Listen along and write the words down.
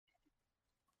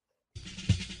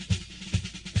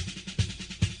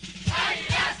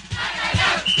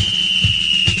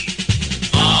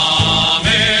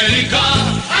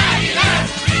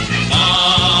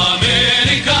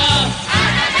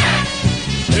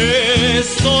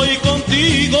Estoy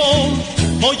contigo,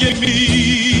 oye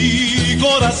mi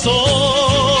corazón.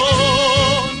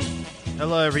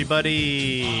 Hello,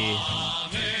 everybody.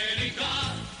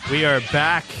 We are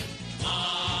back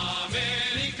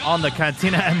on the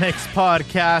Cantina MX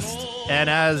podcast, and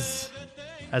as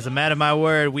a man of my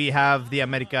word, we have the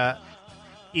America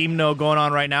himno going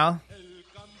on right now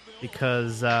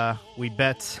because we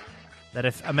bet that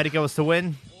if America was to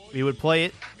win, we would play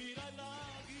it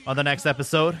on the next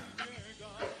episode.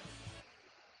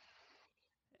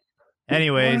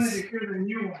 Anyways, the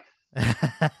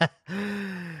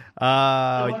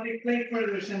one they played for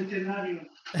their centenario,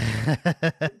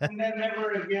 and then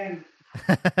never again.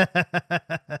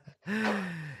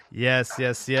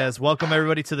 Yes. Welcome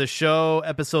everybody to the show,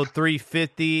 episode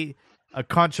 350, a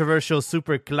controversial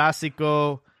super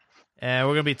clásico, and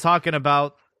we're gonna be talk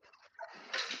about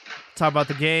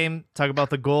the game, talk about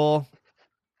the goal.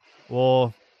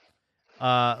 Well,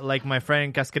 like my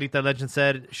friend Cascarita Legend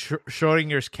said,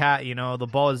 Schrodinger's cat. You know, the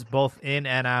ball is both in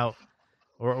and out.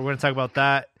 We're gonna talk about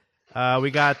that. We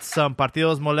got some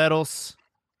partidos moleros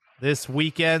this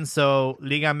weekend, so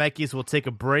Liga MX will take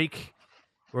a break.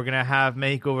 We're going to have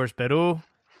Mexico versus Peru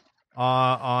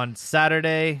on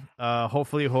Saturday.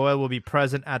 Hopefully, Joel will be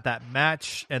present at that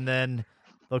match. And then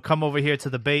they'll come over here to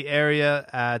the Bay Area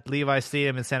at Levi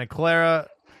Stadium in Santa Clara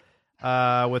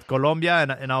with Colombia,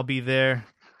 and I'll be there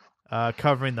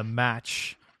covering the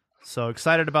match. So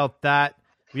excited about that.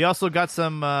 We also got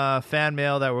some fan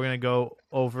mail that we're going to go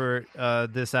over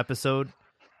this episode.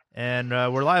 And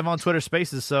we're live on Twitter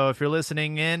Spaces, so if you're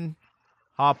listening in,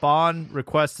 hop on,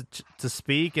 request to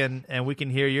speak, and we can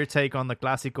hear your take on the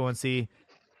Clásico and see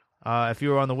if you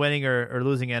were on the winning or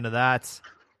losing end of that.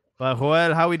 But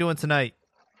Joel, how are we doing tonight?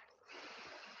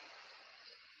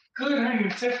 Good, hang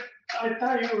except I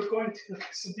thought you were going to the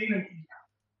Pasadena game.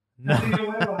 No. I don't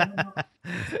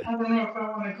know if I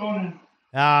want to go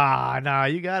now. No,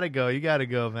 you gotta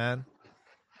go, man.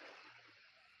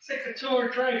 It's like a 2-hour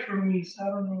drive for me, so I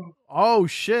don't know. Oh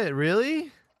shit,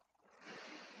 really?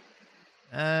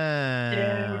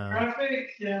 Yeah, with traffic,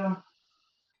 yeah.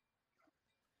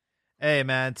 Hey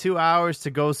man, 2 hours to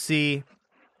go see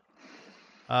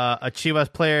a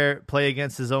Chivas player play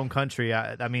against his own country.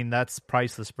 I mean, that's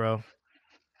priceless, bro.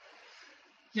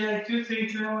 Yeah, I do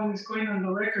think that one is going on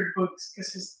the record books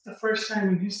because it's the first time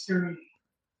in history,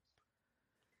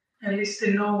 at least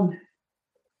in known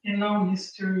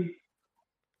history.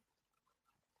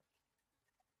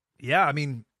 Yeah, I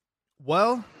mean,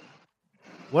 well,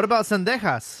 what about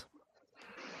Zendejas?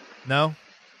 No?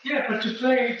 Yeah, but to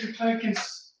play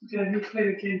against, you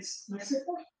played against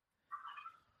Mexico?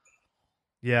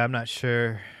 Yeah, I'm not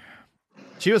sure.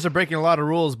 Chivas are breaking a lot of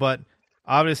rules, but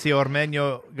obviously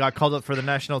Ormeño got called up for the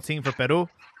national team for Peru,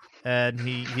 and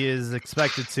he is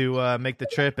expected to make the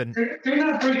trip. And they're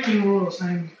not breaking rules.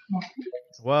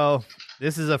 Well,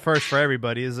 this is a first for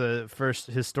everybody. It's a first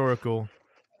historical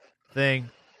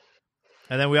thing.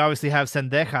 And then we obviously have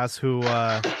Zendejas, who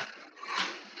had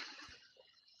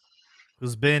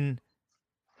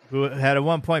at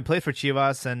one point played for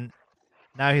Chivas, and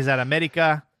now he's at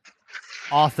America,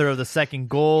 author of the second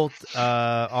goal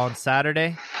on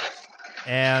Saturday,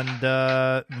 and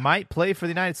might play for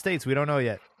the United States. We don't know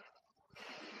yet.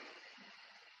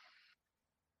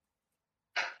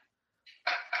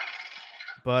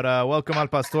 But welcome Al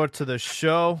Pastor to the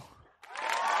show.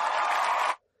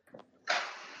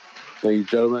 Thank you,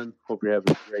 gentlemen. Hope you're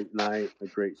having a great night, a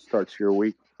great start to your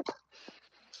week.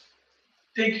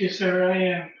 Thank you, sir. I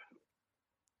am.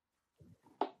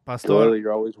 Pastor, Joel,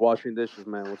 you're always washing dishes,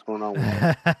 man. What's going on with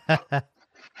you?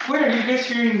 Where are you guys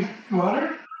hearing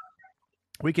water?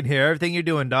 We can hear everything you're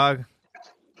doing, dog.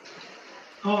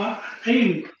 Oh,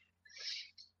 hey.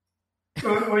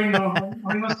 Hoy no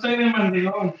estoy de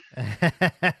mandilón.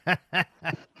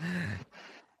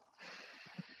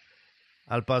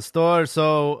 Al Pastor,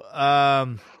 so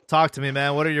talk to me,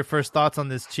 man. What are your first thoughts on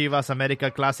this Chivas America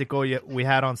Clásico we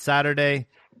had on Saturday?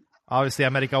 Obviously,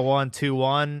 America won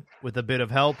 2-1 with a bit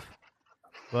of help.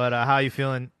 But how are you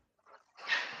feeling?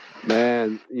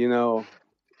 Man, you know,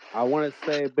 I want to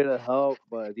say a bit of help,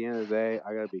 but at the end of the day,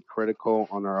 I got to be critical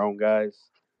on our own guys.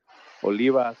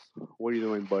 Olivas, what are you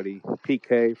doing, buddy?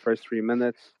 PK, first 3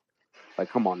 minutes. Like,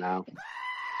 come on now.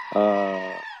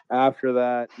 After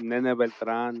that, Nene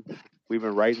Beltran, we've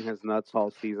been riding his nuts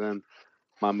all season.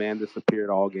 My man disappeared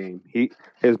all game.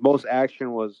 His most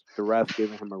action was the ref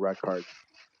giving him a red card.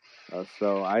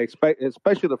 So I expect,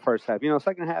 especially the first half. You know,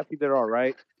 second half he did all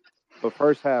right. But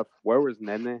first half, where was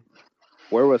Nene?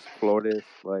 Where was Flores?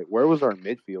 Like, where was our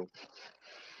midfield?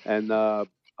 And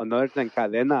another thing,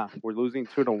 Cadena, we're losing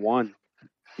 2-1.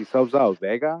 He subs out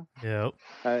Vega. Yep.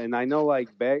 And I know, like,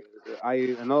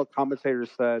 I know a commentator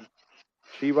said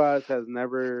Chivas has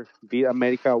never beat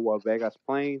America while Vega's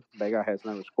playing. Vega has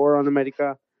never scored on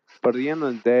America. But at the end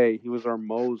of the day, he was our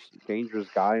most dangerous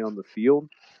guy on the field.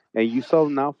 And you saw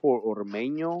now for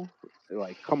Ormeño,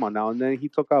 like, come on now. And then he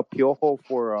took out Piojo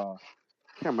for, I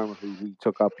can't remember who he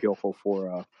took out Piojo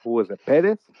for. Who was it?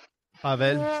 Perez?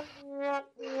 Pavel.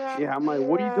 Yeah, I'm like,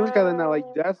 what are you doing, guys? Now, like,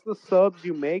 that's the subs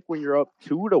you make when you're up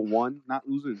 2-1, not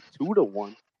losing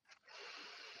 2-1.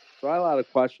 So I had a lot of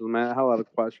questions, man. I had a lot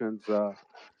of questions.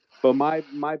 But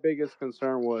my biggest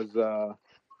concern was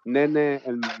Nene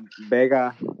and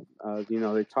Vega.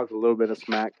 They talked a little bit of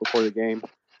smack before the game.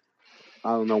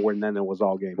 I don't know where Nene was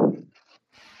all game.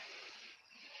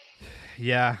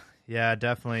 Yeah,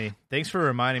 definitely. Thanks for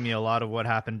reminding me a lot of what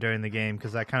happened during the game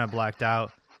because I kind of blacked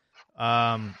out.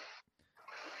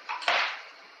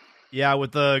 Yeah,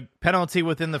 with the penalty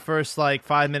within the first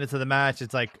 5 minutes of the match,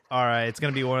 it's like, all right, it's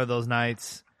going to be one of those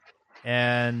nights.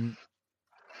 And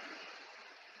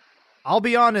I'll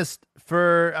be honest,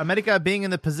 for America being in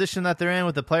the position that they're in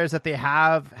with the players that they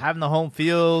have, having the home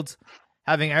field,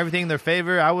 having everything in their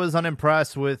favor, I was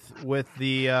unimpressed with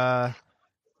the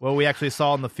what we actually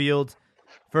saw on the field.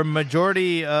 For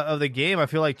majority of the game, I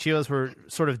feel like Chivas were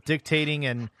sort of dictating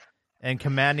and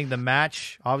commanding the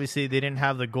match. Obviously, they didn't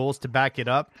have the goals to back it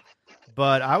up.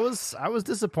 But I was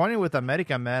disappointed with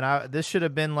America, man. This should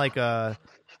have been like a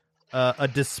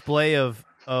display of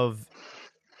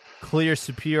clear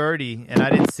superiority, and I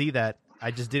didn't see that.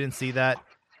 I just didn't see that.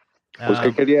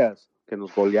 ¿Qué querías? ¿Que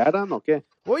nos golearan o qué?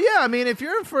 Well, yeah, I mean, if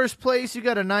you're in first place, you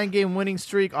got a 9-game winning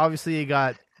streak. Obviously, it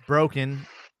got broken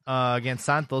against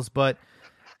Santos, but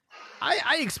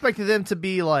I expected them to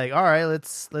be like, all right,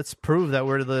 let's prove that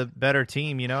we're the better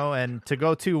team, and to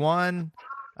go 2-1.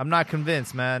 I'm not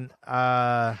convinced, man.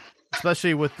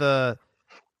 Especially with the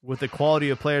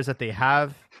quality of players that they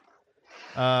have.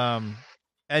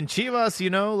 And Chivas,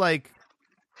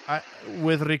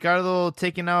 with Ricardo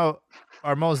taking out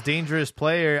our most dangerous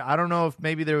player, I don't know if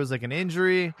maybe there was an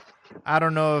injury. I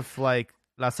don't know if La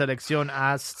Selección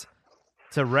asked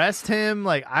to rest him.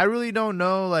 I really don't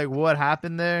know what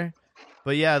happened there.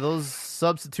 But yeah, those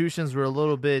substitutions were a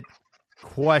little bit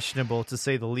questionable to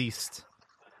say the least.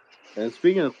 And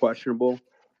speaking of questionable,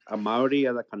 Amaury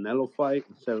at the Canelo fight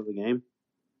instead of the game.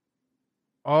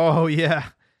 Oh yeah,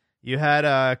 you had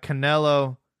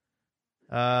Canelo.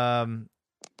 I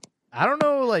don't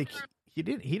know, he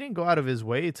didn't go out of his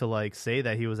way to say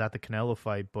that he was at the Canelo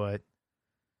fight, but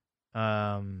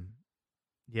yeah,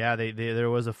 there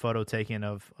was a photo taken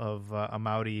of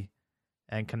Amaury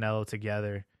and Canelo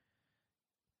together,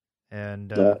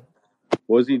 and what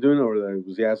was he doing over there?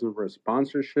 Was he asking for a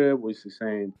sponsorship? Was he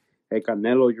saying, hey,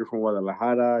 Canelo, you're from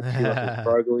Guadalajara. Chivas is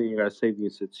struggling. You got to save the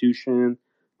institution.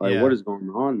 What is going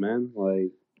on, man?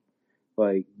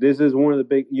 This is one of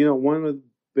the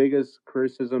biggest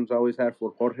criticisms I always had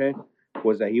for Jorge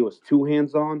was that he was too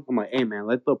hands-on. I'm like, hey, man,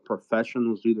 let the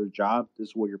professionals do their job. This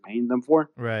is what you're paying them for.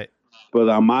 Right. But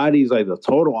Amari's the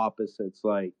total opposite. It's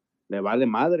le vale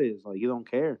madre. It's he don't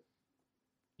care.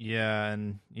 Yeah,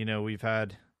 and, we've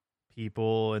had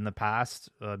people in the past,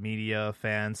 media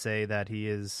fans, say that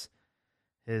his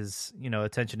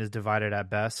attention is divided at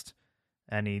best,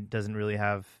 and he doesn't really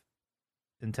have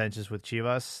intentions with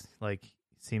Chivas.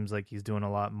 Seems like he's doing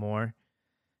a lot more.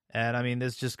 And I mean,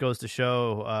 this just goes to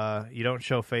show you don't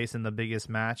show face in the biggest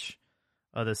match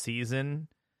of the season.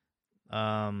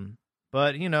 But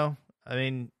I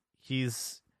mean, he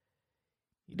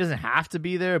doesn't have to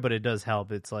be there, but it does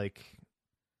help. It's it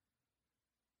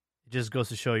just goes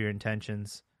to show your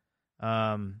intentions.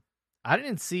 I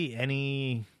didn't see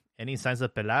any signs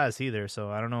of Peláez either,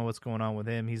 so I don't know what's going on with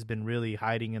him. He's been really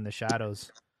hiding in the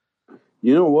shadows.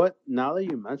 You know what? Now that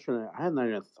you mention it, I hadn't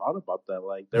even thought about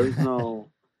that. There's no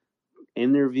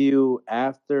interview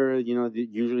after,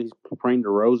 usually he's praying the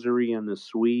rosary in the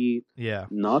suite. Yeah.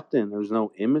 Nothing. There's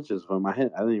no images of him. I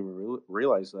didn't even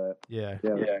realize that. Yeah.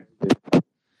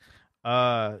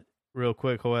 Real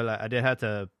quick, Joel, I did have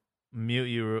to mute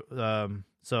you.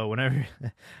 So whenever,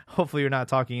 hopefully you're not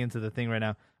talking into the thing right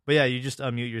now. But yeah, you just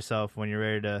unmute yourself when you're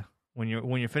ready to, when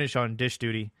you're finished on dish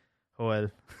duty, Joel.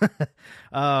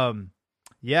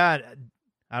 Yeah,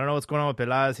 I don't know what's going on with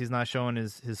Peláez. He's not showing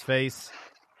his face.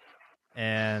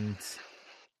 And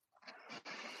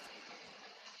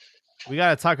we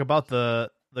got to talk about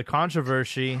the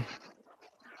controversy.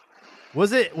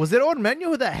 Was it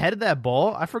Ormeño that headed that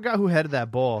ball? I forgot who headed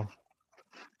that ball.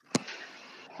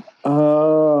 I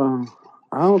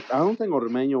don't think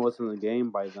Ormeño was in the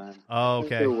game by then. Oh,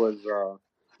 okay. I think it was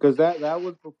because that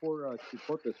was before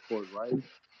Chicote scored, right?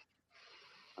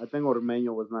 I think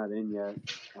Ormeño was not in yet.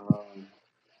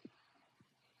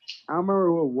 I don't remember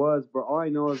who it was, but all I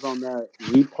know is on that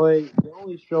replay, they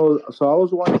only showed. So I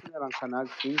was watching it on Canal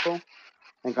 5,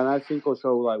 and Canal 5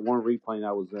 showed like one replay, and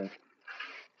that was it.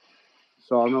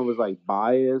 So I don't know if it was like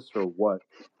bias or what.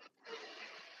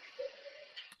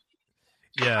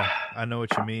 Yeah, I know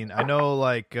what you mean. I know,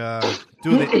 like, do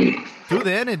the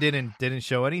end, it didn't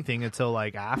show anything until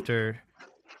like after,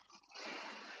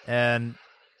 and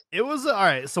it was all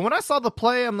right. So when I saw the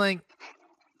play, I'm like,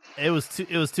 it was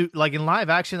too like in live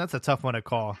action. That's a tough one to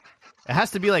call. It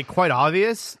has to be like quite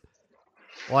obvious,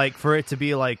 like for it to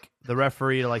be like the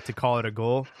referee to call it a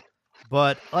goal.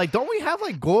 But like, don't we have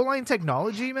like goal line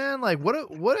technology, man? Like,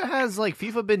 what has like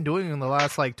FIFA been doing in the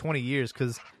last like 20 years?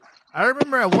 Because I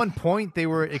remember at one point they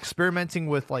were experimenting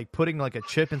with like putting like a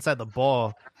chip inside the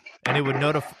ball, and it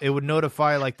would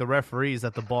notify like the referees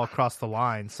that the ball crossed the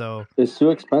line. So it's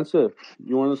too expensive.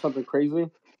 You want to know something crazy?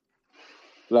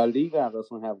 La Liga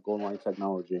doesn't have goal line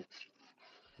technology.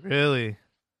 Really,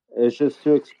 it's just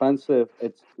too expensive.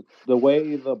 It's the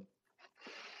way the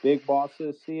big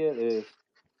bosses see it is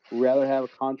rather have a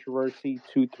controversy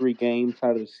 2-3 games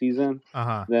out of the season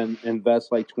than invest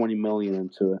like 20 million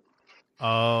into it.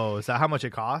 Oh, is that how much it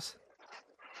costs?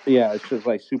 Yeah, it's just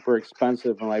like super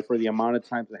expensive, and like for the amount of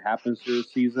times it happens through the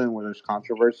season when there's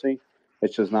controversy,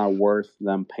 it's just not worth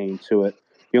them paying to it.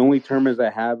 The only tournaments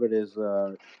that have it is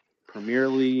Premier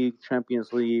League,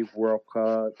 Champions League, World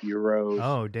Cup, Euros.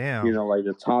 Oh, damn. You know, like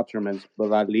the top tournaments, but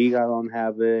La Liga don't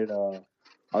have it.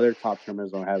 Other top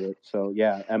tournaments don't have it. So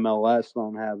yeah, MLS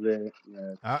don't have it.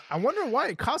 Yeah. I wonder why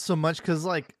it costs so much. Because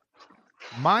like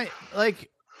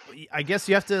I guess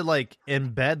you have to like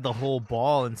embed the whole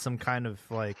ball in some kind of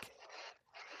like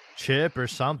chip or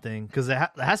something. Because it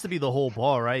has to be the whole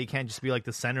ball, right? You can't just be like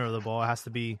the center of the ball. It has to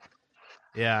be.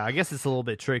 Yeah, I guess it's a little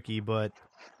bit tricky, but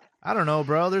I don't know,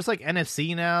 bro. There's like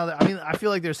NFC now. I mean, I feel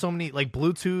like there's so many like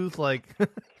Bluetooth. Like,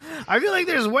 I feel like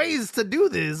there's ways to do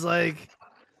this. Like.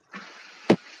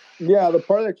 Yeah, the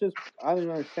part that just I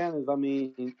don't understand is, I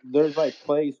mean, there's like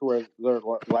plays where they're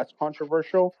less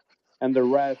controversial, and the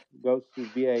ref goes to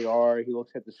VAR. He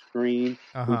looks at the screen,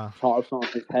 he talks on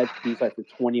his headpiece like for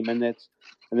 20 minutes,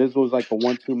 and this was like a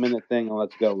 1-2 minute thing. And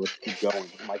let's go, let's keep going.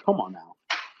 I'm like, come on now.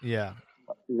 Yeah,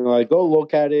 you know, like go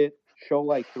look at it, show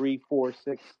like 3, 4,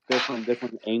 6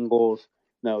 different angles.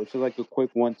 No, it's just like a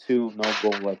quick 1-2, no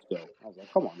goal, let's go. I was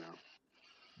like, come on now.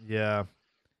 Yeah.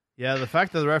 Yeah, the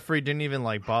fact that the referee didn't even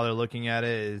like bother looking at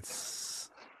it, it's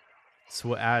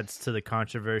what adds to the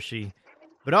controversy.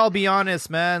 But I'll be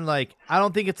honest, man, like I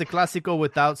don't think it's a Clásico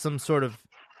without some sort of,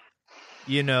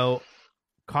 you know,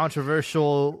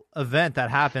 controversial event that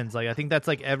happens. Like I think that's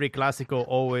like every Clásico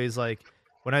always. Like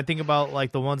when I think about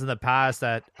like the ones in the past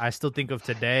that I still think of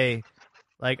today,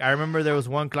 like I remember there was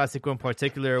one Clásico in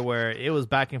particular where it was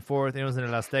back and forth. It was in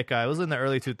El Azteca. It was in the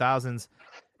early 2000s.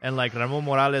 And, like, Ramon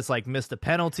Morales, like, missed a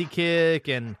penalty kick,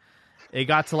 and it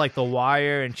got to, like, the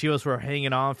wire, and Chivas were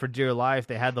hanging on for dear life.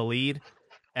 They had the lead.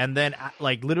 And then,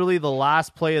 like, literally the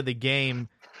last play of the game,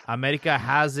 America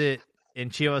has it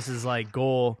in Chivas' like,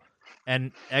 goal,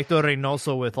 and Hector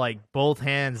Reynoso with, like, both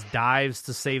hands dives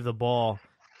to save the ball.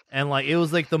 And, like, it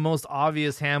was, like, the most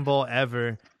obvious handball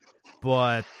ever,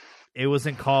 but it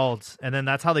wasn't called. And then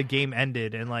that's how the game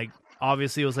ended. And, like,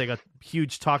 obviously it was, like, a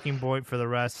huge talking point for the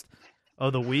rest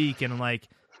of the week, and like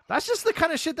that's just the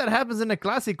kind of shit that happens in a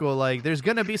Clásico. Like there's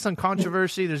gonna be some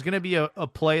controversy, there's gonna be a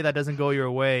play that doesn't go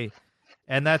your way,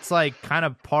 and that's like kind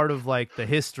of part of like the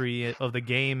history of the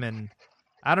game. And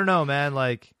I don't know, man,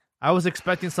 like I was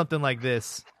expecting something like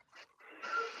this.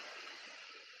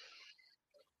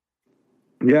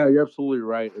 Yeah, you're absolutely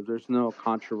right. If there's no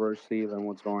controversy, then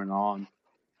what's going on?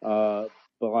 But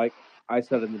like I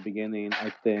said in the beginning, I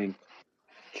think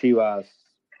Chivas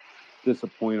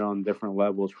disappointed on different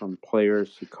levels, from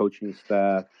players to coaching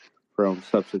staff, from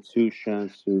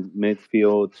substitutions to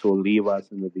midfield to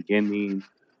Olivas in the beginning.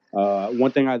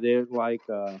 One thing I did like,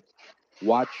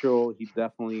 Huacho, he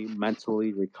definitely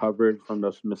mentally recovered from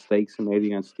those mistakes he made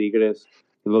against Tigres.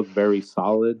 He looked very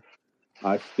solid.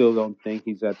 I still don't think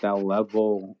he's at that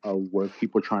level of where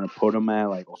people are trying to put him at,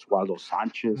 like Oswaldo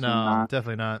Sanchez. No,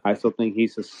 definitely not. I still think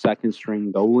he's a second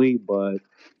string goalie, but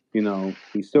you know,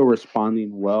 he's still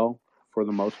responding well for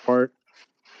the most part.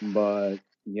 But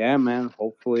yeah, man,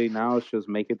 hopefully now it's just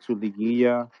make it to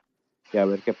Liguilla y a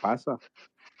ver qué pasa.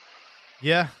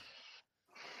 Yeah.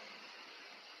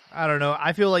 I don't know.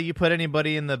 I feel like you put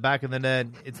anybody in the back of the net,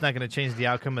 it's not going to change the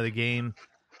outcome of the game.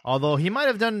 Although he might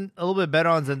have done a little bit better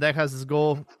on Zendejas'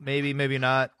 goal. Maybe, maybe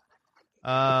not.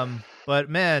 But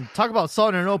man, talk about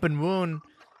salt in an open wound.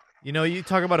 You know, you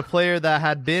talk about a player that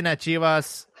had been at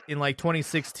Chivas in like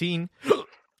 2016.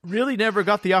 Really never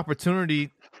got the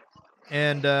opportunity,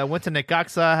 and went to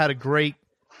Necaxa. Had a great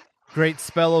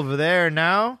spell over there.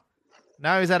 Now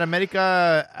he's at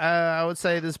America. I would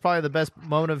say this is probably the best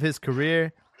moment of his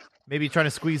career. Maybe trying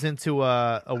to squeeze into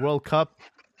a World Cup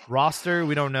roster.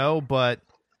 We don't know, but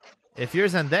if you're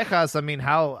Zendejas, I mean,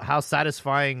 how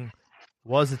satisfying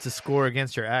was it to score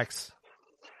against your ex?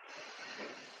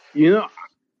 You know,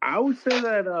 I would say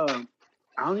that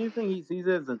I don't even think he sees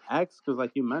it as an ex because,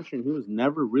 like you mentioned, he was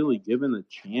never really given a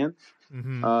chance.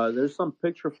 Mm-hmm. There's some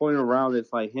picture floating around.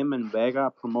 It's like him and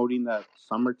Vega promoting that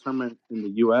summer tournament in the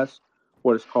U.S.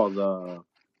 What it's called, the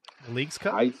Leagues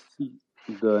Cup,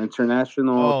 the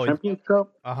International Champions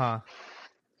Cup.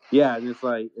 Yeah, and it's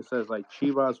like it says like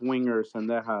Chivas winger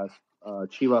Zendejas,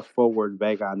 Chivas forward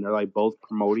Vega, and they're like both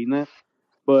promoting it.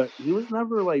 But he was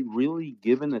never like really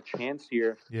given a chance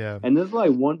here. Yeah. And there's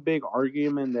like one big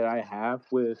argument that I have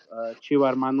with Chiva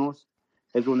Hermanos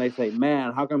is when they say,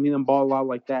 "Man, how come he didn't ball out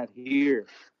like that here?"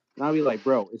 And I'll be like,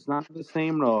 "Bro, it's not the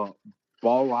same to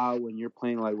ball out when you're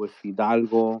playing like with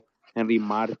Hidalgo, Henry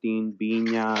Martin,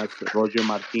 Viñas, Roger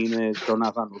Martinez,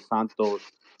 Jonathan Dos Santos,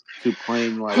 to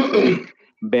playing like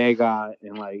Vega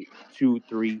and like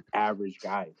 2-3 average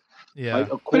guys." Yeah, like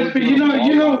of course, but you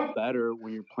know, better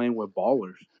when you're playing with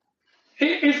ballers.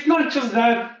 It's not just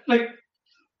that. Like,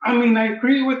 I mean, I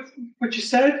agree with what you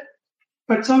said,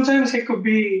 but sometimes it could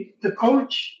be the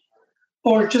coach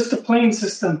or just the playing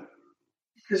system,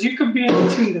 because you could be in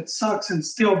a team that sucks and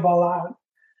still ball out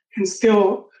and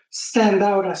still stand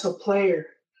out as a player.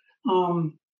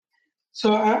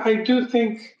 So I do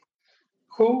think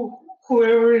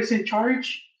whoever is in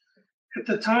charge at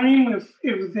the time,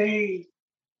 if they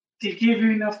give you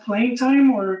enough playing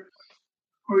time, or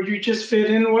you just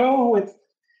fit in well with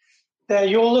that,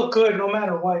 you'll look good no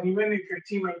matter what, even if your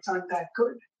teammates aren't that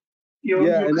good.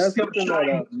 And that's something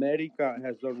that America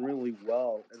has done really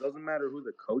well. It doesn't matter who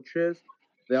the coach is.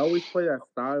 They always play that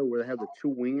style where they have the two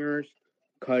wingers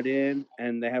cut in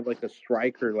and they have like a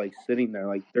striker like sitting there.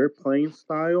 Like their playing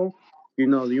style, you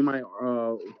might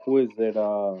who is it?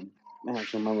 Man, I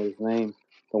can't remember his name.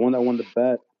 The one that won the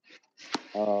bet.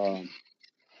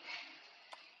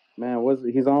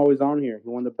 He's always on here. He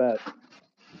won the bet.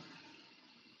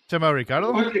 Talking about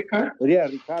Ricardo? But yeah,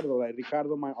 Ricardo. Like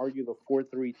Ricardo might argue the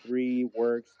 4-3-3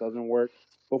 works, doesn't work.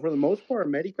 But for the most part,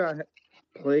 America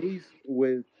plays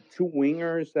with two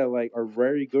wingers that like are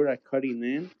very good at cutting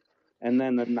in, and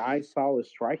then a nice solid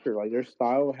striker. Like their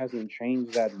style hasn't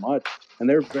changed that much, and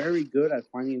they're very good at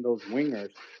finding those wingers.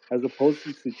 As opposed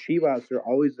to Chivas, they're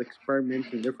always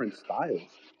experimenting different styles.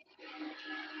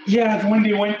 Yeah, when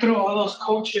they went through all those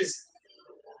coaches,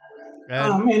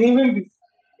 and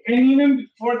even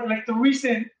before, like the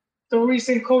recent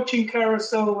coaching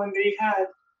carousel, when they had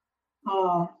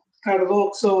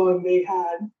Cardoso and they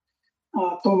had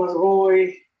Thomas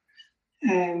Roy,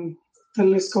 and the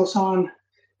list goes on.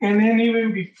 And then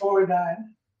even before that,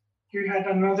 you had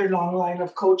another long line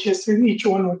of coaches, and each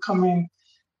one would come in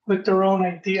with their own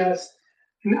ideas.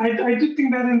 And I do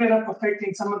think that ended up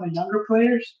affecting some of the younger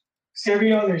players. Because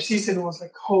every other season was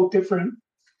like a whole different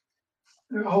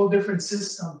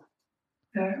system.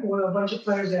 With a bunch of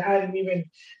players that hadn't even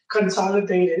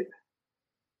consolidated.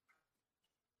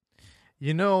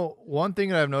 One thing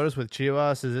that I've noticed with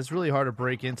Chivas is it's really hard to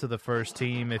break into the first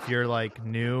team if you're like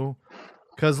new.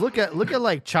 Because look at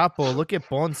like Chapo, look at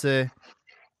Ponce,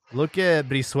 look at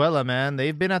Brizuela, man.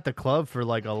 They've been at the club for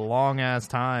like a long ass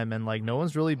time, and like no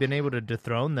one's really been able to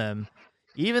dethrone them.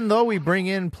 Even though we bring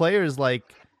in players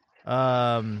like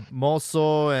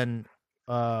Mozo and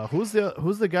who's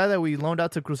the guy that we loaned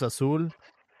out to Cruz Azul?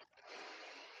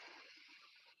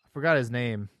 I forgot his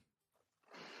name.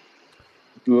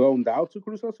 You loaned out to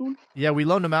Cruz Azul? Yeah, we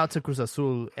loaned him out to Cruz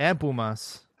Azul and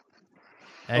Pumas.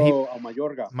 And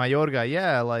Mayorga. Mayorga,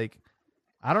 yeah. Like,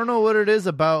 I don't know what it is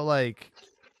about, like,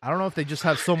 I don't know if they just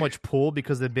have so much pull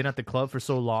because they've been at the club for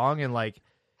so long and, like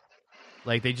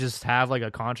they just have, like,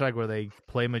 a contract where they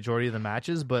play majority of the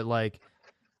matches. But, like,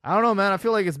 I don't know, man. I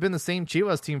feel like it's been the same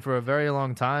Chivas team for a very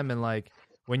long time. And, like,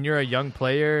 when you're a young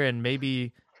player and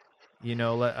maybe,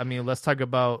 let's talk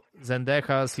about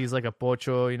Zendejas. He's like a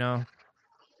pocho,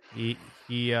 He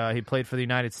played for the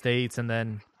United States, and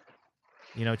then,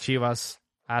 Chivas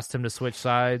asked him to switch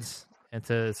sides and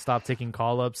to stop taking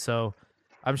call-ups. So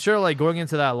I'm sure, like, going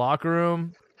into that locker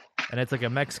room, and it's like a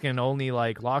Mexican-only,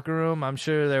 like, locker room, I'm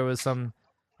sure there was some,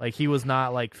 like, he was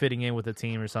not, like, fitting in with the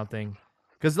team or something.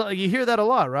 Because like, you hear that a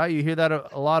lot, right? You hear that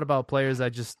a lot about players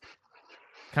that just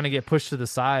kind of get pushed to the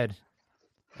side.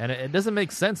 And it doesn't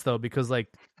make sense, though, because, like,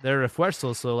 they're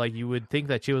refuerzos, so, like, you would think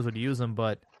that Chivas would use them,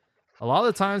 but a lot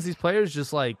of the times these players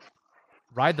just, like,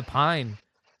 ride the pine.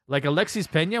 Like Alexis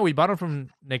Peña, we bought him from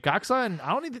Necaxa, and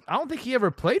I don't think he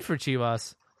ever played for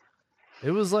Chivas.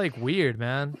 It was like weird,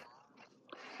 man.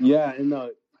 Yeah, and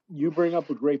you bring up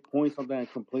a great point, something I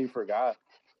completely forgot.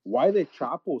 Why did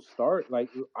Chapo start? Like,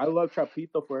 I love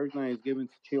Chapito for everything he's given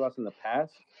to Chivas in the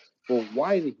past, but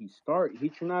why did he start?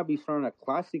 He should not be starting a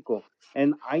Clásico.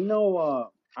 And I know,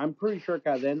 I'm pretty sure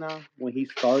Cadena, when he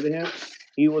started him,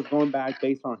 he was going back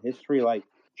based on history. Like,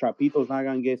 Chapito's not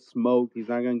going to get smoked. He's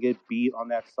not going to get beat on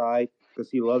that side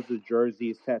because he loves the jersey.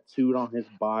 It's tattooed on his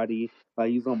body. Like,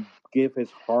 he's going to give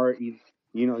his heart. He's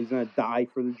going to die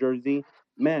for the jersey.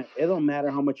 Man, it don't matter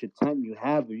how much attempt you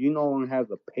have. If you no longer have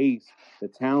the pace, the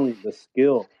talent, the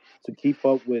skill to keep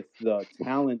up with the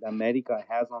talent America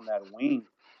has on that wing,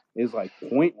 is like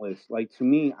pointless. Like, to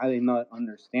me, I did not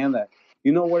understand that.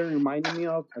 You know what it reminded me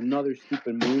of? Another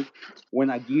stupid move.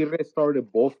 When Aguirre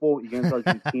started Bofo against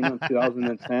Argentina in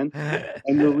 2010.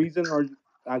 And the reason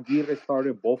Aguirre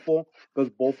started Bofo, because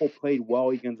Bofo played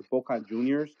well against Boca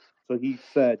Juniors. So he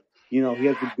said, he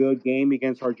has a good game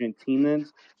against Argentinians,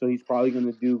 so he's probably going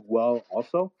to do well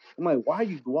also. I'm like, why are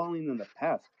you dwelling in the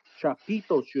past?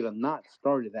 Chapito should have not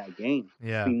started that game.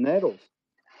 Yeah. Pineros.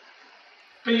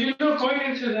 But going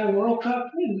into the World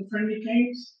Cup in the friendly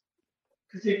games,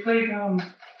 because they played, I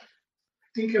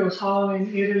think it was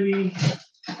Holland, Italy,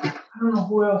 I don't know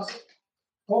who else.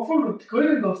 Boffo looked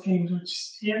good in those games,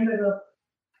 which he ended up.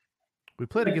 We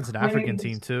played against an African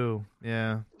team too.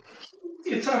 Yeah.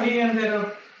 It's how he ended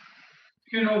up,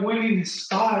 winning the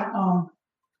spot.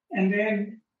 And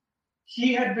then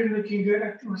he had been looking good.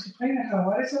 Was he playing at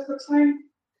Juarez at the time?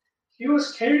 He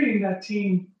was carrying that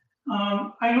team.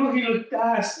 I know he looked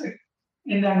fast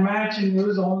in that match, and it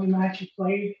was the only match he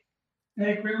played. And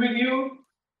I agree with you.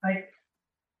 Like,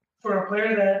 for a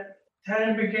player that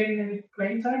hadn't been getting any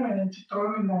playing time, and then to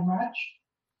throw him in that match,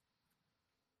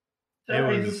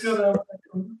 I do feel that.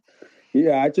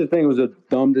 Yeah, I just think it was a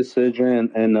dumb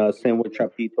decision. And same with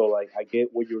Chapito. Like, I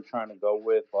get what you were trying to go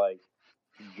with, like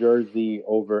jersey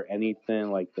over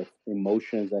anything, like the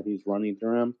emotions that he's running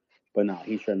through him. But no,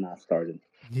 he should not have started.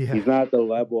 Yeah. He's not at the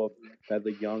level that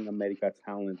the young America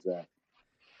talent's at.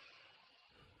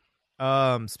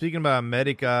 Speaking about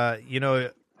America,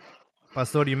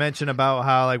 Pastor, you mentioned about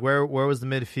how, like, where was the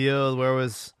midfield? Where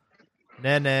was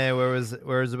Nene? Where was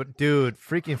dude?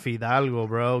 Freaking Fidalgo,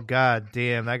 bro. God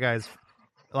damn, that guy's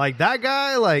like that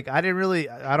guy. Like, I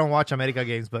don't watch America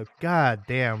games, but god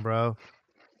damn, bro,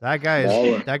 that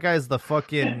guy's the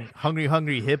fucking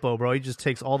hungry hippo, bro. He just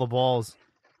takes all the balls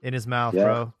in his mouth,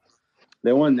 bro.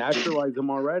 They want to naturalize him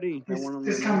already.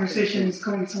 This conversation is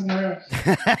going somewhere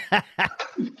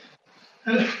else.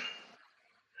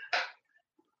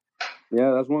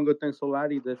 Yeah, that's one good thing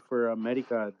Solari did for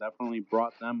America. Definitely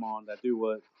brought them on. That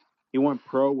dude he went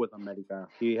pro with America.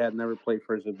 He had never played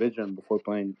first division before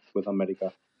playing with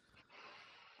America.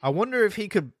 I wonder if he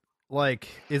could, like,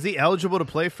 is he eligible to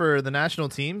play for the national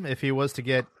team if he was to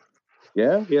get?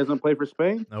 Yeah, he hasn't played for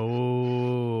Spain.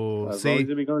 Oh, as long as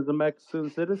he becomes a Mexican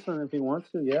citizen, if he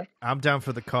wants to, yeah. I'm down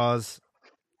for the cause.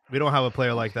 We don't have a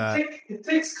player like that. It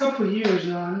takes a couple of years,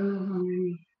 though.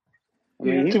 I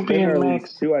mean, he's been there at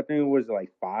least 2. I think it was like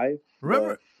 5.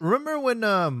 Remember when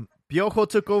Piojo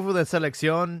took over the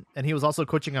selección and he was also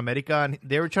coaching America, and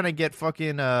they were trying to get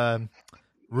fucking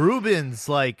Rubens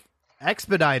like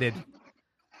expedited.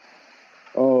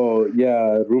 Oh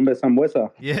yeah, Rumbe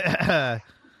Sambuesa. Yeah.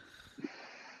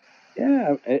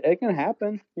 Yeah, it can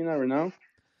happen. You never know.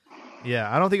 Yeah,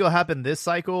 I don't think it'll happen this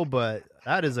cycle, but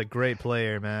that is a great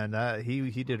player, man. That he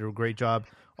did a great job.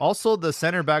 Also, the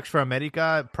center backs for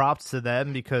America, props to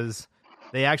them because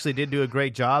they actually did do a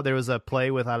great job. There was a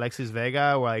play with Alexis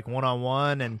Vega, where like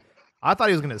 1-on-1, and I thought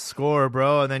he was gonna score,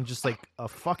 bro, and then just like a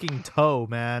fucking toe,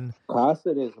 man.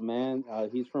 Cáceres, man,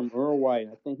 he's from Uruguay.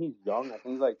 I think he's young. I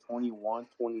think he's like 21,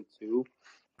 22.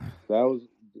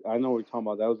 I know what you're talking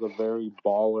about. That was a very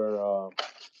baller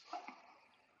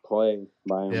play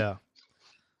by him. Yeah.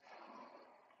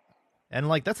 And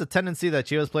like that's a tendency that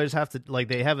Chivas players have to, like,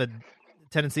 they have a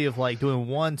tendency of like doing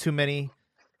one too many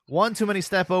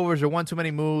step overs or one too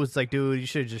many moves. It's like, dude, you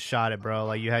should have just shot it, bro.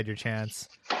 Like, you had your chance.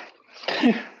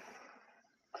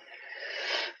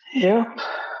 Yeah.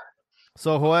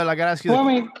 So Joel, I gotta ask you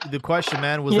the question,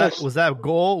 man. Was that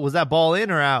goal? Was that ball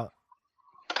in or out?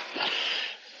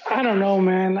 I don't know,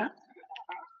 man.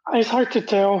 It's hard to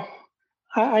tell.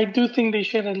 I do think they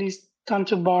should at least come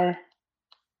to VAR.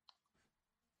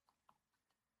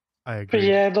 I agree. But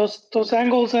yeah, those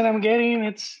angles that I'm getting,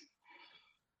 it's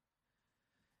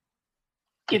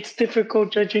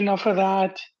difficult judging off of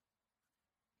that.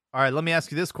 All right, let me ask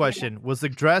you this question: was the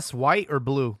dress white or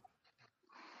blue?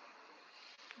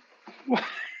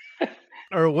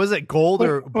 Or was it gold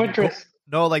or what dress?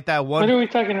 No, like that one. What are we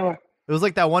talking about? It was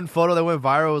like that one photo that went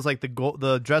viral. It was like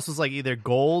the dress was like either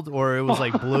gold or it was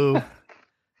like blue,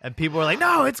 and people were like,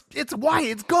 "No, it's white,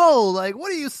 it's gold." Like,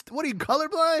 what are you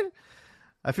colorblind?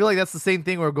 I feel like that's the same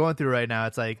thing we're going through right now.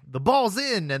 It's like the ball's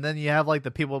in, and then you have like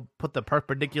the people put the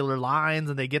perpendicular lines,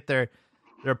 and they get their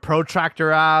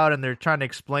protractor out, and they're trying to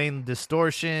explain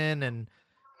distortion, and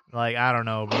like I don't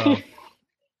know, bro.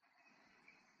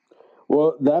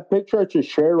 Well, that picture I just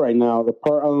shared right now, the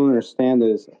part I don't understand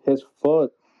is his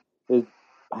foot is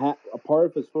a part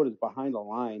of his foot is behind the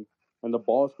line, and the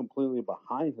ball is completely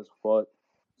behind his foot.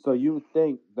 So you would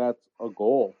think that's a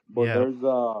goal, but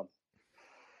Yeah.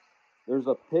 there's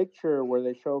a picture where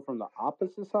they show from the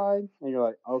opposite side, and you're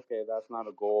like, okay, that's not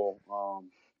a goal.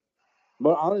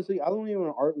 But honestly, I don't even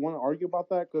want to argue about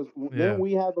that because then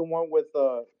we had the one with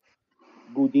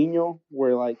Gudinho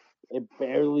where like it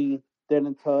barely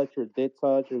didn't touch or did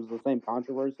touch. It was the same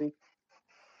controversy.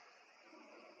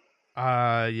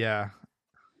 Yeah.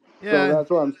 So that's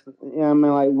what I'm. Yeah, I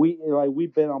mean,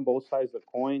 we've been on both sides of the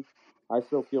coin. I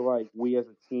still feel like we as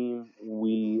a team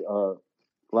we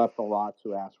left a lot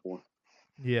to ask for.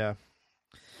 Yeah.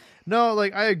 No,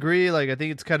 like I agree. Like I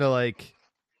think it's kind of like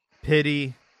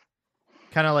pity,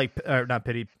 kind of like not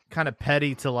pity, kind of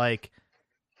petty to like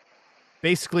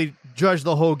basically judge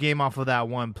the whole game off of that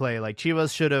one play. Like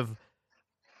Chivas should have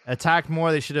attacked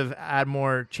more. They should have had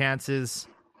more chances,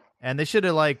 and they should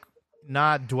have like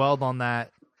not dwelled on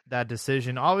that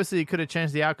decision. Obviously, it could have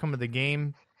changed the outcome of the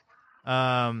game.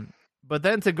 But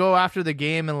then to go after the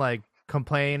game and like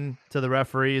complain to the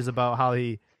referees about how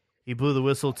he blew the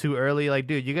whistle too early, like,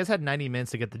 dude, you guys had 90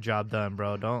 minutes to get the job done,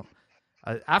 bro. Don't.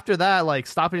 After that, like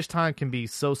stoppage time can be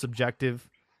so subjective.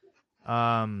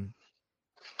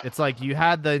 It's like you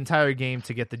had the entire game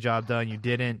to get the job done, you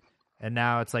didn't, and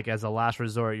now it's like as a last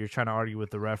resort, you're trying to argue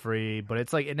with the referee. But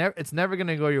it's like it's never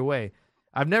gonna go your way.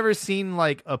 I've never seen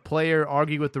like a player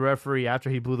argue with the referee after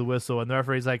he blew the whistle, and the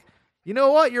referee's like, "You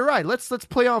know what? You're right. Let's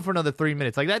play on for another 3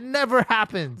 minutes." Like that never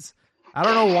happens. I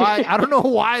don't know why. I don't know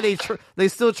why they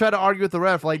still try to argue with the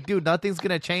ref. Like, dude, nothing's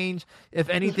gonna change. If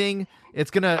anything,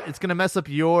 it's gonna mess up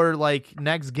your like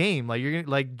next game. Like you're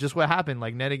gonna, like just what happened.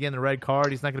 Like Ned again, the red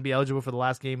card. He's not gonna be eligible for the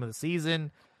last game of the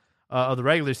season, of the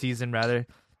regular season rather,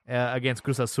 against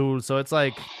Cruz Azul. So it's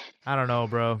like, I don't know,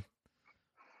 bro.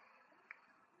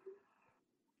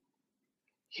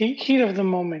 Heat of the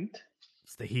moment.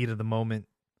 It's the heat of the moment.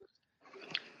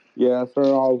 Yeah,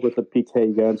 starting off with the PK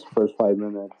against first 5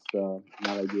 minutes. Not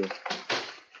ideal.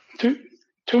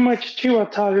 Too much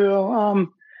Chivas talk, though.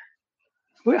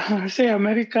 I say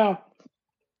America.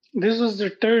 This was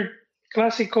their third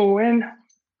Clásico win.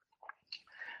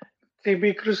 They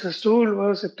beat Cruz Azul.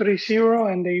 Was it 3-0,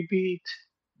 and they beat.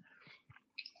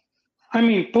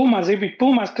 Pumas. They beat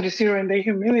Pumas 3-0, and they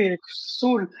humiliated Cruz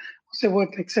Azul. Was it what,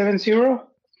 like 7-0?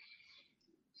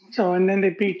 So, and then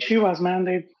they beat Chivas, man.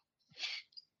 They,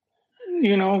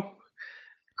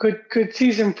 good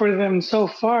season for them so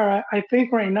far. I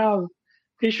think right now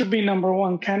they should be number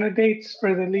one candidates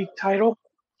for the league title.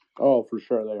 Oh, for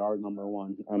sure, they are number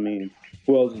one. I mean,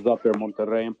 who else is up there?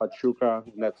 Monterrey and Pachuca,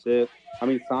 and that's it. I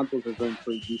mean, Santos is doing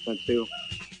pretty decent too.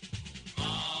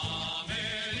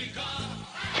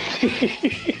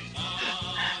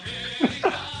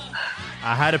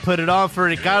 I had to put it on for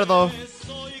Ricardo.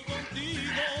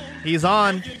 He's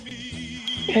on.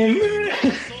 And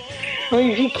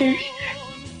he came.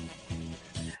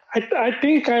 I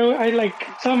think I like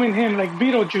summon him like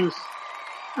Beetlejuice.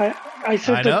 I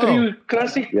said the three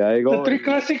classic. Yeah, the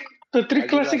three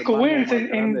classic wins,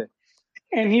 and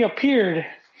he appeared.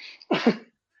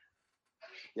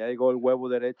 Ya llegó el huevo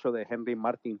derecho de Henry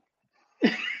Martin.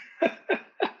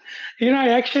 I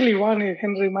actually wanted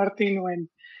Henry Martin when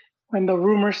the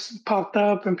rumors popped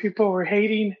up and people were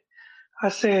hating. I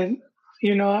said,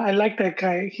 I like that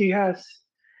guy. He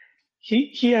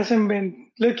hasn't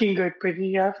been looking good, but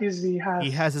he obviously has.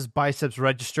 He has his biceps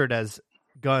registered as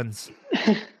guns.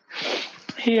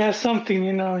 He has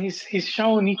something, he's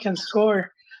shown he can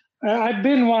score. I've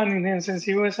been wanting him since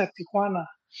he was at Tijuana.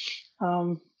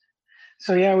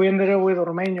 So yeah, we ended up with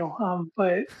Ormeño.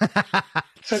 But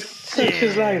such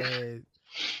his life.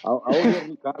 I want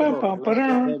Ricardo. Let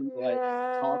him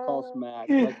talk all smack.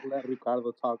 Let's let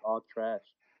Ricardo talk all trash.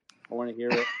 I want to hear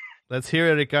it. Let's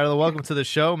hear it, Ricardo. Welcome to the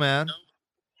show, man.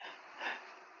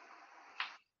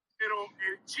 Pero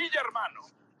el Chilla hermano,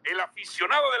 el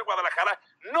aficionado del Guadalajara,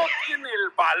 no tiene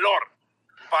el valor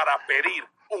para pedir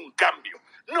un cambio.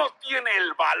 No tiene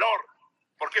el valor,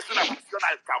 porque es una afición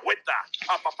alcahueta,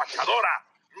 apapachadora,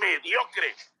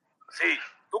 mediocre. Sí,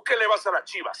 ¿tú qué le vas a las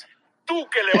Chivas? ¿Tú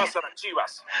qué le vas a las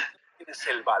Chivas? tienes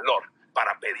el valor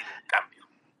para pedir un cambio.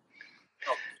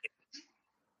 No,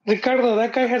 Ricardo,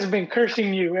 that guy has been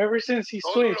cursing you ever since he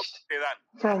todo lo que switched te dan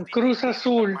from a ti, Cruz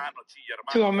Azul hermano, chilla,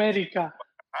 hermano, to America.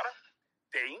 Guadalajara,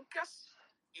 te hincas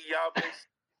y abres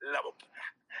la boquita.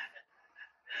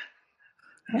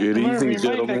 Good I'm gonna evening, remind that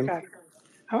gentlemen. guy.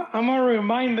 I'm gonna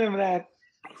remind him that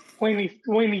when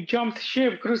he jumped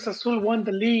ship, Cruz Azul won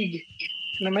the league,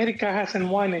 and America hasn't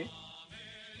won it.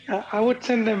 I would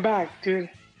send them back, dude.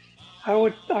 I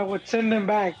would send them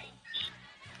back.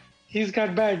 He's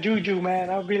got bad juju, man.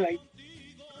 I'll be like,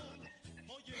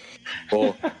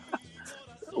 Well,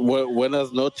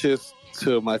 buenas noches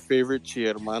to my favorite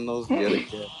Hermanos yet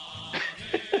again.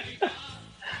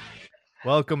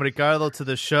 Welcome, Ricardo, to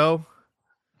the show.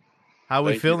 How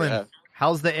we Thank you for feeling? having-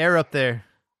 How's the air up there?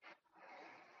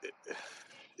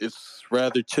 It's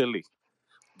rather chilly,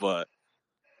 but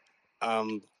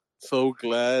I'm so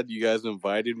glad you guys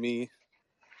invited me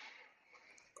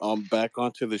back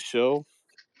onto the show.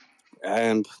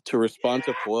 And to respond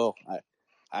to Puel,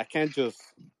 I can't just...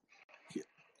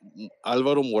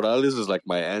 Alvaro Morales is like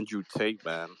my Andrew Tate,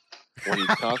 man. When he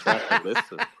talks, I have to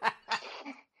listen.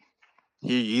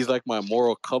 He's like my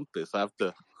moral compass.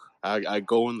 I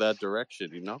go in that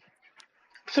direction, you know?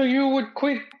 so you would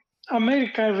quit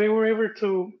America if they were able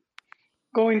to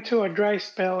go into a dry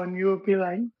spell, and you would be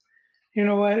like, you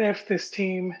know what, F this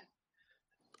team.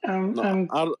 No,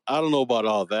 I don't know about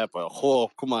all that, but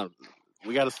come on.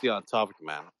 We got to stay on topic,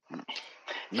 man.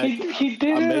 He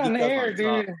did it on America's air,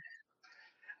 on top. dude.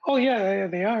 Oh yeah,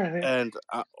 they are. And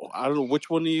I don't know which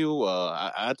one of you.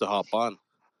 I had to hop on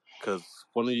because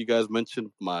one of you guys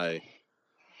mentioned my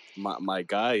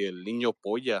guy, El Niño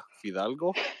Polla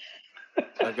Fidalgo.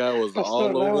 That guy was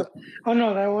all over.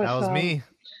 That was me.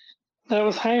 That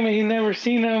was Jaime. He never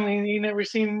seen him. He never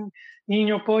seen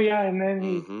Niño Polla, and then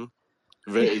he. Mm-hmm.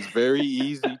 It's very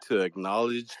easy to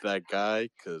acknowledge that guy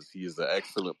because he is an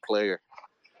excellent player.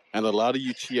 And a lot of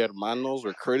you Hermanos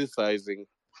were criticizing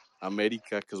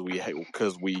America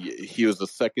because he was a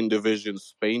second division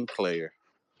Spain player.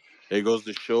 It goes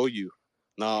to show you,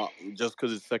 now just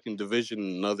because it's second division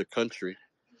in another country,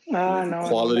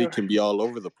 quality can be all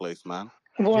over the place, man.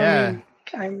 Well, Yeah.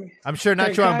 I'm sure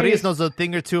Nacho Ambriz knows a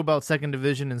thing or two about second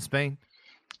division in Spain.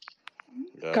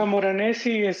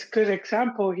 Camoranesi is a good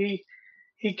example.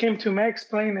 He came to Mex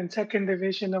playing in second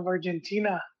division of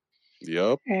Argentina.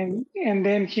 Yep. And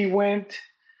then he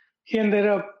ended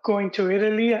up going to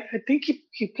Italy. I think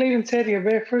he played in Serie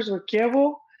B first with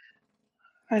Chievo,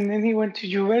 and then he went to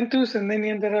Juventus, and then he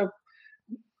ended up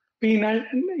being,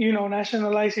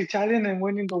 nationalized Italian and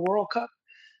winning the World Cup.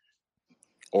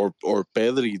 Or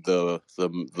Pedri,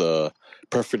 the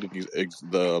perfect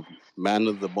the man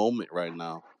of the moment right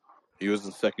now. He was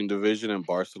in second division and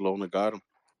Barcelona got him,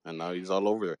 and now he's all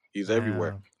over. He's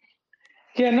everywhere.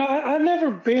 Yeah, no, I've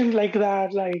never been like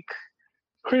that, like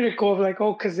critical of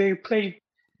because they played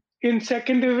in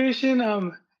second division.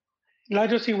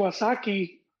 Lajos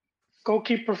Iwasaki,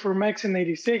 goalkeeper for Mex in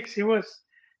 '86, he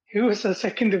was a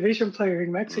second division player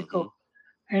in Mexico,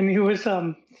 and he was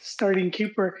starting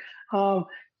keeper.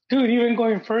 Dude, even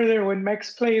going further, when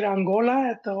Mex played Angola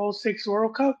at the 06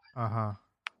 World Cup,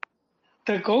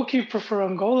 the goalkeeper for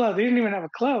Angola, they didn't even have a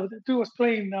club. The dude was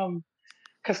playing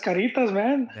Cascaritas,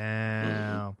 man.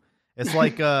 Damn. It's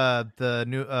like the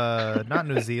new not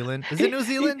New Zealand. Is it New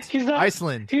Zealand? He's not,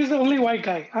 Iceland. He's the only white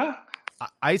guy, huh?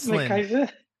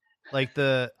 Iceland. Like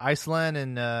the Iceland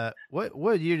and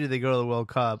what year did they go to the World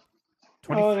Cup?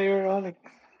 They were all like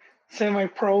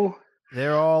semi-pro.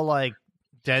 They're all like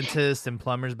dentists and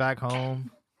plumbers back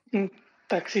home.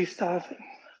 Taxi stuff.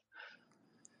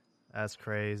 That's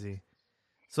crazy.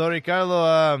 So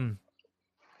Ricardo,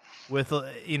 with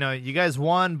you guys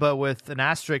won, but with an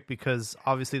asterisk because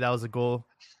obviously that was a goal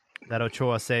that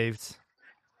Ochoa saved.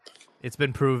 It's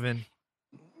been proven.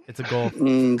 It's a goal.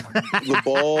 The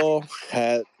ball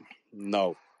had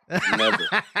never.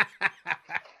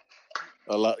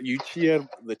 A lot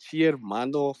the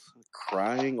Hermanos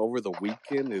crying over the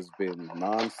weekend has been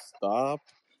nonstop.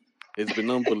 It's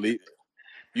been unbelievable.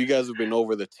 You guys have been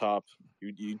over the top.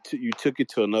 You took it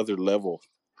to another level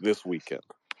this weekend.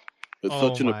 It's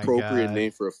such an appropriate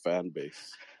name for a fan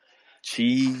base.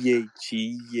 Chille,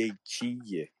 chille,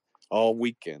 chille, all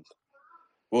weekend.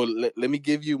 Well, let me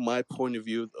give you my point of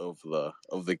view of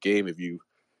the game. If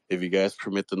you guys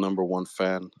permit the number one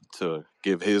fan to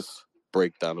give his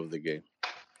breakdown of the game.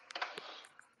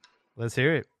 Let's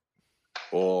hear it.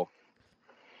 Well,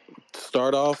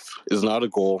 start off is not a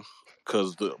goal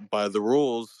because by the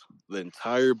rules, the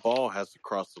entire ball has to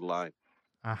cross the line.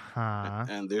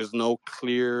 And there's no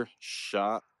clear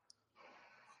shot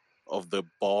of the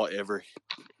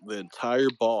entire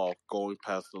ball going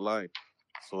past the line.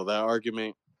 So that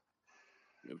argument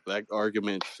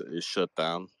is shut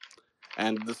down.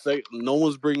 And no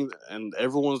one's and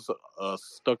everyone's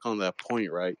stuck on that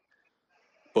point, right?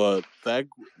 But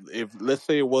if let's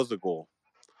say it was a goal,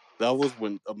 that was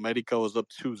when America was up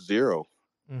 2-0.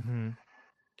 Mm-hmm.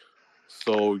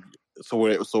 So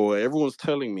what everyone's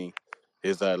telling me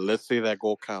is that let's say that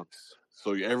goal counts.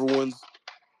 So everyone's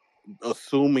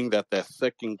assuming that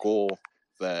second goal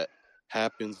that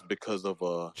happens because of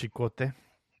Chicote.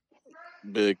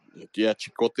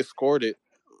 Chicote scored it,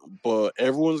 but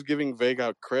everyone's giving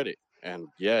Vega credit, and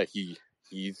he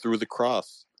threw the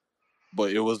cross,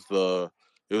 but it was the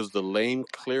lame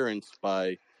clearance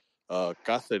by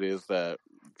Cáceres that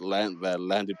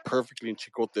landed perfectly in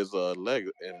Chicote's leg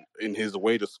and in his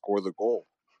way to score the goal.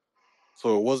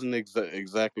 So it wasn't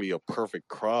exactly a perfect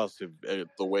cross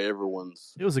the way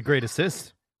everyone's. It was a great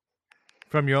assist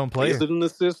from your own player. Is it an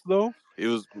assist though? It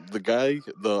was the guy.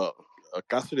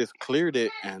 Cáceres cleared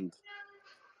it, and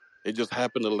it just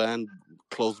happened to land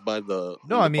close by the.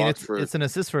 No, I mean it's an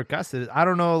assist for Cáceres. I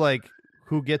don't know like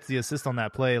who gets the assist on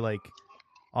that play like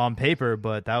on paper,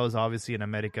 but that was obviously an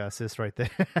America assist right there.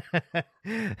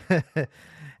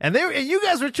 and you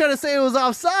guys were trying to say it was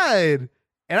offside.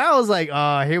 And I was like,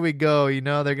 "Oh, here we go." You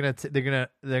know, they're gonna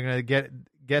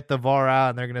get the VAR out,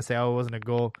 and they're gonna say, "Oh, it wasn't a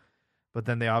goal." But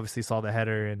then they obviously saw the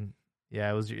header, and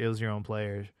it was your own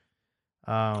player.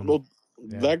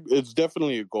 It's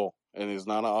definitely a goal, and it's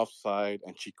not an offside.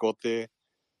 And Chicote,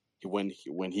 when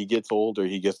he gets older,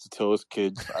 he gets to tell his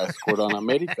kids, "I scored on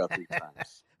America 3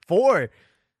 times." For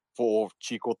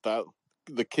Chicotazo,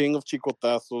 the king of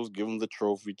Chicotazos, give him the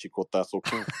trophy, Chicotazo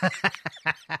King.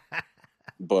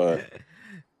 But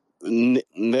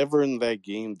never in that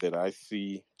game did I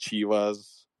see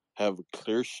Chivas have a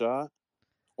clear shot,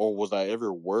 or was I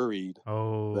ever worried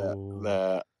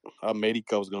that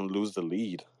America was going to lose the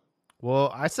lead.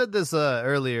 Well, I said this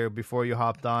earlier before you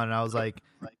hopped on, and I was like,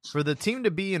 for the team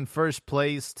to be in first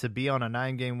place, to be on a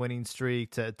 9-game winning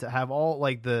streak, to have all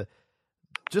like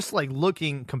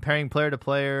comparing player to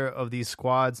player of these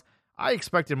squads, I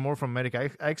expected more from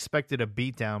America. I expected a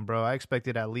beatdown, bro. I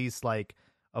expected at least like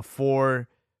a four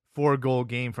goal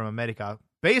game from America,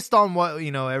 based on what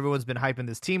everyone's been hyping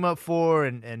this team up for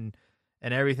and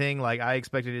everything. Like I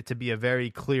expected it to be a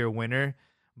very clear winner,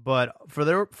 but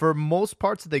for most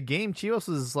parts of the game, Chivas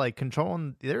was like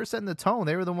controlling. They were setting the tone.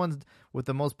 They were the ones with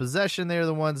the most possession. They were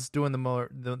the ones doing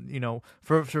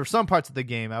for some parts of the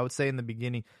game. I would say in the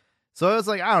beginning. So it was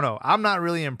like I don't know. I'm not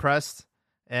really impressed,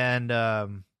 and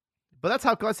but that's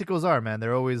how Clásicos are, man.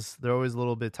 They're always a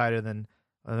little bit tighter than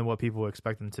what people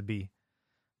expect them to be.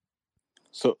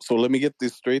 So let me get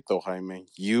this straight, though, Jaime.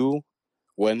 You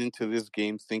went into this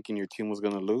game thinking your team was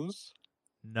going to lose?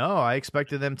 No, I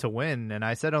expected them to win, and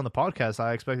I said on the podcast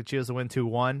I expected Chivas to win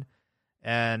 2-1,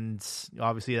 and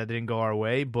obviously that didn't go our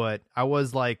way. But I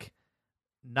was like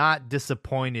not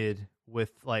disappointed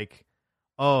with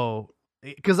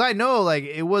because I know like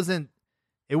it wasn't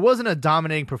a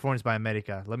dominating performance by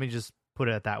America. Let me just put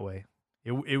it that way.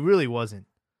 It really wasn't.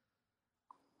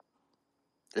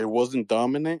 It wasn't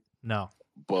dominant. No.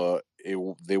 But they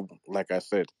like I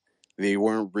said, they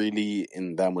weren't really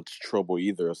in that much trouble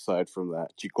either, aside from that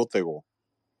Chicote goal.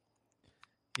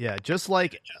 Yeah, just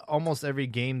like almost every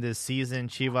game this season,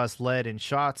 Chivas led in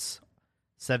shots,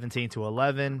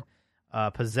 17-11,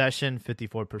 possession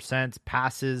 54%,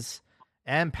 passes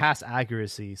and pass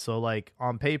accuracy. So like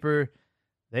on paper,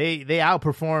 they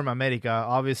outperform America.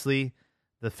 Obviously,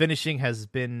 the finishing has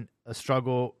been a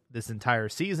struggle this entire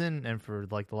season and for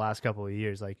like the last couple of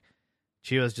years. Like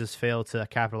Chivas just failed to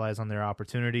capitalize on their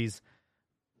opportunities.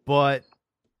 But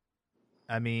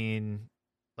I mean,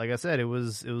 like I said, it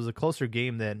was a closer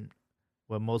game than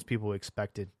what most people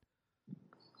expected.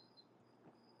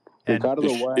 And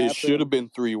it should have been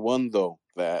 3-1 though.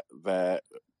 That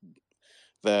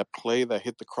play that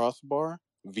hit the crossbar,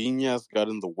 Viñas got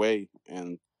in the way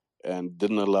and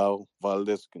didn't allow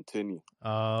Valdez to continue.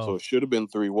 Oh. So it should have been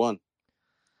 3-1.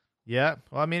 Yeah.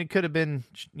 Well, I mean, it could have been,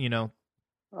 2-2.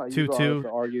 To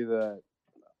argue that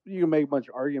you can make a bunch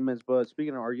of arguments, but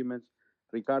speaking of arguments,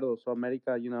 Ricardo, so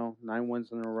America, 9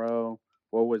 wins in a row.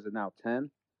 What was it now? 10.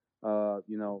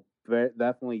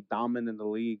 Definitely dominant in the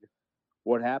league.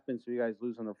 What happens if you guys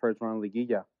lose in the first round of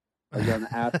Liguilla? Are you going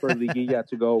to ask for Liguilla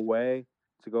to go away,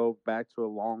 to go back to a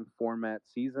long format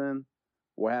season?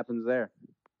 What happens there?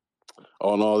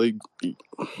 Oh no,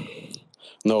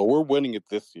 no, we're winning it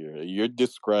this year. You're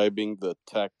describing the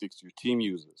tactics your team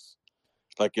uses.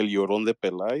 Like El Llorón de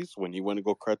Peláez when he went to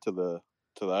go cry to the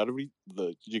artery.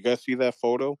 Did you guys see that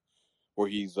photo where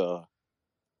he's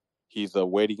he's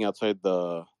waiting outside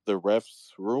the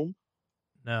ref's room.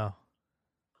 No.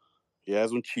 He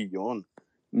has un chillón.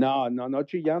 No,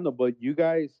 Chillano, but you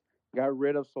guys got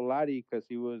rid of Solari because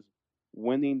he was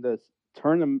winning the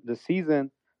tournament, the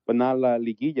season, but not La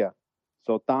Liguilla.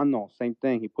 So Tano, same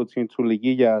thing. He puts you into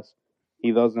Liguillas.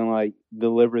 He doesn't like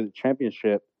deliver the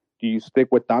championship. Do you stick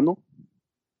with Tano?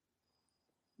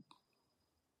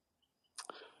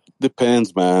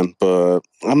 Depends, man. But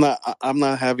I'm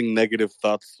not having negative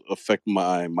thoughts affect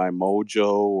my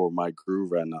mojo or my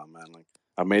groove right now, man. Like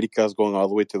America's going all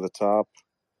the way to the top.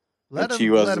 Let And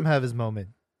him Chivas- let him have his moment.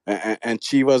 And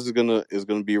Chivas is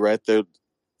gonna be right there,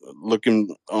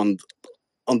 looking on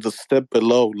the step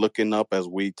below, looking up as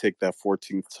we take that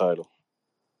 14th title.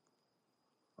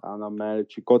 I don't know, man. If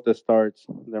Chicote starts,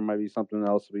 there might be something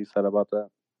else to be said about that.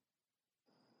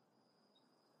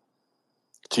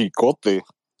 Chicote,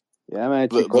 Yeah, man.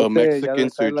 The Chicote, Mexican ya le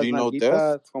trae las Sergino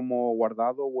nalguitas Dest. como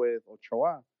Guardado with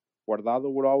Ochoa. Guardado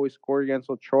would always score against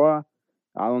Ochoa.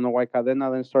 I don't know why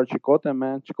Cadena didn't start Chicote,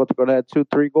 man. Chicote could have had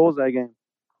 2-3 goals that game.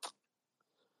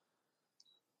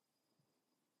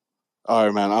 All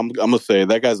right, man. I'm gonna say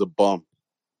that guy's a bum.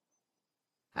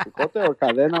 Chicote or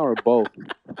Cadena or both?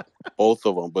 Both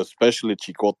of them, but especially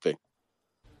Chicote.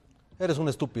 Eres un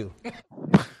estúpido.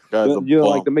 Guy's a You don't bum.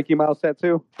 like the Mickey Mouse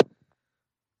tattoo?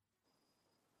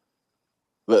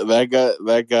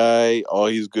 That guy, all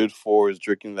he's good for is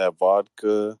drinking that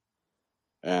vodka,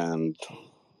 and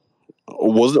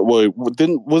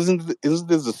isn't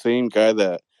this the same guy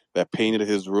that painted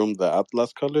his room the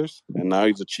Atlas colors, and now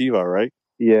he's a Chiva, right?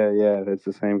 Yeah, it's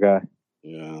the same guy.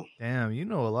 Yeah. Damn, you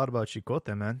know a lot about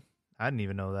Chicote, man. I didn't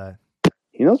even know that.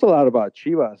 He knows a lot about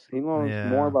Chivas. He knows Yeah.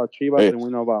 more about Chivas Hey. than we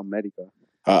know about America.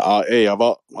 Hey,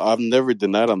 I've never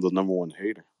denied I'm the number one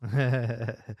hater.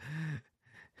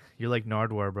 You're like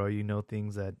Nardwar, bro. You know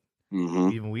things that Mm-hmm.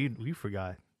 even we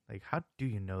forgot. Like, how do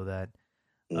you know that?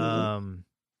 Mm-hmm.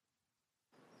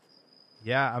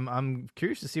 Yeah, I'm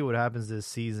curious to see what happens this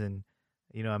season.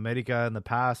 You know, America in the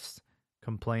past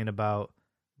complained about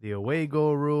the away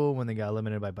goal rule when they got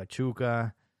eliminated by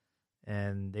Pachuca,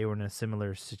 and they were in a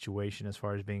similar situation as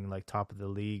far as being like top of the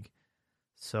league.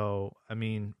 So, I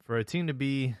mean, for a team to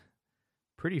be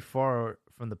pretty far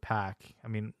from the pack, I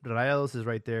mean, Rayados is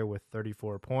right there with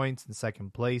 34 points in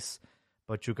second place,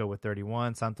 Pachuca with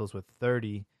 31, Santos with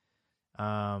 30.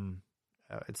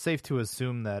 It's safe to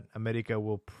assume that America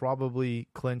will probably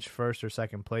clinch first or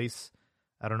second place.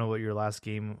 I don't know what your last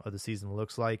game of the season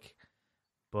looks like,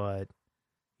 but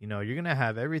you know, you're going to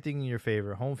have everything in your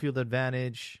favor, home field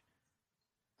advantage,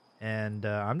 and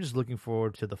I'm just looking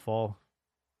forward to the fall.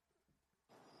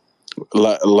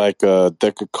 Like a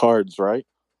deck of cards, right?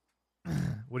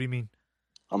 What do you mean?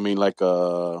 I mean, like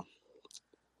what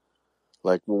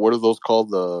are those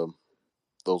called?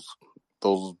 Those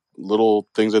little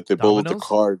things that they build with the Dominoes?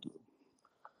 card.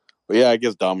 But yeah, I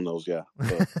guess dominoes. Yeah.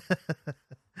 But,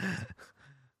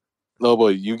 no,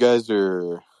 but you guys.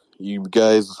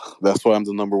 That's why I'm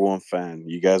the number one fan.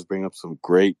 You guys bring up some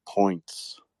great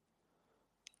points,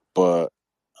 but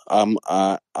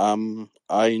I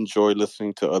enjoy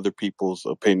listening to other people's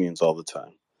opinions all the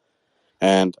time,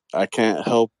 and I can't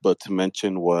help but to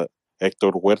mention what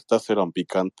Héctor Huerta said on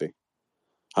Picante.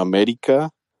 América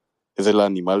es el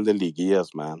animal de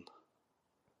liguillas, man.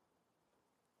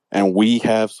 And we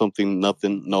have something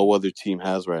no other team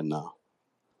has right now.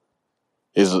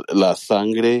 Is la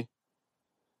sangre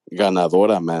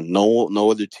ganadora, man. No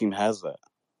other team has that.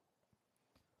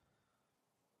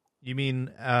 You mean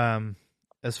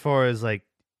as far as like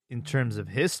in terms of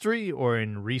history or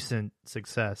in recent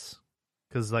success?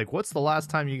 Because like, what's the last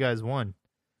time you guys won?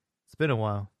 It's been a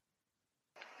while.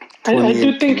 I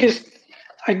do think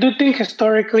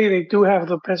historically they do have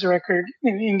the best record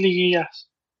in Liguillas.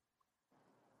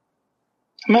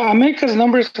 America's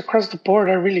numbers across the board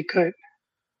are really good.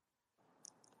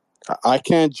 I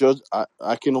can't judge.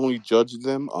 I can only judge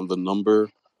them on the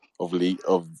number of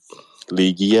liguillas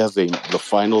the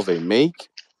finals they make.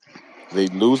 They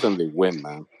lose and they win,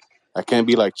 man. I can't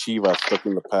be like Chivas, stuck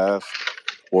in the past,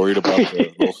 worried about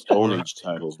those Stone Age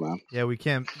titles, man. Yeah, you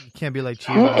can't be like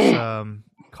Chivas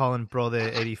calling Pro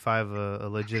de 85 a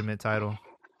legitimate title.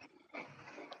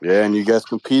 Yeah, and you guys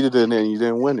competed in it and you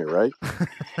didn't win it, right?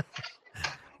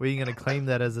 Were you gonna claim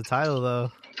that as a title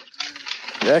though?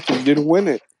 Yeah, because you didn't win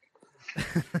it.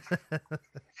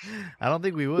 I don't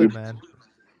think we would, man.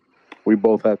 We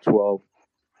both have 12.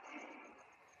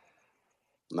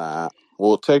 Nah.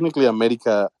 Well, technically,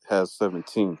 America has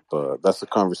 17, but that's a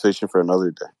conversation for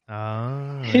another day.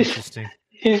 Oh, interesting.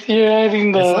 You're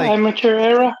adding the It's like- amateur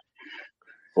era?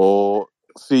 Well,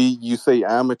 see, you say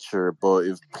amateur, but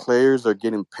if players are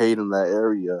getting paid in that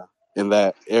area, in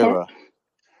that era,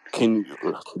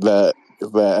 the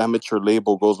amateur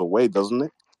label goes away, doesn't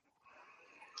it?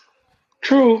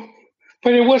 True,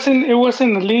 but it wasn't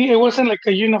a league. It wasn't like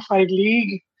a unified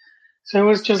league. So it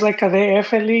was just like a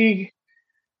DF league.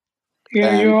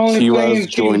 You're only playing Chivas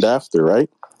joined teams. after, right?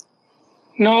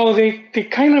 No, they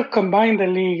kind of combined the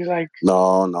leagues, like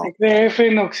like DF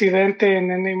and Occidente, and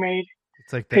then they made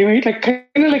like kind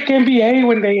of like NBA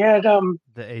when they had the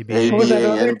ABA,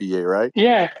 NBA, right?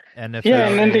 Yeah, NFL, yeah,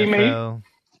 and then AFL. they made.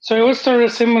 So it was sort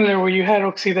of similar where you had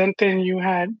Occidente and you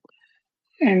had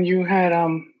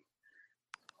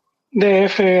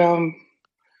DF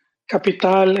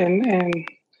Capital and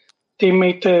they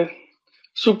made the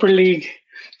Super League.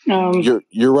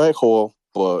 You're right, Joel,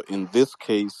 but in this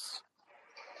case,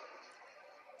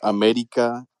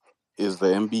 America is the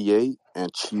NBA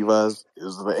and Chivas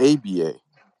is the ABA.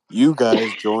 You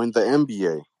guys joined the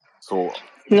NBA, so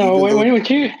no, when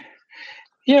Chivas,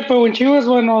 but when Chivas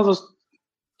won all those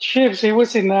chips, it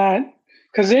was in that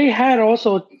because they had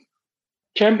also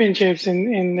championships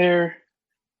in their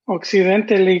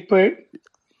Occidente League, but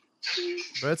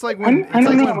it's like when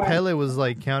Pele was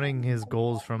like counting his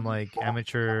goals from like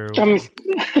amateur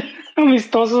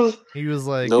amistosos. He was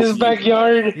like his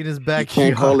backyard. In his backyard.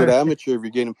 You can't call it amateur if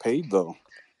you're getting paid though.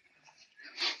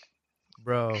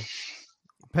 Bro,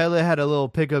 Pele had a little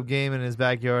pickup game in his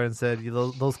backyard and said,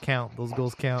 "Those count. Those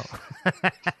goals count."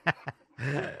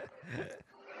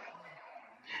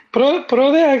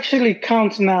 Pro actually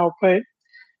counts now, but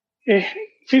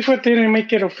FIFA didn't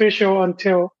make it official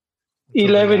until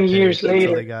 11 years later.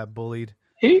 Until they got bullied.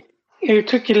 It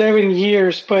took 11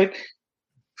 years, but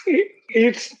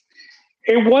it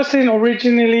wasn't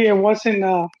originally. It wasn't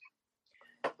a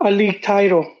league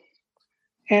title,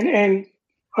 and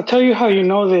I'll tell you how you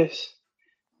know this,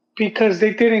 because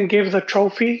they didn't give the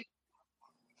trophy,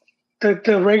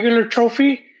 the regular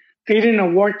trophy. They didn't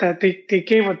award that. They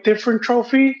gave a different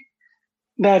trophy,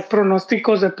 that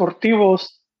Pronosticos Deportivos.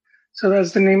 So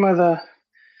that's the name of the.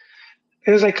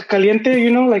 It was like a caliente,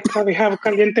 like how they have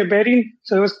caliente betting.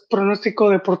 So it was Pronostico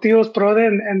Deportivos Prode,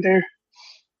 and they're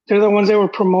the ones that were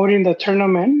promoting the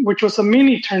tournament, which was a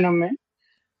mini tournament.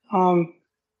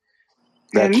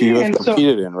 That Chivas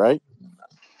competed in, right?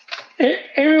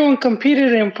 Everyone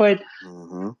competed in, but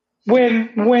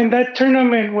when that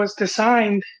tournament was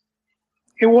designed,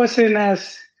 it wasn't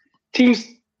as teams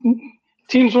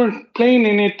weren't playing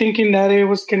in it thinking that it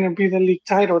was going to be the league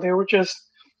title.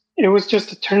 It was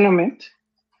just a tournament.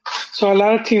 So a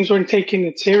lot of teams weren't taking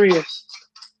it serious.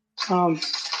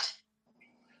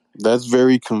 That's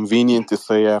very convenient to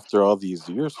say after all these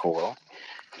years, Joel.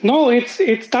 No,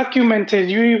 it's documented.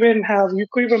 You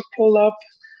could even pull up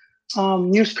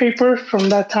newspaper from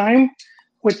that time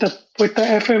with the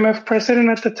FMF president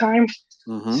at the time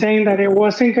saying that it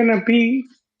wasn't going to be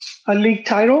a league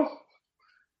title,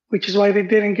 which is why they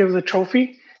didn't give the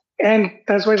trophy, and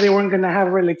that's why they weren't going to have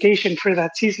relegation for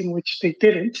that season, which they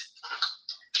didn't.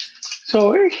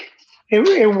 So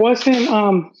it wasn't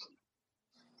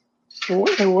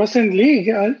it wasn't league.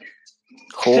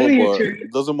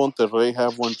 Doesn't Monterrey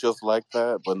have one just like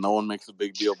that? But no one makes a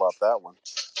big deal about that one.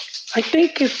 I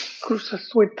think it's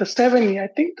with the 70. I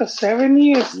think the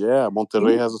 70 is. Yeah,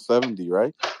 Monterrey has a 70,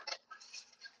 right?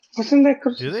 Wasn't that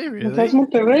Cruz? Do they really? That's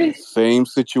Monterrey. Same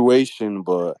situation,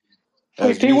 but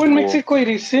they won Mexico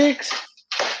 86.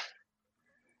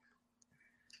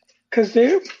 Because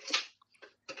they.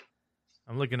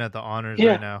 I'm looking at the honors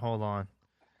right now. Hold on.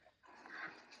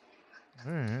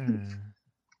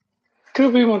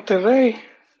 Could be Monterrey.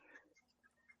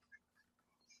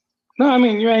 No, I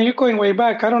mean, you're going way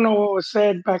back. I don't know what was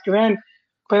said back then,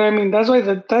 but I mean that's why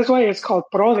it's called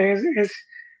Prode. Is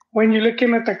when you're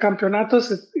looking at the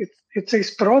campeonatos, it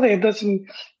says Prode. It doesn't.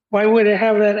 Why would it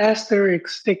have that asterisk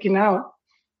sticking out?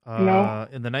 In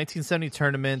the 1970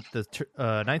 tournament,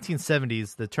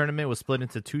 1970s, the tournament was split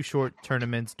into two short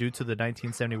tournaments due to the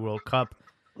 1970 World Cup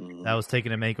that was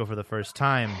taken to Mexico for the first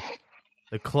time.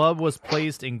 The club was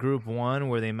placed in Group 1,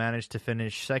 where they managed to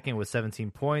finish second with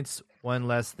 17 points, one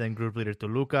less than group leader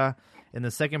Toluca. In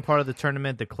the second part of the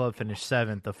tournament, the club finished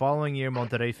 7th. The following year,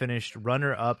 Monterrey finished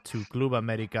runner-up to Club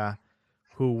America,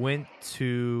 who went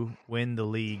to win the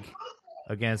league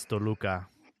against Toluca.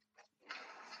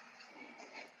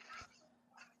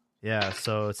 Yeah,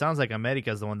 so it sounds like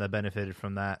America is the one that benefited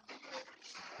from that,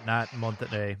 not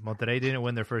Monterrey. Monterrey didn't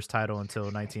win their first title until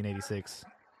 1986.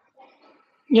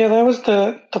 Yeah, that was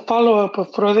the follow-up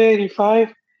of Prode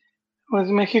 85 was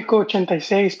Mexico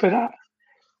 86, but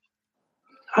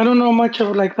I don't know much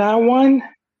of like that one.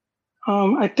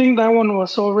 I think that one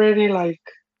was already like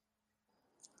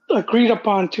agreed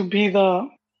upon to be the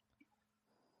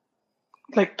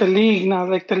like the league now,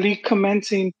 like the league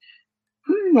commencing,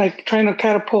 like trying to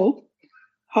catapult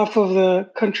off of the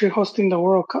country hosting the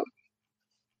World Cup.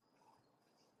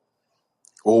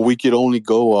 Well, we could only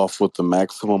go off what the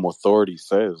maximum authority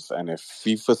says, and if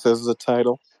FIFA says it's a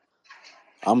title,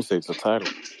 I'm gonna say it's a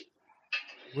title.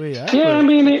 Wait, I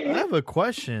have a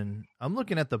question. I'm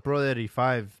looking at the Pro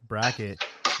 85 bracket.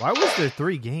 Why was there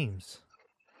 3 games?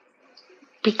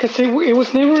 Because it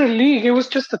was never a league. It was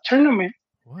just a tournament.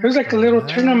 It was like a little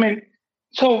tournament.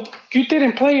 So you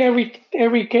didn't play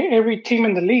every team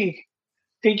in the league.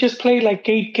 They just played like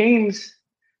 8 games,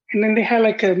 and then they had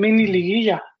like a mini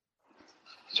liguilla.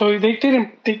 So they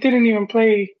didn't even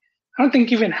play. I don't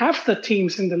think even half the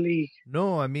teams in the league.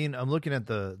 No, I mean I'm looking at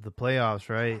the playoffs,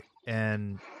 right?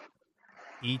 And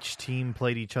each team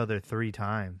played each other 3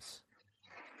 times.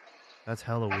 That's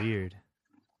hella weird.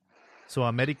 So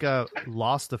America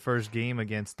lost the first game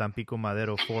against Tampico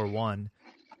Madero 4-1.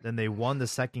 Then they won the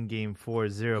second game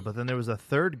 4-0. But then there was a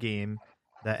third game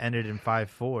that ended in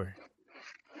 5-4.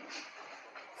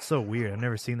 So weird. I've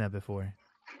never seen that before.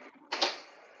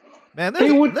 Man,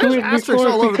 there's asterisks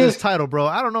all over this title, bro.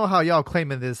 I don't know how y'all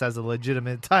claiming this as a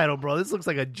legitimate title, bro. This looks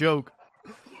like a joke.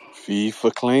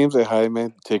 FIFA claims it,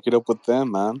 Jaime. Take it up with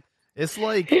them, man. It's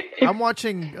like I'm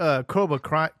watching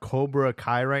Cobra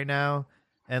Kai right now,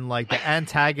 and like the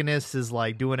antagonist is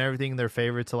like doing everything in their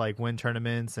favor to like win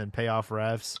tournaments and pay off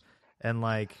refs, and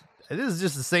like this is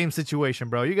just the same situation,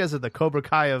 bro. You guys are the Cobra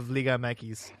Kai of Liga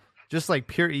MX, just like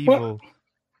pure evil.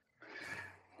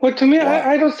 Well, to me,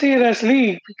 I don't see it as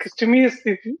league, because to me, it's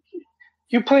if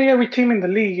you play every team in the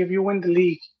league if you win the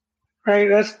league, right?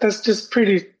 That's just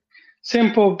pretty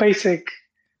simple, basic,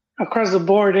 across the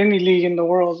board. Any league in the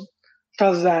world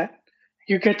does that.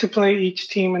 You get to play each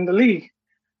team in the league.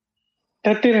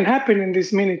 That didn't happen in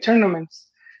these mini tournaments.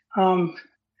 The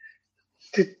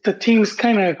teams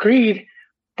kind of agreed,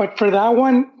 but for that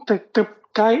one, the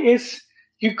guy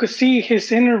you could see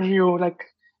his interview, like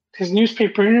his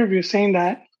newspaper interview, saying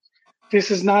that this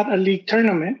is not a league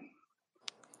tournament.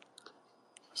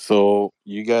 So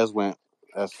you guys went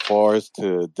as far as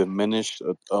to diminish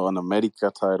an America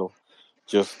title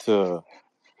just to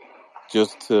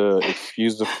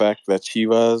excuse the fact that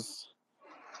Chivas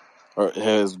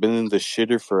has been in the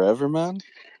shitter forever, man?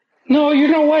 No, you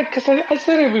know what? Because I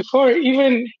said it before.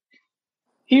 Even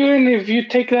if you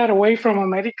take that away from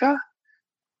America,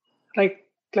 like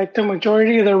the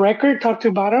majority of the record, top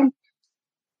to bottom,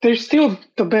 they're still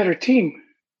the better team.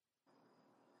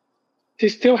 They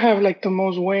still have like the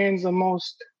most wins, the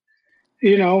most,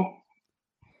 I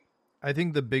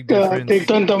think the big difference. They've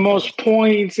done the most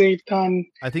points. They've done.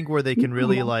 I think where they can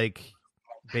really like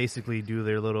basically do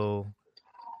their little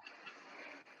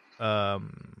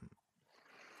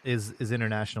is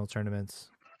international tournaments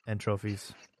and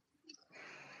trophies.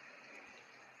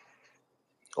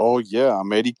 Oh yeah,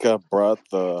 America brought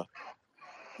the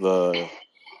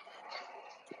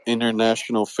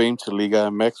international fame to Liga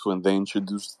MX when they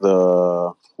introduced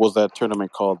what's that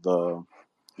tournament called, the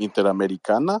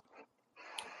Interamericana?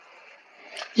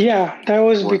 Yeah, that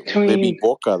was between. They beat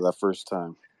Boca that first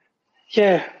time.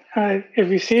 Yeah, if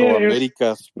you see So it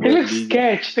looks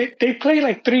sketch. They play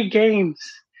like 3 games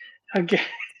again.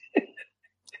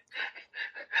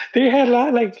 They had a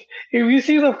lot, like, if you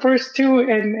see the first 2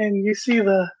 and you see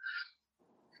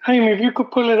if you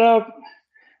could pull it out,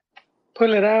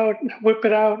 whip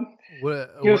it out,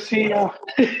 you'll see.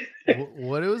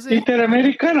 What was it?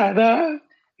 Interamericana. The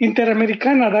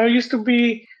Interamericana. That used to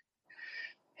be.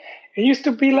 It used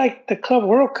to be like the Club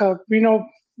World Cup. You know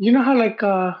how like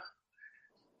the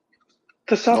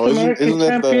South American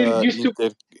champion used to.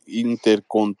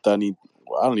 Intercontinental.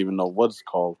 I don't even know what it's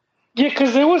called. Yeah,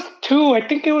 because there was 2. I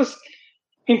think it was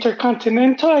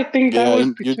Intercontinental. I think that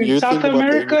was between South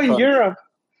America and Europe.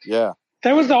 Yeah.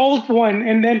 That was the old one,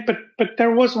 and then but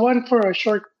there was one for a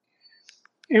short.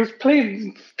 It was played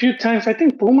a few times. I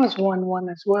think Pumas won one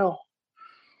as well.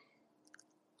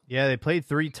 Yeah, they played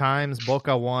 3 times.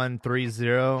 Boca won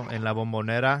 3-0 in La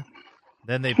Bombonera.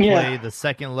 Then they played the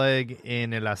second leg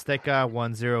in El Azteca,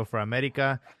 1-0 for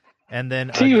America. And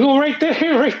then see right there,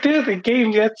 the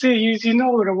game. That's it. You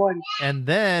know what it won. And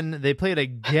then they played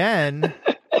again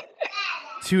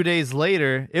 2 days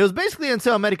later. It was basically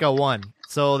until America won.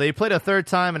 So they played a third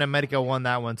time, and America won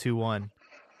that one 2-1.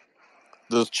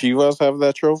 Does Chivas have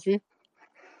that trophy?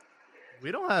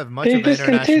 We don't have much of an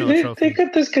international trophy. They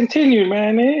got discontinued,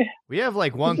 man. We have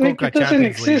like one Coca Champions League. It doesn't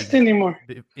exist anymore.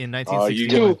 In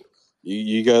 1961.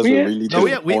 You guys are really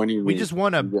disappointing. We just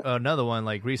won another one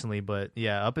like recently, but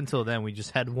yeah, up until then we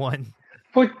just had one.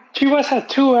 But Chivas had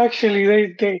 2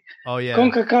 actually. They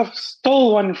CONCACAF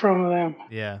stole one from them.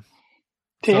 Yeah.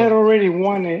 They had already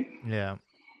won it. Yeah.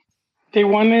 They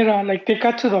won it. Like they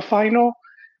got to the final,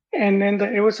 and then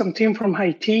it was some team from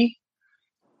Haiti,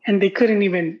 and they couldn't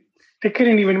even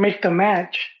make the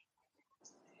match,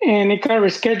 and it got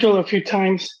rescheduled a few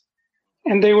times,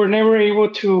 and they were never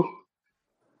able to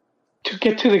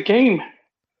get to the game,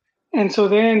 and so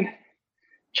then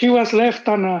Chivas left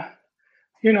on a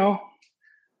gira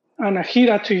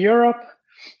to Europe,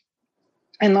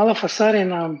 and all of a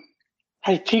sudden,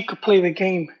 Haiti could play the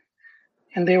game.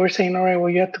 And they were saying, all right, well,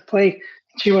 you have to play.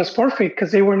 Chivas forfeit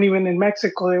because they weren't even in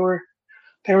Mexico. They were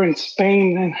in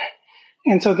Spain.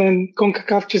 And so then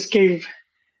CONCACAF just gave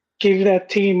that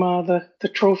team the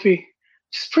trophy.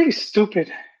 It's pretty stupid.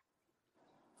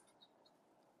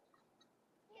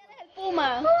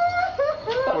 Puma.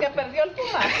 Porque perdió el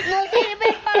Puma. No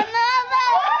sirve para nada.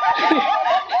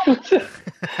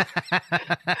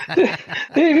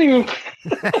 They didn't even...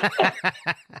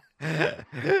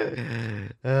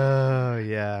 Oh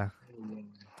yeah.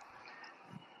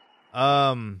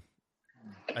 I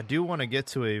do want to get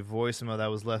to a voicemail that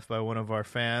was left by one of our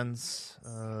fans.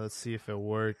 Let's see if it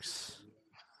works.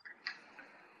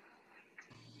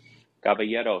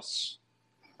 Caballeros,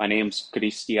 my name's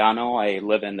Cristiano. I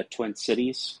live in the Twin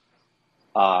Cities.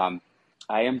 I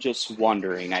am just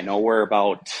wondering, I know we're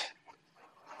about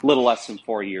a little less than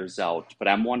 4 years out, but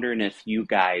I'm wondering if you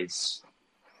guys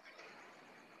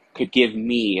could give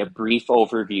me a brief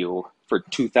overview for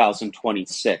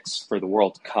 2026 for the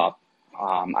World Cup.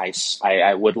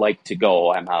 I would like to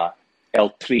go. I'm a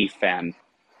El Tri fan,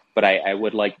 but I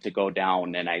would like to go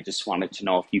down, and I just wanted to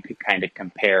know if you could kind of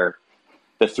compare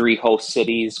the three host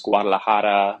cities,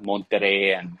 Guadalajara,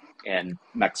 Monterrey, and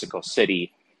Mexico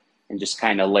City, and just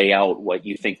kind of lay out what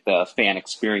you think the fan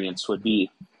experience would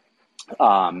be,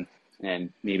 and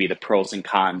maybe the pros and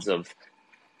cons of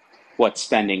what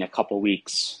spending a couple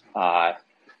weeks.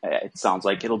 It sounds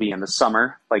like it'll be in the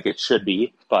summer, like it should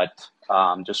be, but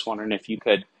just wondering if you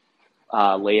could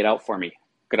lay it out for me.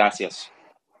 Gracias.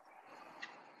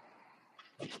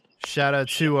 Shout out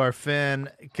to our fan,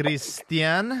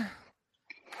 Christian.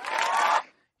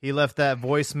 He left that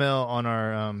voicemail on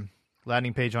our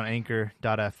landing page on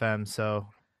anchor.fm. So,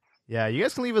 yeah, you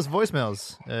guys can leave us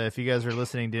voicemails if you guys are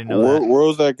listening. Didn't know that. Where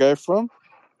was that guy from?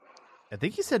 I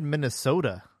think he said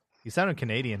Minnesota. He sounded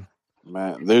Canadian.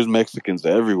 Man, there's Mexicans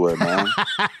everywhere, man.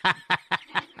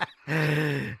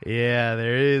 Yeah,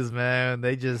 there is, man.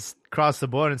 They just crossed the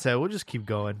border and said, we'll just keep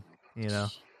going, you know.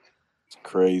 It's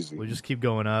crazy. We'll just keep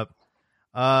going up.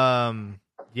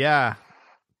 Yeah.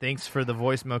 Thanks for the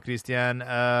voicemail, Christian.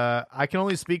 I can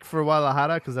only speak for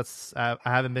Guadalajara because I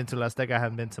haven't been to La Azteca. I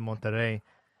haven't been to Monterrey.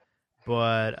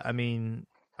 But, I mean,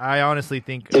 I honestly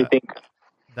think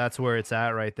that's where it's at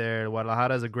right there.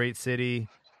 Guadalajara is a great city.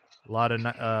 A lot of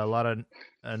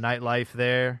nightlife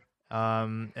there.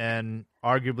 And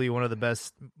arguably one of the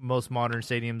best, most modern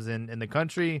stadiums in the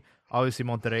country. Obviously,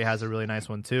 Monterrey has a really nice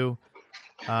one too.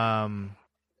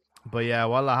 But yeah,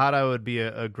 Guadalajara would be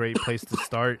a great place to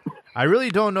start. I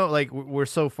really don't know. Like, we're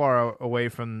so far away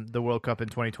from the World Cup in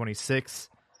 2026.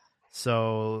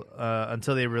 So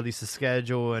until they release the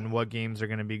schedule and what games are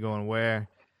going to be going where.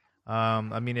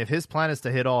 I mean, if his plan is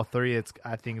to hit all three,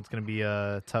 I think it's going to be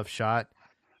a tough shot.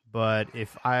 But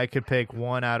if I could pick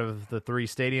one out of the three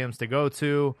stadiums to go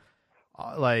to,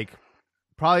 like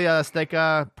probably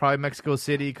Azteca, probably Mexico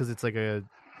City, because it's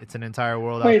an entire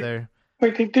world out there.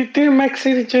 Wait, didn't Mexico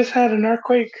City just had an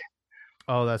earthquake?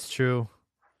 Oh, that's true.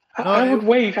 I would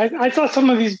wait. I saw some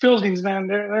of these buildings, man.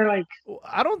 They're like...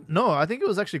 I don't know. I think it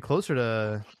was actually closer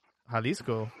to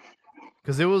Jalisco,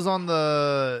 because it was on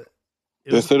the...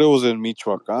 They said it was in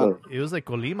Michoacan. It was like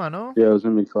Colima, no? Yeah, it was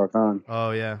in Michoacan. Oh,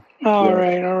 yeah. All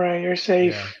right. You're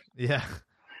safe. Yeah.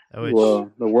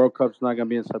 Well, the World Cup's not going to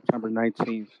be in September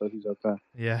 19th, so he's okay.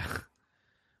 Yeah.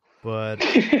 But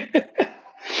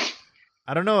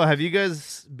I don't know. Have you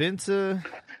guys been to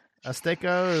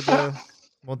Azteca or the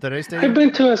Monterrey Stadium? I've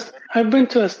been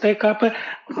to Azteca, but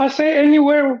I'll say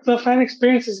anywhere the fan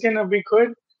experience is going to be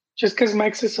good, just because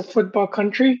Mexico's a football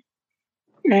country.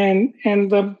 And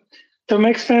the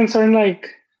Mex fans they're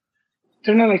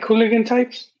not like hooligan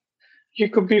types. You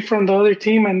could be from the other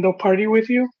team and they'll party with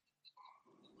you.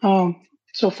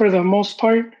 So for the most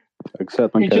part,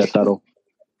 except on Querétaro,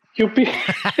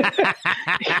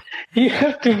 you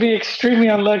have to be extremely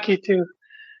unlucky to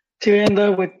end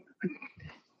up with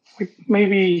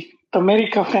maybe the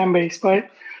America fan base. But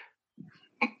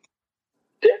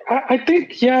I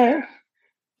think I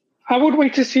would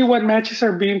wait to see what matches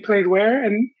are being played where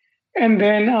and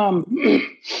then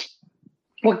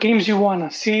what games you want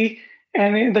to see.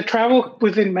 And the travel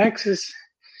within Mex is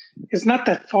not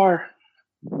that far.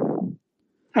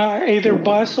 either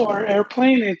bus or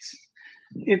airplane.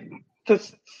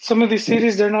 Some of these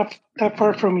cities, they're not that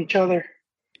far from each other.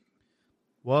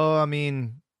 Well, I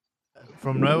mean,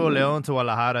 from Nuevo León to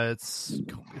Guadalajara, it's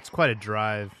quite a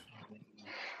drive.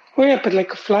 Oh yeah, but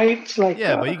like flights, like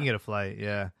Yeah, but you can get a flight.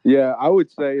 Yeah. Yeah, I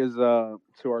would say is to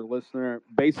our listener,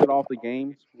 base it off the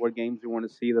games, what games you want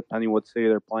to see, depending what city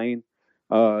they're playing.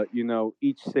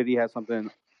 Each city has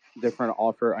something different to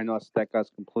offer. I know Azteca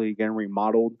is completely getting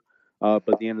remodeled, but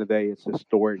at the end of the day, it's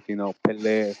historic.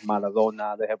 Pelé,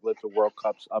 Maradona, they have lots of World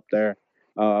Cups up there.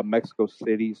 Mexico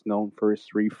City's known for its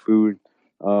street food.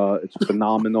 It's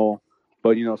phenomenal.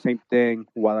 But same thing.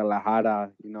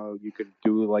 Guadalajara, you could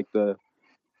do like the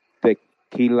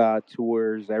tequila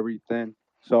tours, everything.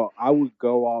 So I would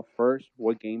go off first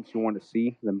what games you want to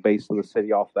see, then base the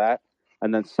city off that,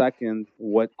 and then second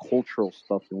what cultural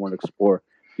stuff you want to explore.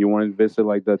 You want to visit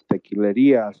like the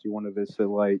tequilerias. You want to visit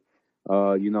like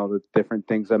the different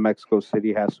things that Mexico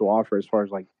City has to offer as far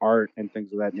as like art and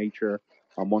things of that nature.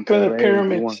 Go to the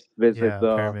pyramids. You want to visit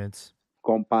the pyramids.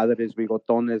 Compadres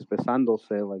bigotones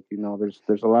besándose, like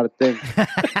there's a lot of things.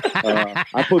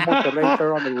 I put Monterrey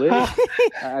there on the list.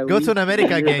 Go to an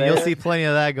America game, you'll see plenty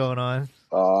of that going on.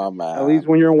 Oh man! At least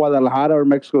when you're in Guadalajara or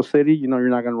Mexico City, you're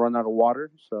not gonna run out of water.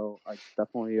 So I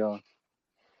definitely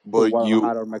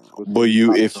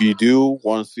if you do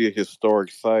want to see a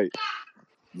historic site,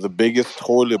 the biggest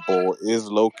toilet bowl is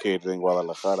located in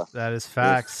Guadalajara. That is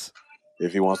facts.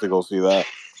 If he wants to go see that.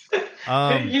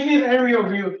 You need aerial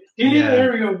view. Need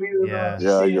aerial view.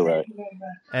 Yeah, you're right.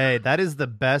 Hey, that is the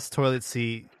best toilet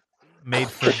seat made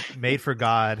for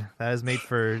God. That is made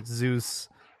for Zeus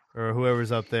or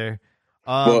whoever's up there.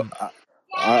 Well,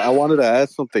 I wanted to add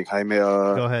something, Jaime.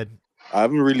 Go ahead. I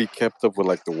haven't really kept up with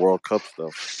like the World Cup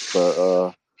stuff,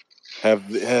 but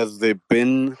has it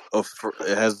been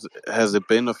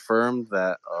affirmed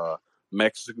that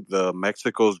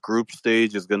Mexico's group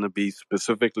stage is going to be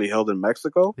specifically held in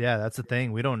Mexico? Yeah, that's the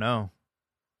thing. We don't know.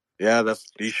 Yeah,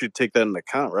 you should take that into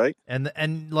account, right?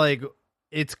 And like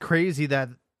it's crazy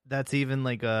that's even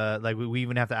like we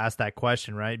even have to ask that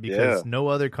question, right? Because no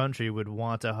other country would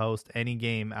want to host any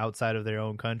game outside of their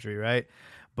own country, right?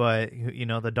 But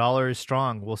the dollar is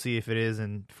strong. We'll see if it is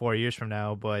in 4 years from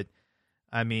now. But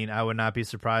I mean, I would not be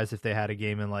surprised if they had a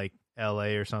game in like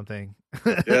LA or something.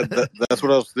 Yeah, that's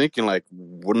what I was thinking. Like,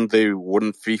 wouldn't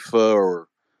FIFA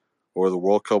or the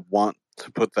World Cup want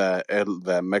to put that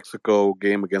Mexico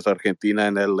game against Argentina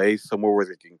in LA somewhere where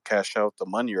they can cash out the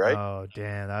money, right? Oh,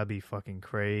 damn, that'd be fucking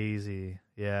crazy.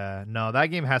 Yeah, no, that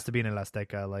game has to be in El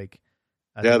Azteca. Like,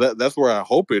 that's where I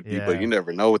hope it'd be, but you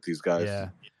never know with these guys. Yeah.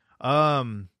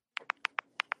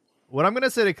 What I'm gonna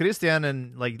say to Christian,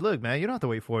 and like, look, man, you don't have to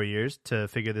wait 4 years to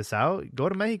figure this out. Go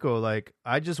to Mexico. Like,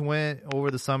 I just went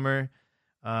over the summer.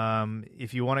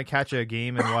 If you want to catch a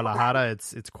game in Guadalajara,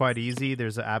 it's quite easy.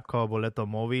 There's an app called Boleto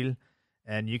Móvil,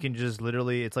 and you can just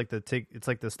literally it's like the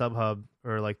StubHub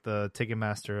or like the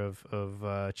Ticketmaster of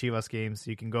Chivas games.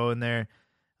 You can go in there.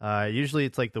 Usually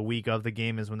it's like the week of the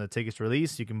game is when the ticket's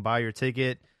released. You can buy your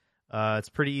ticket. It's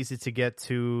pretty easy to get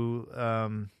to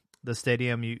the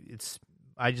stadium.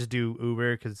 I just do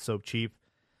Uber because it's so cheap.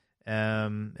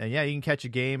 And yeah, you can catch a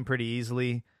game pretty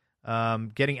easily.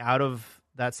 Getting out of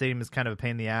that stadium is kind of a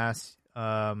pain in the ass.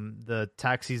 The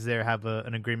taxis there have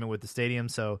an agreement with the stadium,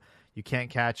 so you can't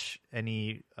catch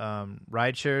any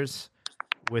ride shares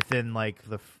within like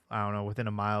within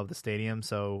a mile of the stadium.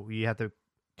 So you have to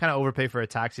kind of overpay for a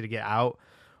taxi to get out,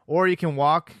 or you can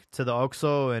walk to the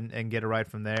Oxxo and get a ride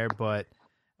from there. But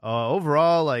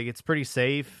overall, like, it's pretty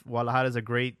safe. Guadalajara is a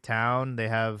great town. They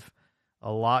have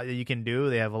a lot that you can do.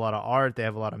 They have a lot of art. They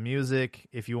have a lot of music.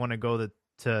 If you want to go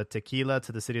to Tequila,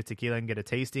 to the city of Tequila, and get a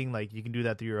tasting, like, you can do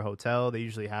that through your hotel. They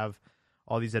usually have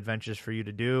all these adventures for you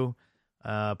to do.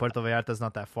 Puerto Vallarta is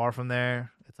not that far from there.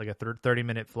 It's like a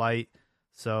 30-minute flight.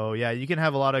 So yeah, you can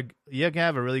have a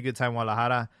really good time in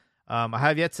Guadalajara. I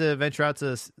have yet to venture out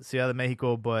to Ciudad de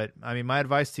Mexico, but I mean, my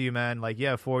advice to you, man, like,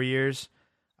 4 years.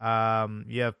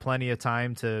 You have plenty of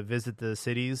time to visit the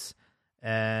cities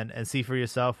and see for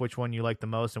yourself which one you like the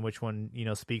most and which one,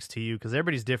 speaks to you. Cause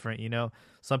everybody's different,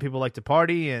 some people like to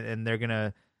party and they're going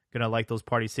to like those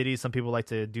party cities. Some people like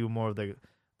to do more of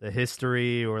the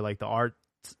history or like the art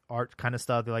kind of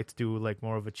stuff. They like to do like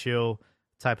more of a chill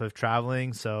type of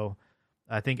traveling. So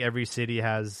I think every city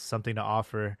has something to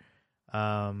offer.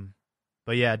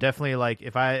 But yeah, definitely, like,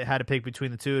 if I had to pick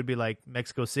between the two, it'd be like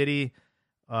Mexico City,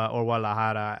 or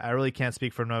Guadalajara. I really can't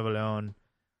speak for Nuevo León,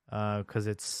 because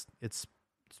it's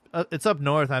up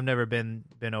north. I've never been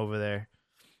over there.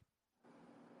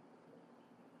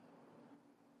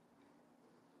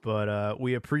 But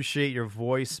we appreciate your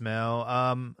voicemail.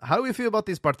 How do we feel about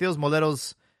these partidos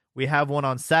moleros? We have one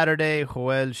on Saturday.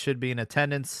 Joel should be in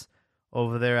attendance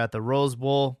over there at the Rose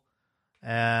Bowl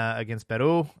against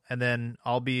Peru. And then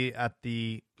I'll be at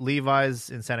the Levi's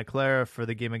in Santa Clara for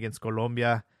the game against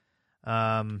Colombia.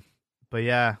 But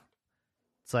yeah,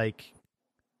 it's like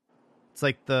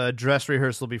the dress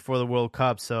rehearsal before the World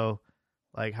Cup. So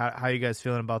like, how are you guys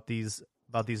feeling about these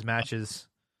matches?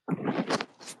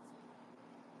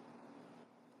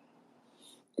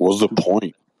 What's the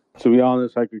point? To be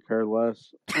honest, I could care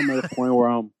less. I'm at a point where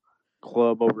I'm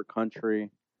club over country,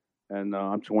 and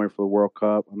I'm just waiting for the World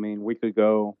Cup. I mean, we could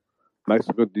go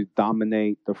Mexico to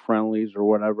dominate the friendlies or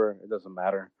whatever. It doesn't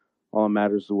matter. All that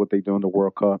matters is what they do in the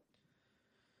World Cup.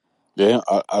 Yeah,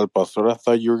 Al Pastor, I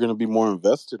thought you were going to be more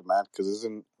invested, man, because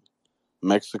isn't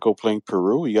Mexico playing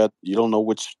Peru? You don't know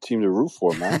which team to root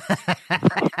for, man.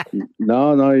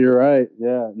 No, you're right.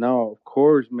 Yeah, no, of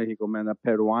course, Mexico, man. That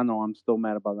Peruano, I'm still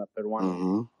mad about that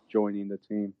Peruano joining the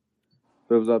team.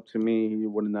 If it was up to me, he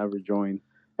would have never joined.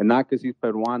 And not because he's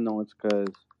Peruano, it's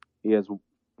because he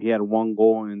had one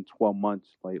goal in 12 months.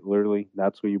 Like, literally,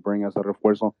 that's who you bring as a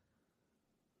refuerzo.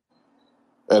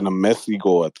 And a Messi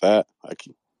goal at that.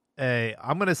 Hey,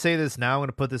 I'm gonna say this now. I'm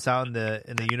gonna put this out in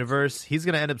the universe. He's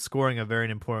gonna end up scoring a very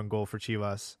important goal for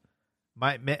Chivas.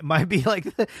 Might be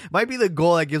the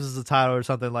goal that gives us the title or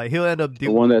something. Like he'll end up the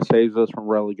one that saves us from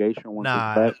relegation.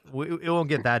 Nah, it won't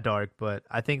get that dark. But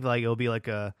I think like it'll be like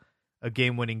a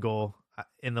game winning goal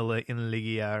in the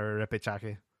Liguilla or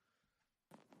Repechaje.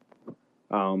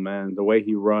 Oh man, the way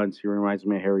he runs, he reminds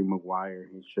me of Harry Maguire.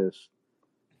 He's just,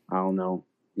 I don't know.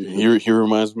 He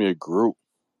reminds me of Groot.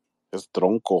 Es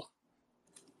tronco.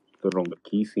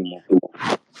 Tronquísimo.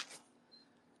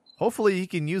 Hopefully he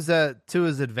can use that to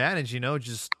his advantage,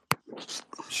 just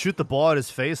shoot the ball at his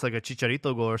face like a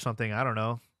Chicharito goal or something. I don't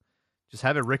know. Just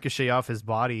have it ricochet off his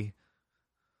body.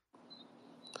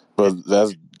 But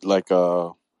that's like,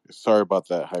 sorry about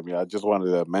that, Jaime. I just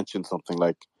wanted to mention something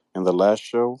like in the last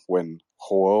show when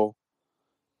Joel,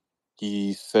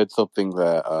 he said something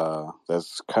that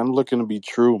that's kind of looking to be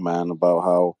true, man, about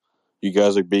how you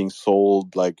guys are being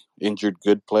sold like injured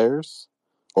good players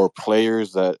or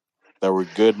players that were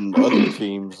good in other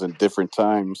teams in different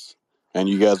times, and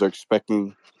you guys are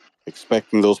expecting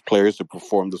those players to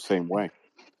perform the same way.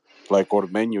 Like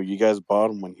Ormeño, you guys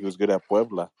bought him when he was good at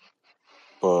Puebla,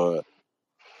 but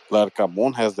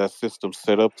Larcamón has that system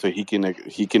set up so he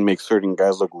can make certain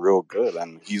guys look real good,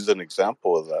 and he's an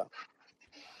example of that.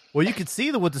 Well, you could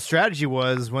see what the strategy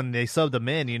was when they subbed him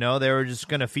in. They were just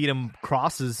going to feed him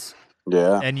crosses,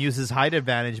 and use his height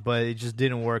advantage, but it just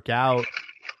didn't work out.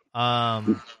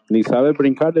 Ni sabe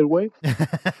brincar del güey.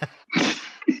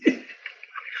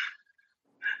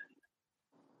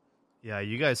 Yeah,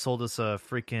 you guys sold us a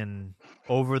freaking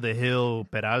over the hill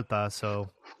Peralta, so.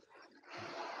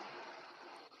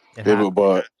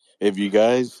 But if you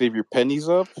guys save your pennies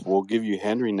up, we'll give you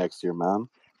Henry next year, man.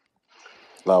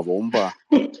 La Bomba.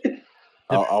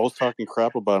 I was talking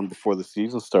crap about him before the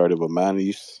season started, but man,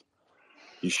 he's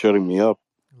shutting me up.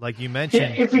 Like you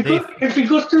mentioned, if he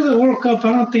goes to the World Cup,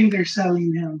 I don't think they're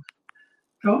selling him.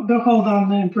 They'll hold on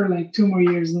to him for like 2 more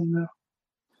years, and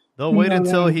they'll wait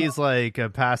until he's like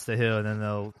past the hill, and then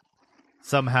they'll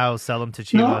somehow sell him to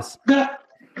Chivas. No,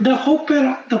 the whole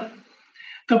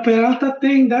the Peralta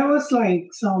thing, that was like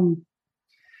some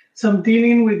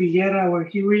dealing with Higuera where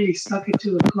he really stuck it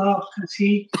to the club because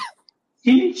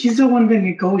he's the one that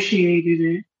negotiated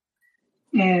it,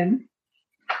 and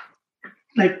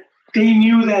like they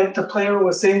knew that the player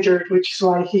was injured, which is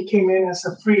why he came in as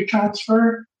a free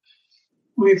transfer,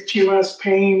 with Chivas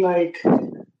paying like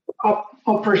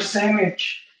a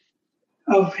percentage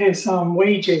of his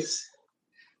wages,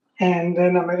 and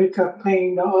then America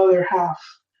paying the other half.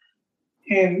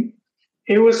 And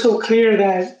it was so clear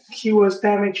that he was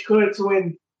damaged goods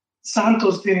when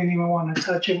Santos didn't even want to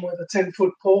touch him with a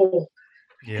 10-foot pole.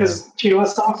 Because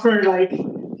Chivas offered, like,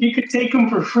 he could take him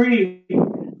for free,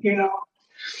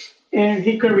 and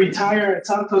he could retire at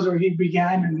Santos where he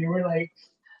began, and they were like,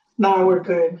 nah, we're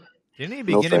good. Didn't he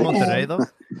begin in Monterrey, though?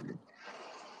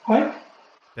 What?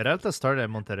 Peralta started at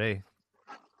Monterrey.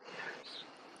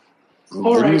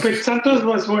 All right, but Santos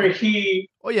was where he...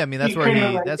 Oh, yeah, I mean, that's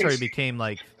where he became,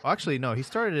 like... Actually, no, he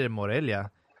started in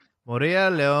Morelia.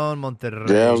 Morelia, León, Monterrey.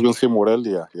 Yeah, I was going to say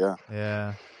Morelia, yeah.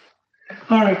 Yeah.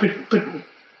 All right, but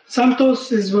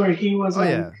Santos is where he was... Oh,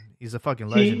 yeah, he's a fucking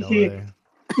legend over there.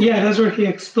 Yeah, that's where he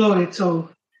exploded, so...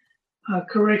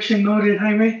 correction noted,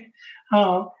 Jaime.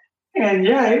 And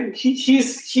yeah,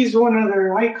 he's one of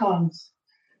their icons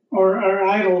or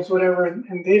idols, whatever,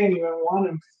 and they didn't even want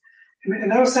him.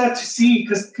 And that was sad to see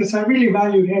because I really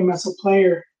valued him as a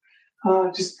player,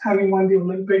 just having won the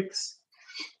Olympics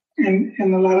and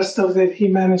a lot of stuff that he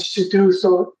managed to do.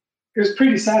 So it was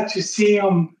pretty sad to see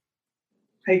him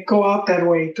like go out that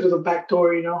way through the back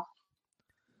door, you know,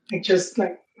 like just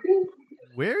like.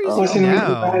 Where is he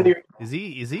now? Is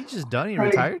he just done? He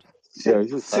retired? Yeah,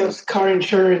 he's sells car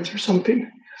insurance or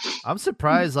something. I'm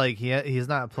surprised, like he's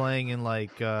not playing in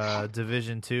like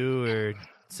Division II or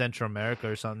Central America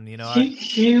or something. You know,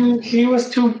 he was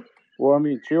too. Well, I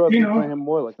mean, Chivas is paying him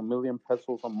more, like $1 million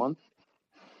pesos a month.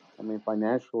 I mean,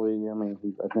 financially, I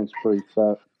think it's pretty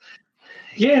sad.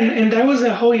 Yeah, and that was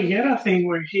a whole Higuera thing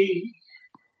where he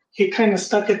kind of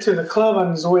stuck it to the club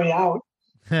on his way out.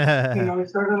 You know, he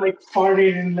sort of like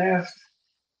farted and left,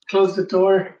 closed the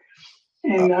door,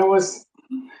 and that was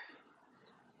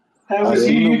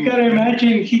you gotta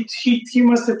imagine he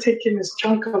must have taken his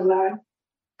chunk of that.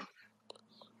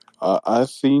 I've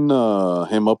seen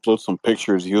him upload some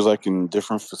pictures. He was like in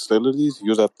different facilities. He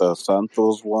was at the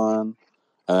Santos one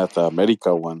and at the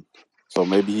America one. So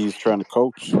maybe he's trying to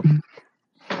coach.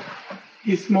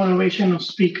 He's motivational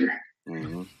speaker.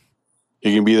 Mm-hmm.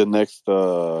 He can be the next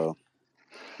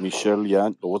Michel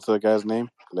Leaño. What's that guy's name?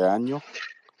 Leaño?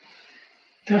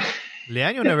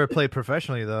 Leaño never played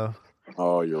professionally, though.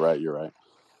 Oh, you're right.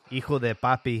 Hijo de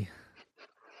papi.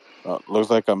 Looks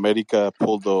like America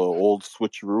pulled the old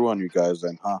switcheroo on you guys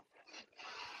then, huh?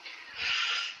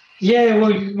 Yeah,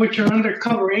 well, with your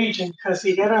undercover agent, because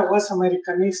Higuera was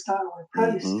Americanista, or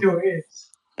probably still is.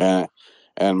 And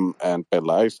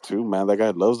Peláez too, man. That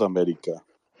guy loves America.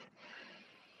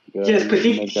 Yeah, yes, but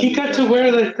he got to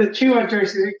wear the Chivas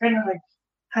jersey. He kind of like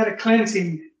had a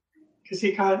cleansing because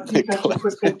he got to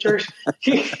put the jersey.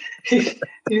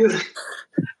 He was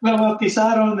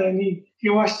bautizaron and he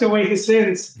washed away his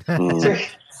sins. So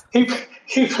he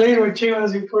played with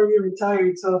Chivas before he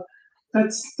retired. So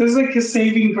that's like a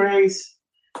saving grace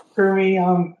for me.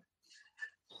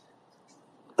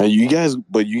 You guys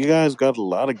got a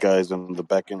lot of guys on the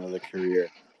back end of the career.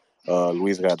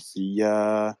 Luis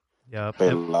Garcia. Yep.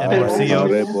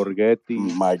 Peláez, Borghetti.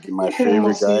 My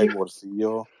favorite guy,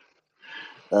 Morcillo.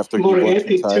 After he won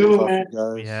 2 titles off you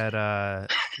guys. We had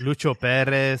Lucho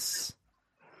Perez.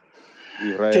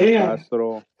 Israel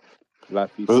Castro.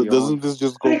 Doesn't this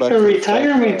just go back to the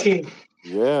retirement team?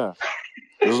 Yeah.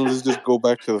 Doesn't this just go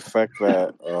back to the fact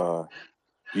that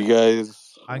you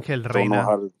guys Angel don't Reina. know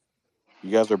how to...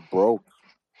 You guys are broke.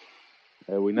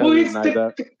 Yeah, we never denied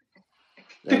that.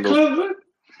 The club...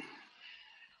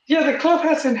 Yeah, the club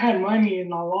hasn't had money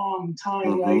in a long time.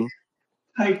 Mm-hmm.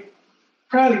 Like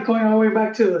probably going all the way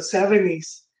back to the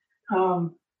 70s.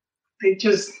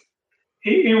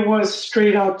 It was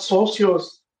straight out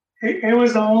socios. It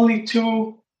was the only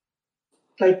 2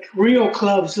 like real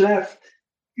clubs left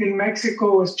in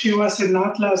Mexico was Chivas and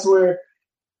Atlas, where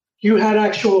you had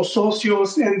actual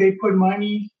socios and they put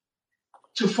money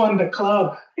to fund the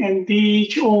club, and they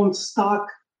each owned stock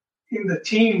in the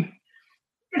team.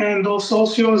 And those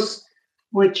socios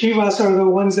with Chivas are the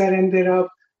ones that ended up.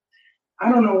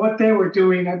 I don't know what they were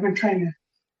doing. I've been trying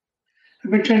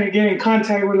to get in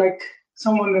contact with like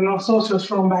someone that knows socios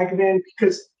from back then,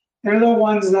 because they're the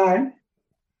ones that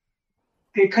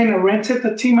they kind of rented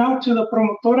the team out to the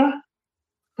promotora.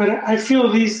 But I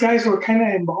feel these guys were kind of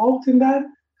involved in that.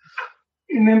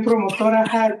 And then promotora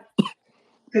had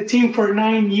the team for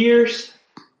 9 years.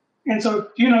 And so,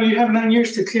 you have 9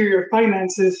 years to clear your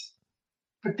finances.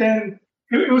 But then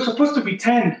it was supposed to be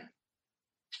 10,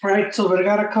 right? So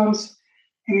Vergara comes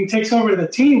and he takes over the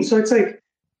team. So it's like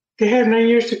they had 9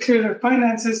 years to clear their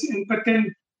finances, but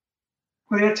then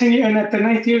they had 10 years, and at the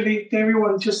 9th year,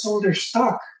 everyone just sold their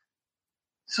stock.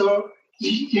 So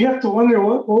you have to wonder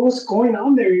what was going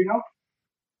on there,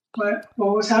 what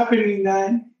was happening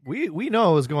then. We know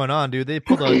what was going on, dude. They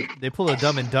pulled a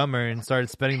Dumb and Dumber and started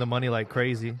spending the money like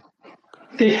crazy.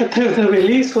 They had the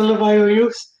release full of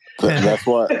IOUs. That's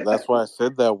why I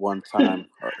said that one time.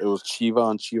 It was Chiva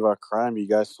on Chiva crime. You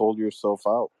guys sold yourself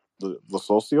out. The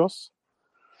socios,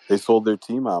 they sold their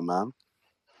team out, man.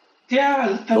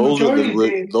 Yeah, those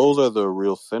are the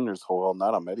real sinners. Well,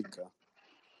 not America.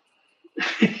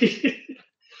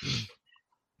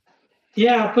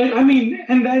 Yeah, but I mean,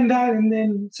 and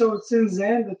then so since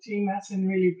then the team hasn't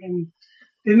really been.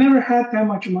 They never had that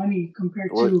much money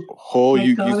compared to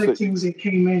the other teams that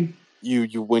came in.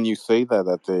 You when you say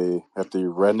that they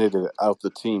rented it out the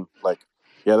team, like,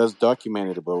 yeah, that's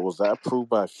documented, but was that approved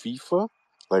by FIFA?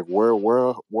 Like, where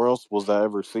else was that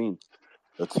ever seen?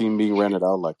 A team being rented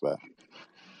out like that?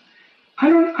 I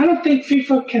don't think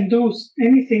FIFA can do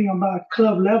anything about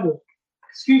club level.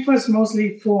 FIFA is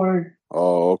mostly for.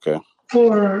 Oh, okay.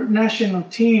 for national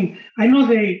team. I know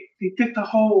they did the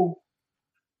whole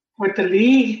with the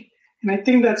league, and I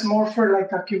think that's more for like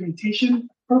documentation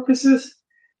purposes,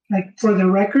 like for the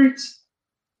records,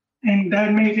 and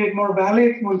that made it more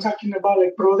valid when talking about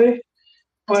like Pro Day.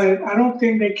 But I don't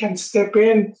think they can step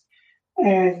in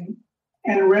and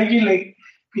regulate,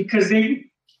 because they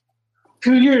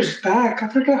 2 years back, I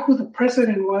forgot who the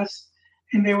president was,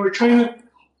 and they were trying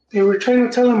to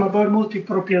tell them about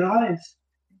multipropiedades,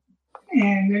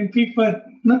 and then people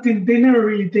nothing. They never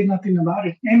really did anything about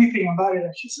it,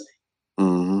 I should say.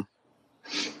 Mm-hmm.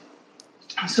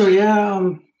 So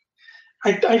yeah,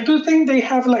 I do think they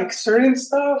have like certain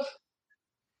stuff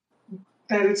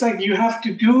that it's like you have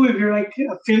to do if you're like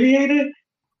affiliated.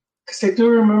 Because I do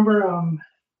remember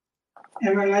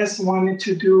MLS wanted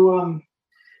to do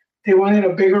they wanted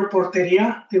a bigger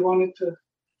porteria. They wanted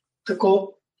the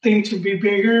goal thing to be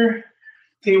bigger.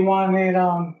 They wanted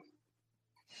a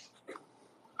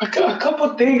couple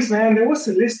of things, man. There was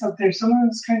a list up there. Some of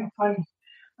it's kind of funny.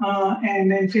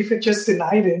 And then FIFA just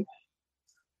denied it.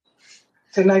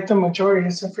 Denied the majority,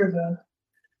 except for the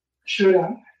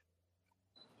shootout.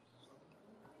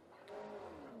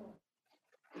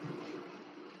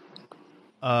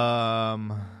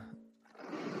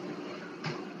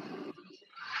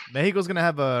 Mexico's gonna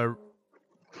have a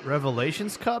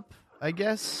Revelations Cup, I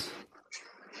guess.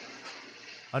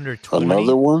 Under 20.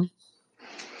 Another one?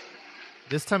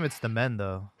 This time it's the men,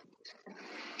 though.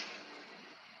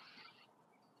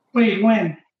 Wait,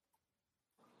 when?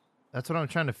 That's what I'm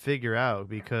trying to figure out,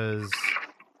 because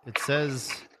it says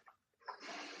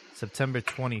September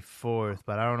 24th,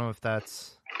 but I don't know if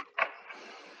that's...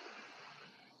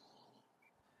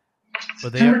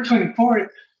 But September 24th.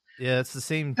 Yeah, it's the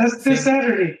same. That's this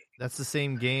Saturday. That's the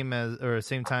same game as, or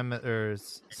same time, or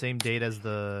same date as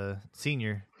the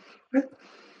senior. What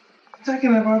are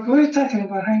you talking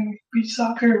about? Beach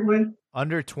soccer with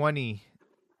under 20.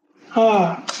 Do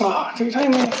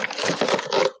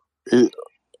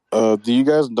you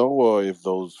guys know if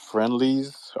those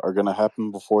friendlies are gonna happen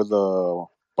before the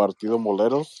Partido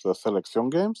Moleros, the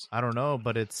selección games? I don't know,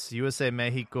 but it's USA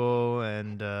Mexico,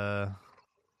 and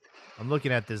I'm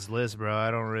looking at this list, bro.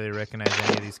 I don't really recognize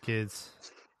any of these kids.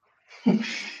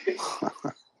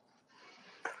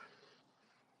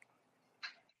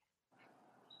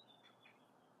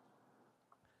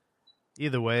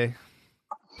 Either way,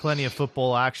 plenty of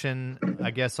football action, I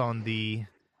guess, on the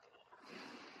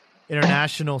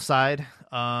international side.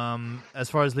 As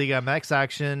far as Liga MX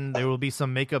action, there will be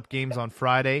some makeup games on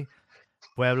Friday.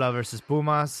 Puebla versus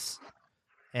Pumas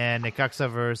and Necaxa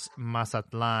versus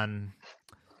Mazatlan.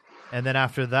 And then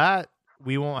after that,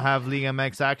 we won't have Liga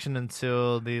MX action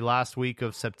until the last week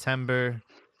of September,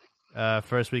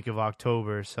 first week of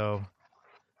October. So,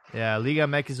 yeah, Liga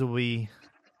MX will be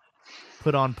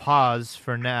put on pause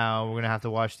for now. We're going to have to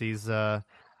watch these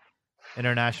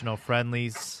international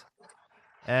friendlies.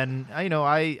 And,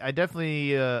 I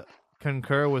definitely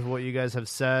concur with what you guys have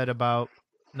said about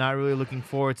not really looking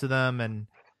forward to them and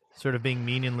sort of being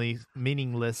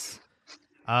meaningless.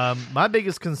 My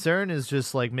biggest concern is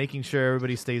just like making sure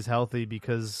everybody stays healthy,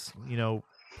 because,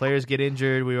 players get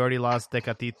injured. We already lost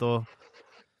Tecatito.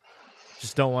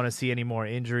 Just don't want to see any more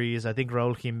injuries. I think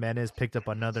Raul Jimenez picked up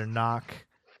another knock.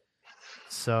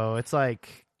 So it's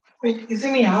like... Wait,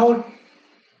 isn't he out?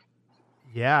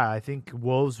 Yeah, I think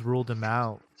Wolves ruled him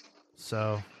out.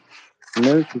 So...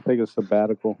 Jimenez should take a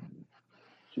sabbatical.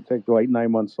 Should take like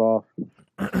 9 months off.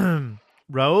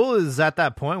 Raul is at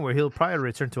that point where he'll probably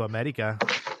return to America.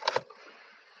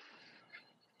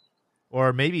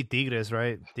 Or maybe Tigres,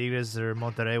 right? Tigres or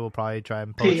Monterrey will probably try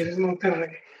and poach. Tigres,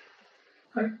 Monterrey.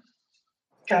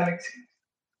 Galaxy.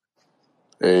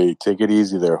 Hey, take it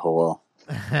easy there, Joel.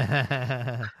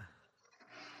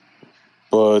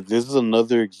 But this is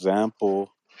another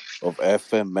example of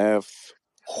FMF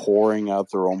whoring out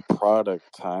their own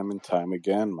product time and time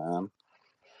again, man.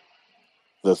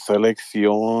 The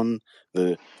selección,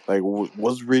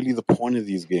 what's really the point of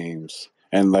these games?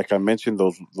 And like I mentioned,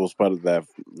 those part of that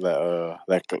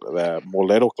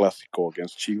Molero Clásico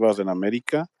against Chivas and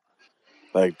America.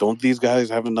 Like, don't these guys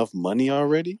have enough money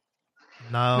already?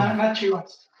 No, not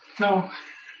Chivas. No.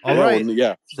 All right.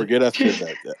 Yeah, forget I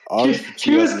said that.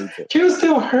 Chivas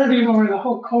still hurting over the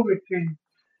whole COVID thing.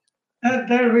 That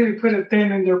really put a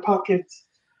dent in their pockets.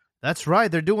 That's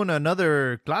right. They're doing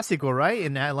another Clásico, right,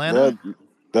 in Atlanta? Yeah,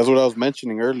 that's what I was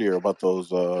mentioning earlier about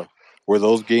those. Were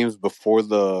those games before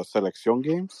the selección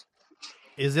games?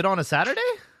 Is it on a Saturday?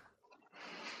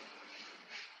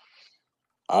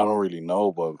 I don't really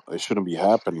know, but it shouldn't be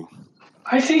happening.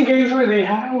 I've seen games where they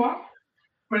have them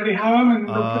and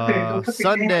they'll put the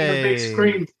Sunday. game on the big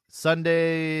screen.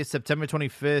 Sunday, September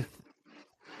 25th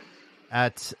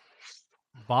at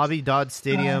Bobby Dodd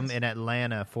Stadium in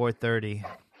Atlanta, 4:30.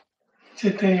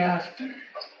 The day after.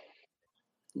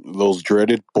 Those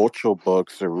dreaded Pocho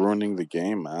Bucks are ruining the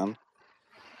game, man.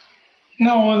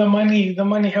 No, the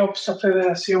money helps the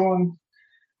Federación.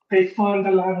 They fund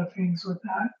a lot of things with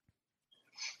that.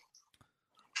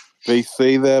 They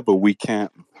say that, but we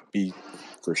can't be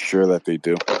for sure that they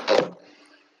do.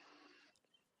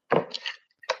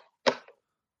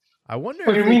 I wonder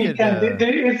What do if you we mean? could.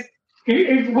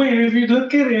 If you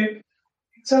look at it,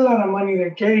 it's a lot of money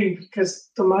they're getting because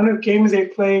the amount of games they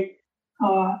play,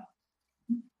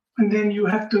 and then you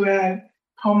have to add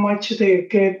how much they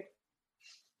get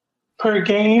per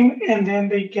game, and then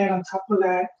they get on top of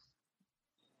that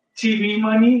TV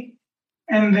money,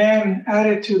 and then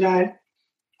added to that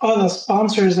all the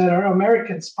sponsors that are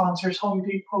American sponsors, Home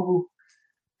Depot.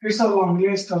 There's a long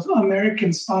list of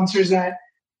American sponsors that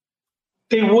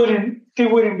they wouldn't be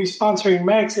sponsoring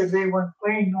Mex if they weren't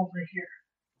playing over here.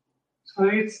 So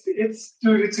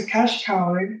it's a cash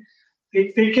cow.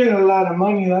 They get a lot of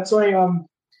money. That's why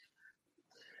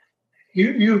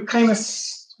you kind of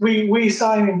we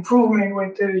saw an improvement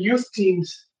with the youth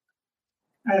teams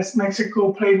as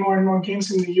Mexico played more and more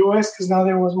games in the U.S. because now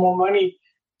there was more money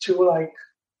to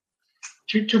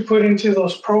put into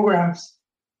those programs.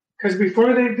 Because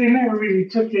before they never really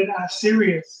took it as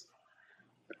serious,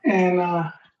 and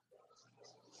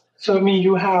so I mean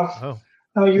you have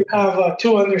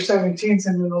two under-17s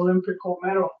in the Olympic gold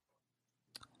medal.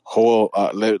 Well,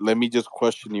 let me just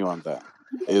question you on that.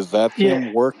 Is that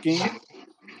them working,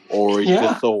 or it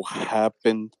just so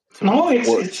happened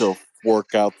to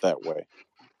work out that way?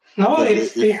 No,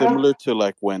 it's similar to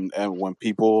like when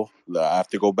people, I have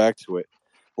to go back to it,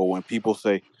 but when people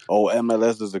say, "Oh,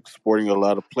 MLS is exporting a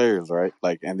lot of players," right?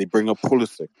 Like, and they bring up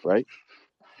Pulisic, right?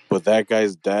 But that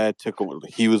guy's dad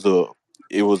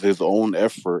it was his own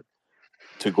effort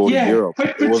to go to Europe.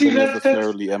 But it wasn't see,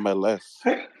 necessarily MLS.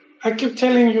 I keep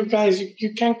telling you guys,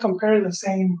 you can't compare the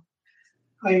same,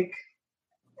 like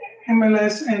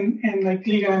MLS and like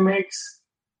Liga MX,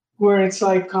 where it's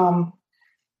like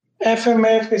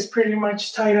FMF is pretty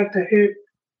much tied at the hip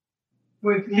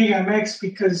with Liga MX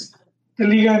because the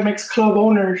Liga MX club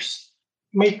owners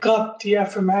make up the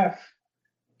FMF.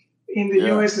 In the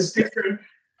US, it's different.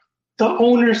 The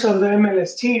owners of the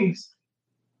MLS teams,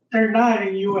 they're not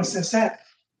in USSF.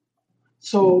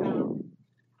 So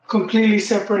completely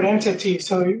separate entity.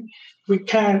 So we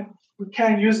can't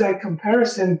use that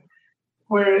comparison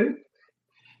where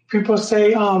people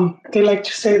say they like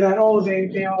to say that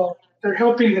they're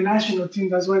helping the national team,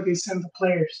 that's why they send the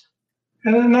players.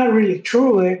 And that's not really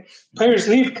true. Players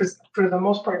leave because for the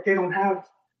most part they don't have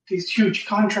these huge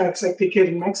contracts like they get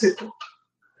in Mexico.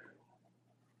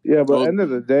 Yeah, but at the end of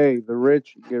the day, the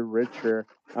rich get richer.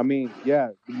 I mean,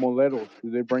 the Moleros,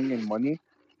 do they bring in money?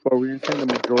 But we're saying the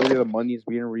majority of the money is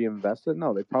being reinvested?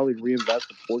 No, they probably reinvest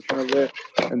a portion of it,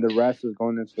 and the rest is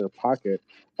going into their pocket.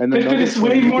 And but it's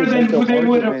way more than they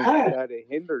would have had. That it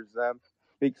hinders them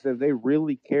because if they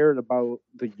really cared about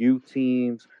the youth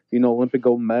teams, Olympic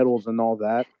gold medals and all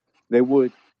that, they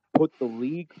would put the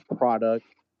league product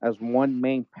as one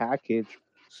main package,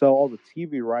 sell all the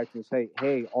TV rights, and say,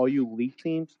 hey, all you league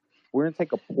teams, we're going to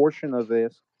take a portion of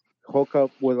this, hook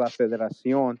up with La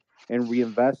Federación, and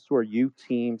reinvest to our youth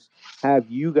teams, have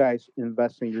you guys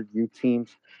invest in your youth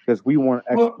teams because we want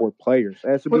to export players. It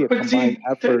has to be a combined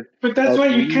effort. But that's why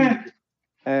you can't.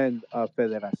 And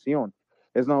Federación.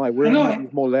 It's not like we're going to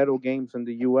these Molero games in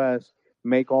the U.S.,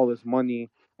 make all this money,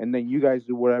 and then you guys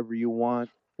do whatever you want.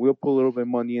 We'll put a little bit of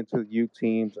money into the youth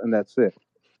teams, and that's it.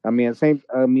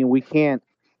 We can't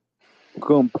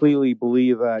completely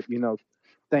believe that,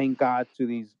 thank God to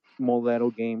these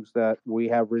Molero games that we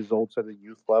have results at the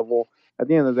youth level. At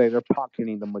the end of the day, they're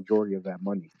pocketing the majority of that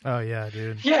money. Oh yeah,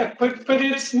 dude. Yeah, but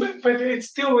it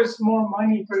still is more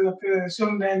money for the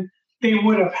Federación than they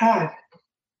would have had.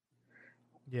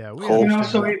 Yeah,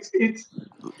 so it's.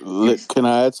 Can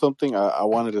I add something? I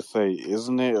wanted to say,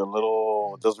 isn't it a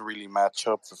little? It doesn't really match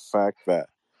up the fact that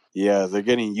they're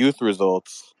getting youth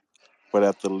results, but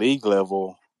at the league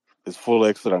level, it's full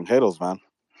extranjeros, man.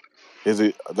 Is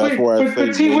it? That's why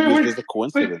I say maybe it's a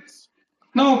coincidence.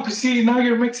 No, but see, now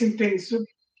you're mixing things.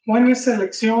 One is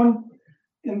selección,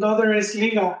 and the other is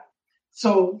liga.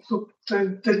 So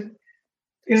the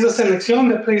is a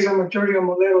selección that plays a majority of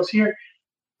Moleros here.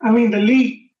 I mean, the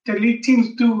league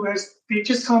teams do they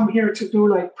just come here to do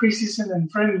like preseason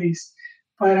and friendlies.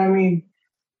 But I mean,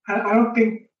 I don't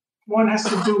think one has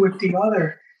to do with the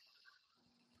other.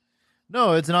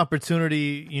 No, it's an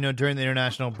opportunity, during the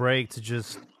international break to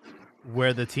just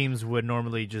where the teams would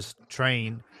normally just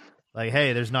train like,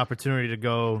 hey, there's an opportunity to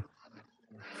go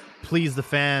please the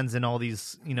fans in all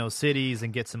these, cities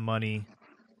and get some money.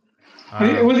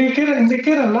 Well, they get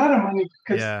a lot of money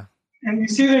because, Yeah. and you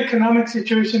see the economic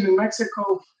situation in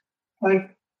Mexico,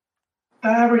 like the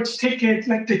average ticket,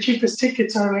 like the cheapest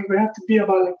tickets are like, we have to be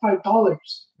about like $5.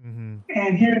 Mm-hmm.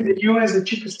 And here in the US, the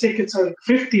cheapest tickets are like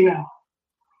 $50 now.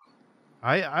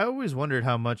 I always wondered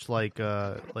how much like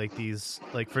these,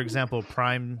 like, for example,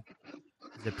 Primetime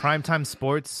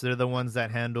Sports, they're the ones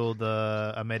that handle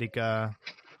the America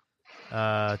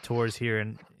tours here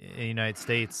in the United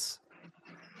States.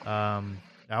 I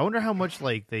wonder how much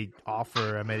like they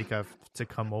offer America to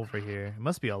come over here. It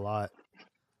must be a lot.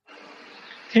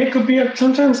 It could be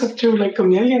sometimes up to like $1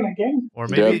 million a game. Or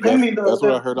maybe that's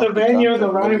what I heard. The venue,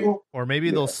 the rival. Or maybe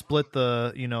they'll split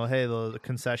the, hey, the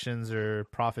concessions or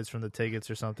profits from the tickets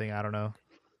or something. I don't know.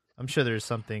 I'm sure there's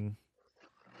something,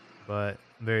 but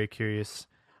I'm very curious.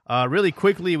 Really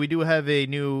quickly, we do have a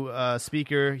new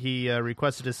speaker. He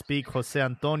requested to speak, Jose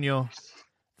Antonio.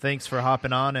 Thanks for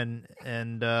hopping on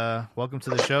and welcome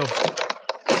to the show.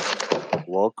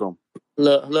 Welcome.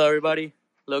 Hello, everybody.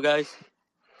 Hello, guys.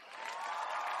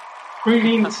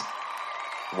 Greetings.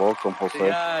 Welcome, Jose. So,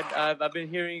 yeah, I've been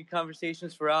hearing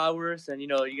conversations for hours, and you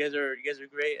guys are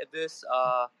great at this.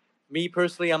 Me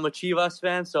personally, I'm a Chivas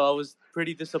fan, so I was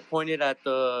pretty disappointed at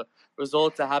the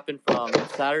results that happened from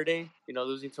Saturday.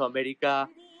 Losing to America,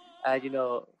 and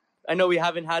I know we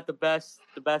haven't had the best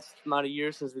amount of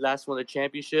years since we last won the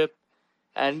championship,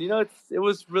 and it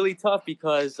was really tough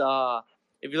because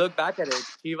if you look back at it,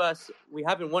 Chivas, we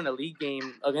haven't won a league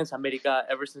game against America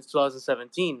ever since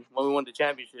 2017 when we won the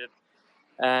championship.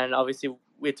 And obviously,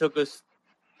 it took us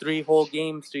 3 whole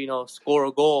games to, score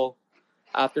a goal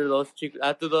after those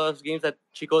games that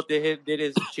Chicote did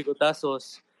his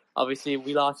chicotazos. Obviously,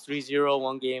 we lost 3-0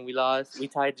 one game. We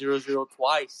tied 0-0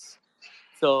 twice.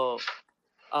 So,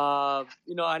 I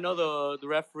know the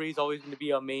referee is always going to be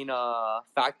a main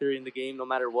factor in the game no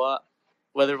matter what.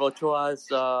 Whether Ochoa's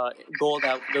the goal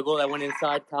that went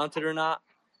inside counted or not,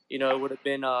 it would have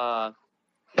been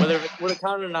whether it would have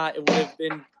counted or not, it would have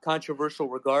been controversial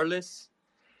regardless.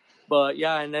 But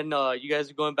yeah, and then you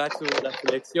guys are going back to La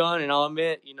Selección, and I'll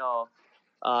admit,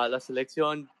 La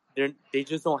Selección, they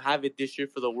just don't have it this year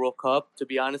for the World Cup. To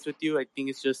be honest with you, I think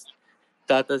it's just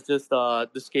Tata's just the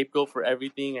scapegoat for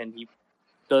everything, and he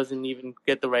doesn't even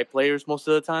get the right players most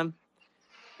of the time.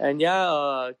 And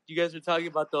yeah, you guys are talking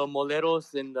about the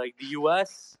Moleros in like the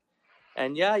U.S.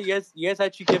 And yeah, you guys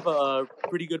actually give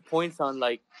pretty good points on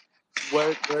like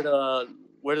where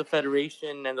the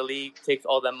federation and the league takes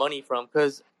all that money from.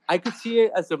 Because I could see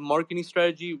it as a marketing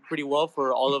strategy pretty well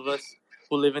for all of us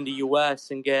who live in the U.S.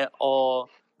 and go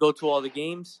to all the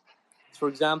games. For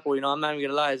example, I'm not even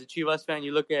gonna lie, as a Chivas fan,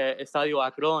 you look at Estadio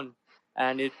Akron,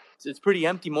 and it's pretty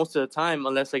empty most of the time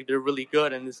unless like they're really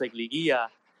good and it's like Liguilla.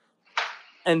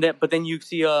 But then you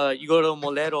see, you go to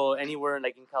Molero anywhere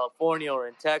like in California or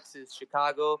in Texas,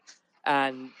 Chicago,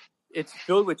 and it's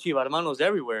filled with Chiva hermanos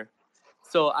everywhere.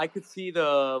 So I could see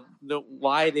the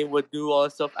why they would do all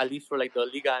this stuff, at least for like the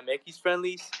Liga MX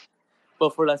friendlies.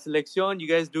 But for La Selección, you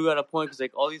guys do got a point because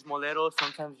like all these Moleros,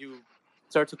 sometimes you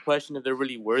start to question if they're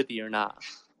really worthy or not.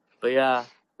 But yeah,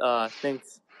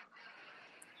 thanks.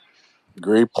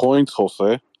 Great points,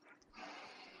 Jose.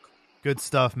 Good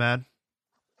stuff, man.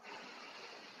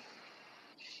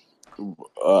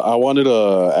 I wanted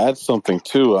to add something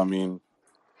too. I mean,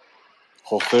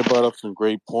 Jose brought up some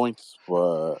great points,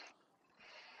 but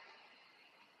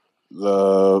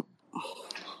I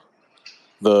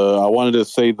wanted to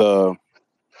say those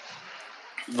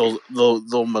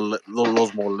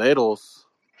Moleros.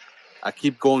 I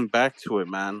keep going back to it,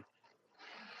 man.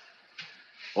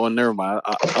 Oh, never mind.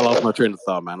 I lost my train of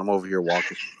thought, man. I'm over here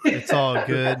walking. It's all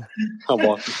good. I'm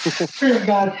walking. Dear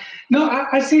God, no,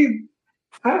 I see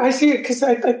it because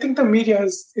I think the media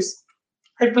is.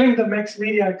 I blame the mixed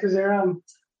media because they're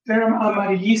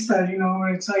amarillista,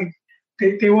 where it's like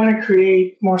they want to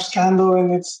create more scandal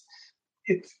and it's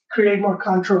create more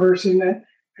controversy. And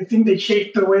I think they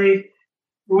shape the way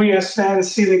we as fans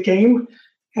see the game,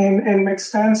 and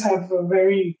mixed fans have a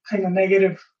very kind of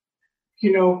negative,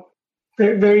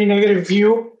 very negative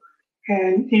view.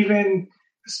 And even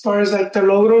as far as like the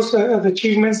logros, the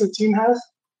achievements the team has,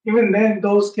 even then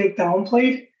those get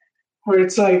downplayed, where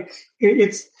it's like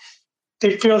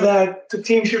they feel that the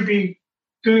team should be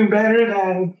doing better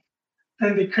than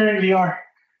they currently are.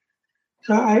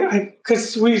 So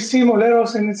because we see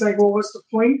Moleros and it's like, well, what's the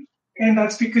point? And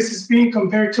that's because it's being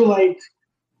compared to like,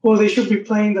 well, they should be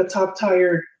playing the top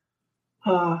tier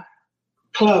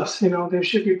clubs. They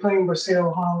should be playing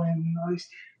Brazil, Holland, and all these.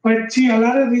 But see, a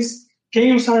lot of these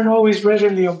games aren't always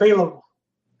readily available.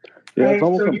 Yeah, Right? it's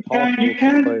almost So impossible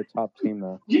to play a top team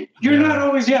now. you're not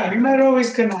always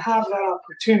going to have that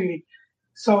opportunity.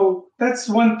 So that's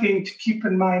one thing to keep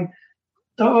in mind.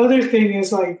 The other thing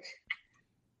is like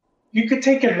you could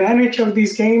take advantage of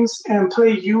these games and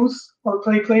play youth or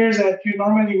play players that you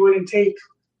normally wouldn't take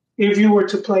if you were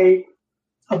to play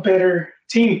a better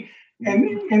team.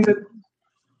 And the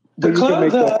But you can club,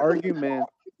 make the argument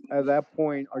at that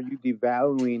point, are you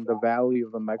devaluing the value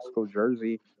of the Mexico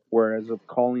jersey? Whereas of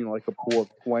calling like a pool of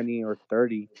 20 or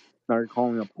 30, now you're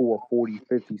calling a pool of 40,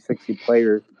 50, 60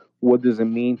 players. What does it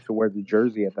mean to wear the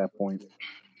jersey at that point?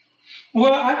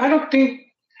 well, I don't think.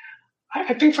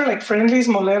 I think for like friendlies,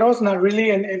 moleros, not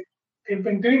really, and they've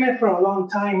been doing it for a long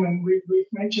time. And we've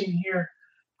mentioned here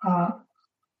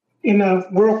in a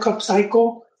World Cup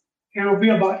cycle, it will be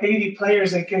about 80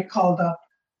 players that get called up.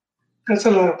 That's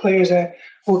a lot of players that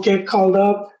will get called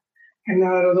up, and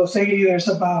out of those 80, there's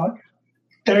about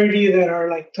 30 that are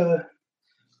like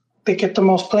they get the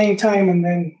most playing time, and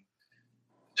then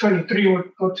 23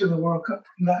 would go to the World Cup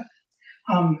from that.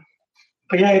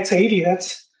 But yeah, it's 80.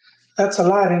 That's a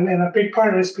lot, and a big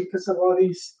part is because of all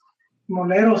these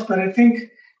moleros. But I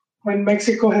think when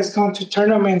Mexico has gone to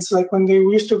tournaments, like when they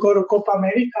used to go to Copa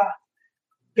America,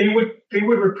 they would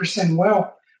represent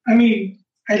well. I mean,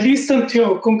 at least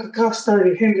until CONCACAF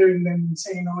started hindering them and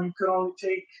saying, "Oh, you could only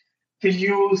take the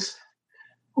youth,"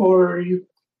 or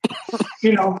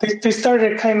they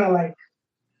started kind of like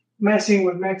messing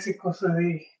with Mexico, so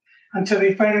until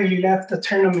they finally left the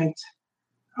tournament.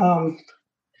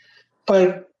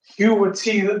 But you would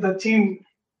see that the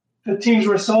team's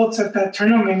results at that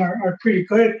tournament are pretty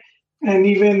good, and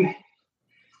even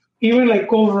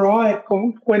like overall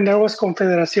when there was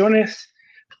confederaciones,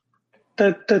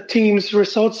 the team's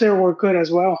results there were good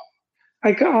as well.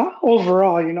 Like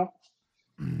overall,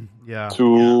 Yeah.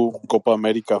 2 Copa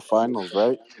America finals,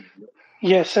 right?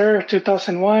 Yes, sir.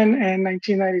 2001 and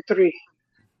 1993.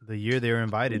 The year they were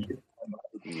invited.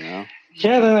 Yeah.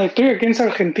 Yeah, the 93 against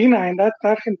Argentina, and that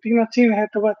Argentina team had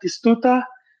Batistuta,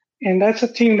 and that's a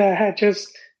team that had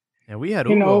just, and we had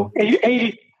Hugo.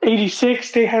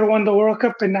 86, they had won the World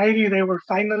Cup. In 90, they were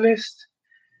finalists,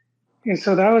 and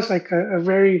so that was like a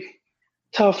very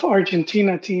tough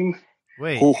Argentina team.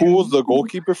 Wait, who was the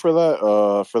goalkeeper for that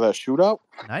shootout?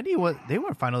 90 they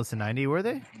weren't finalists in 90, were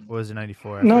they? Or was it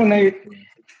 94? No,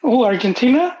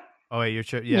 Argentina. Oh wait, you're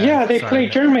sure? Yeah, they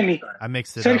played Germany. I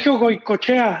mixed it Sergio up.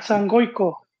 Goicoechea, San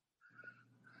Goico.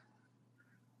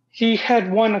 He had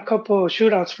won a couple of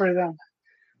shootouts for them.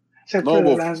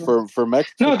 For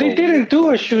Mexico. No, they didn't do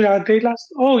a shootout. They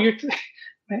lost. Oh,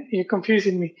 you're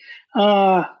confusing me.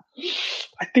 I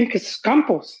think it's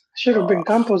Campos. Should have been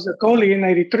Campos, the goalie in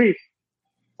 93.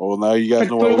 Oh, now you guys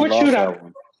know why we lost that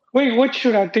one. Wait, what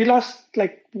shootout? They lost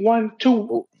like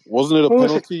 1-2. Wasn't it a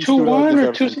penalty? 2-1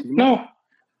 or 2?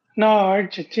 No,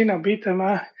 Argentina beat them.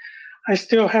 I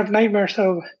still have nightmares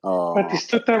of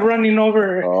Batistuta running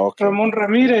over Ramon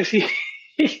Ramirez. He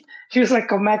was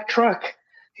like a Mack truck.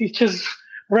 He just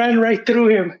ran right through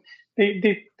him.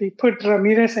 They put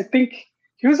Ramirez, I think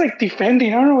he was like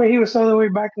defending. I don't know why he was all the way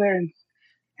back there.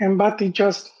 And Bati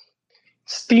just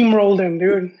steamrolled him,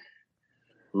 dude.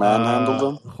 Manhandled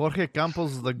him? Jorge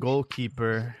Campos is the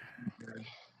goalkeeper.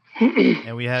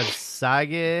 And we had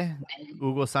Sage,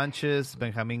 Hugo Sanchez,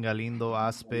 Benjamin Galindo,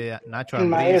 Aspe, Nacho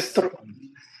Ambriz,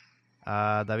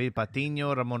 David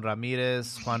Patiño, Ramon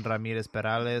Ramirez, Juan Ramirez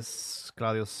Perales,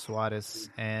 Claudio Suarez,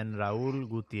 and Raúl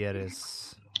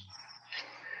Gutierrez.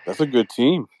 That's a good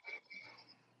team.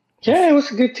 Yeah, it was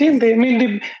a good team.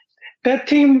 That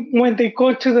team, when they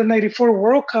go to the 94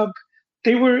 World Cup,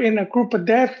 they were in a group of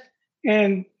death.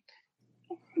 And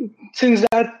since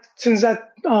that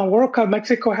World Cup,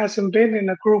 Mexico hasn't been in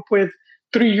a group with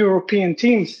 3 European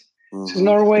teams. Mm-hmm. So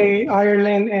Norway,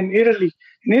 Ireland, and Italy.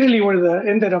 And Italy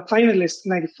ended up finalists in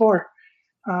 94.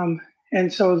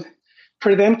 And so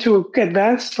for them to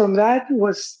advance from that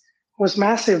was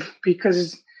massive,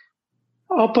 because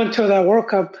up until that World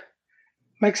Cup,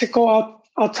 Mexico,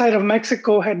 outside of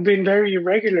Mexico, had been very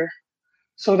irregular.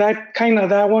 So that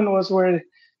one was where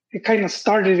it kind of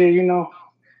started it,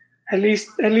 at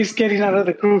least getting out of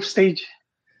the group stage.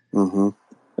 Mm-hmm.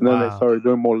 And then they started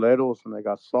doing moleros and they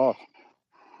got soft.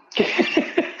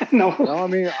 No, I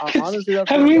mean, honestly, that's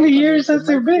how many years has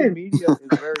it been? The media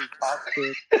is very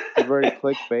toxic, it's very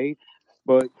clickbait.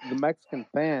 But the Mexican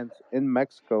fans in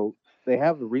Mexico, they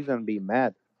have a reason to be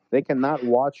mad. They cannot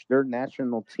watch their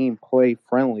national team play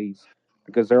friendlies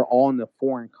because they're all in a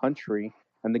foreign country,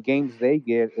 and the games they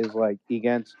get is like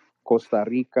against Costa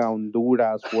Rica,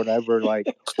 Honduras, whatever, like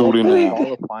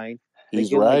qualifying. They He's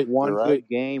get right. like one You're right. good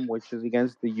game, which is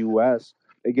against the U.S.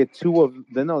 They get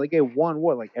they get one,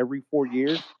 like every 4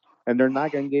 years? And they're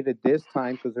not going to get it this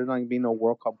time because there's not going to be no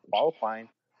World Cup qualifying.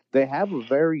 They have a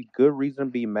very good reason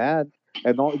to be mad.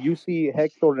 And you see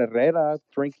Hector Herrera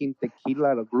drinking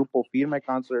tequila at a Grupo Firme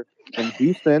concert in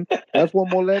Houston. That's what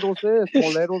Moleros is.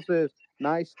 Moleros is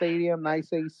nice stadium,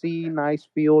 nice AC, nice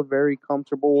field, very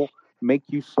comfortable, make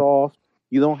you soft.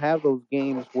 You don't have those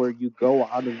games where you go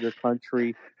out of your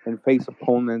country and face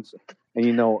opponents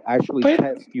and, actually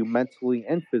test you mentally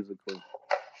and physically.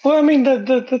 Well, I mean,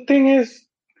 the thing is,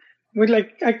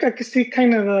 I could see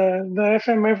kind of the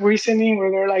FMF reasoning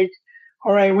where they're like,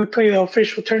 all right, we play the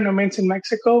official tournaments in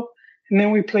Mexico, and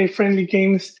then we play friendly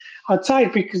games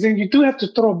outside, because then you do have to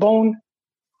throw a bone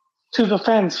to the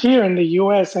fans here in the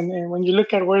U.S. And when you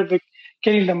look at where they're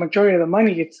getting the majority of the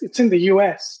money, it's in the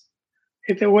U.S.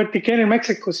 What they get in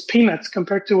Mexico is peanuts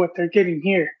compared to what they're getting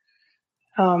here.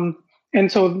 And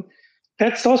so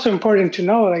that's also important to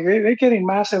know. Like they're getting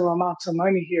massive amounts of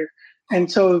money here.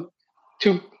 And so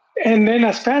and then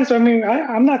as fans, I mean,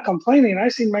 I'm not complaining.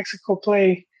 I've seen Mexico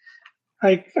play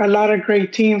like a lot of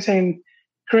great teams and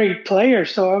great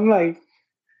players. So I'm like,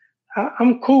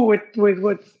 I'm cool with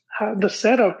the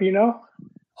setup,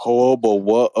 Oh, but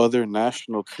what other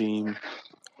national team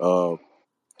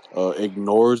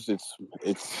ignores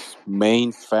its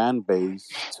main fan base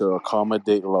to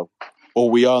accommodate?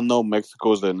 We all know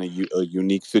Mexico's in a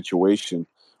unique situation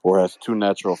or has two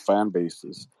natural fan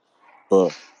bases.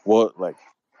 But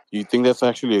you think that's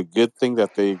actually a good thing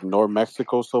that they ignore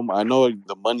Mexico so much? I know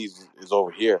the money is over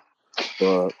here,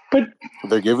 but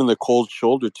they're giving the cold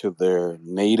shoulder to their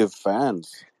native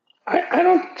fans. I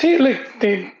don't see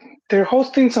they're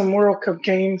hosting some World Cup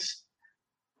games.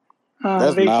 They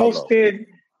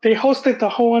hosted the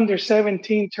whole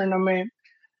under-17 tournament.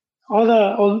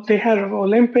 They had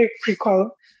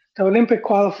the Olympic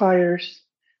qualifiers.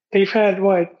 They've had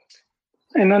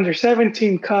an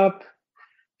under-17 cup.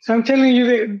 So I'm telling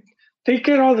you, they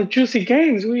get all the juicy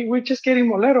games. We're just getting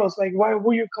Moleros. Like, why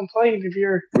will you complain if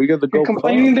you're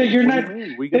complaining that you're not?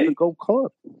 We get the Gold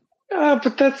Cup.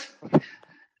 But that's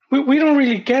we don't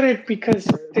really get it because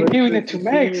they're giving it to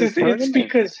Mex. It's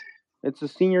because it's a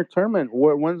senior tournament.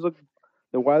 When's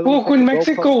when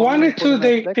Mexico wanted to,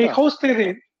 they hosted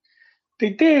it. They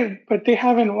did, but they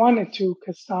haven't wanted to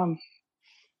because I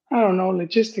don't know,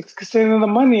 logistics. Because the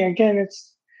money again,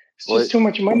 it's just too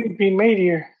much money being made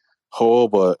here. Oh,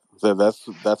 but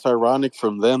that's ironic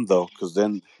from them though, because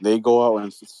then they go out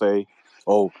and say,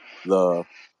 "Oh,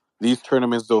 these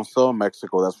tournaments don't sell in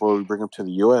Mexico. That's why we bring them to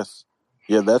the U.S."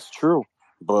 Yeah, that's true.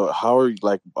 But how are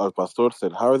like Pastor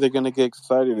said, how are they going to get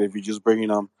excited if you're just bringing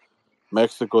them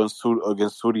Mexico against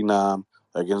Suriname,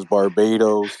 against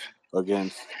Barbados,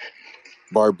 against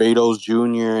Barbados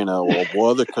Junior, and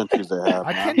what other countries they have?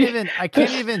 I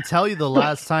can't even tell you the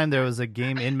last time there was a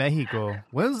game in Mexico.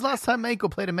 When was the last time Mexico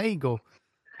played in Mexico?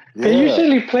 Yeah. They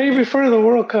usually play before the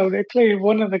World Cup. They play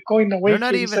one of the going away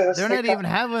games. They're not even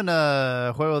having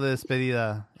a Juego de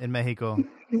Despedida in Mexico.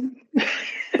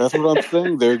 That's what I'm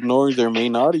saying. They're ignoring their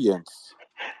main audience.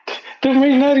 The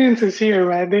main audience is here,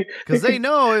 man. Because they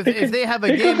know if they have a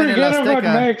game in El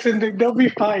Azteca, and they'll be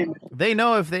fine. They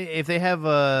know if they have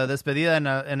a despedida in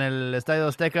El Estadio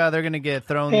Azteca, they're gonna get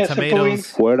thrown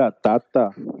tomatoes. Fuera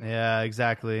Tata. Yeah,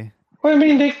 exactly. Well, I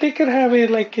mean, they could have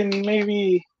it like in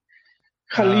maybe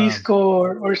Jalisco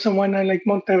or someone like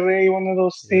Monterrey, one of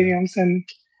those stadiums, and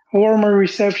warmer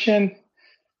reception.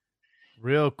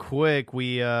 Real quick,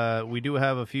 we do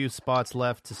have a few spots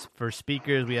left for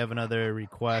speakers. We have another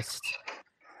request,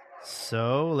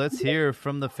 so let's hear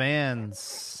from the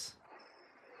fans.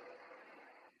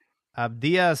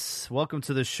 Abdias, welcome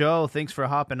to the show. Thanks for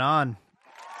hopping on.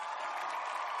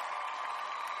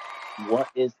 What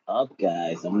is up,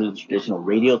 guys? I'm doing the traditional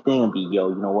radio thing and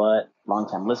you know what?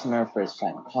 Long-time listener,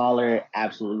 first-time caller.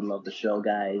 Absolutely love the show,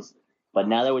 guys. But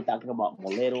now that we're talking about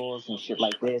Moleros and shit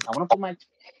like this, I want to put my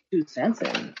 2 cents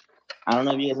in. I don't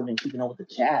know if you guys have been keeping up with the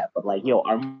chat, but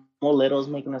are Moleros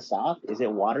making us soft? Is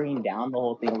it watering down the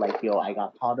whole thing? I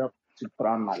got called up to put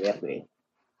on my verde.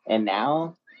 And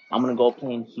now I'm going to go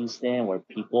play in Houston where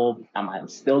I'm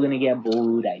still going to get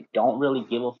booed. I don't really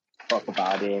give a fuck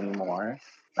about it anymore.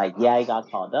 Yeah, I got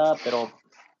called up, pero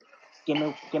 ¿qué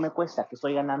me cuesta? Que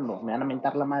estoy ganando. Me van a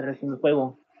mentar la madre sin el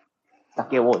juego. ¿Hasta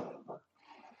qué voy?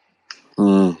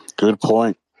 Good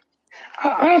point.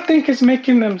 I don't think it's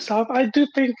making them soft. I do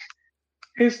think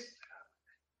it's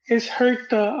hurt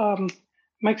the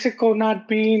Mexico not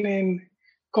being in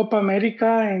Copa America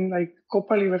and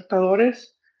Copa Libertadores.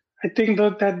 I think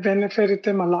that benefited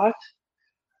them a lot.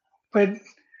 But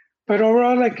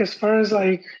overall, as far as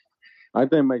I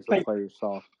think it makes the Like- players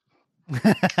soft.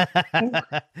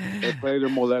 They play their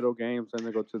Moledo games, and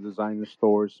they go to designer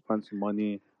stores, spend some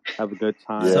money, have a good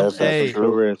time. Yes, that's Hey,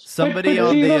 true. tourists. Somebody But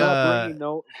on see,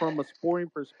 the From a sporting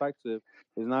perspective,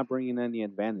 is not bringing any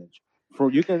advantage.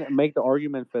 You can make the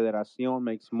argument Federación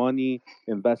makes money,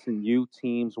 invest in youth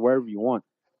teams, wherever you want.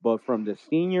 But from the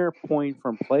senior point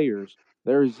from players,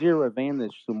 there is zero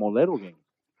advantage to Moledo games.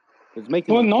 It's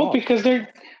making well, them no, soft. because they're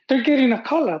getting a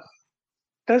call up.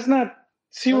 That's not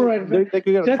zero No, advantage. they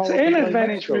could get a That's call up an and play in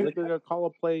advantage Mexico. for- They could get a call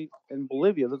up play in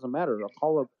Bolivia. It doesn't matter. A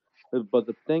call up, but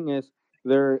the thing is,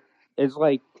 there is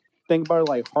like think about it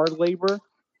like hard labor,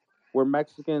 where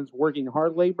Mexicans working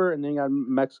hard labor, and then you got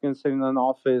Mexicans sitting in an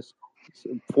office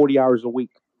 40 hours a week.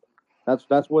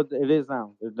 That's what it is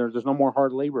now. There's no more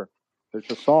hard labor. There's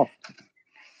just soft.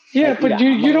 Yeah, but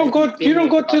you don't go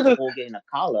to the whole getting a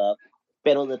call up.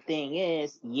 But the thing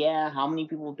is, how many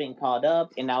people have been called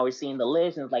up, and now we're seeing the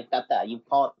list, and it's like that. You've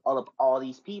called all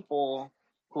these people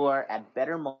who are at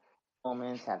better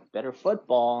moments, have better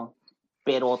football,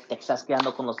 pero te estás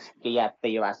quedando con los que ya te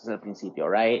llevaste al principio,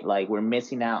 right? Like we're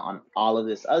missing out on all of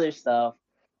this other stuff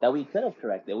that we could have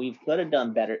corrected. We could have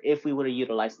done better if we would have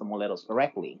utilized the Moleros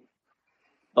correctly.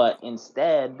 But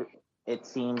instead, it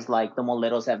seems like the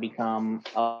Moleros have become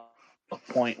a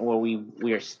point where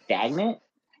we are stagnant.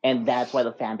 And that's why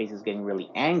the fan base is getting really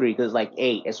angry because, like,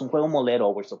 hey, es un juego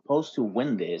molero. We're supposed to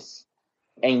win this,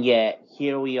 and yet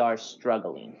here we are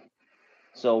struggling.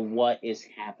 So what is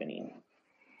happening?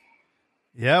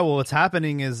 Yeah, well, what's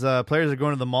happening is players are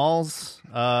going to the malls.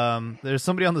 There's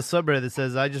somebody on the subreddit that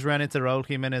says, I just ran into Raul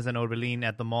Jimenez and Orbelin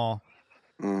at the mall.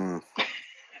 Mm.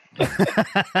 They're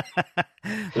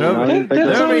over, That's they're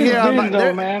over always here on been, though,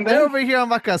 they're, man. they're over here on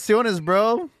vacaciones,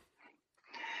 bro.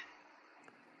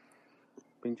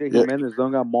 Pinche Yeah. Jimenez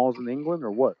don't got malls in England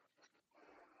or what?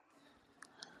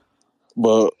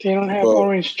 But They don't have but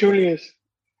Orange Julius.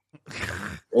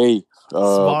 hey,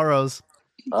 Sbarros.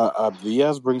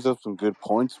 Diaz brings up some good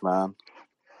points, man.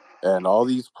 And all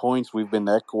these points we've been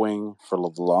echoing for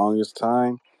the longest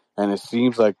time, and it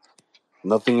seems like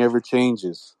nothing ever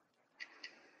changes.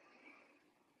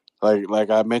 Like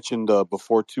I mentioned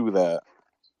before too, that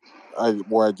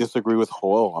where I disagree with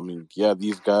Joel. I mean, yeah,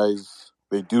 these guys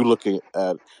they do look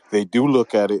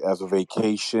at it as a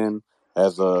vacation,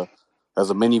 as a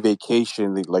mini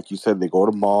vacation. Like you said, they go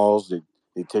to malls,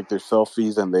 they take their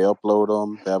selfies and they upload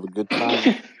them. They have a good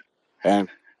time. And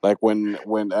like when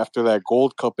after that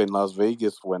Gold Cup in Las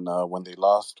Vegas, when they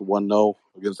lost 1-0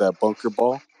 against that bunker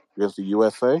ball against the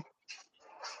USA,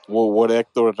 well, what did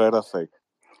Hector Herrera say?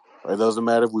 It doesn't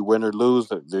matter if we win or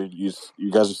lose.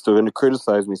 You guys are still going to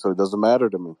criticize me, so it doesn't matter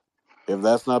to me. If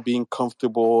that's not being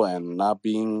comfortable and not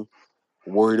being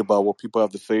worried about what people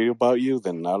have to say about you,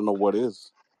 then I don't know what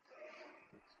is.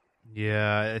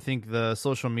 Yeah, I think the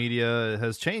social media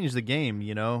has changed the game,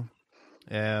 you know.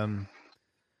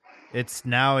 It's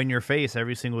now in your face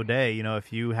every single day, you know,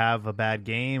 if you have a bad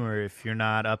game or if you're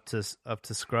not up to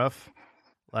scruff,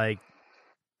 like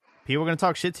people are going to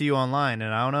talk shit to you online,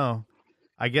 and I don't know.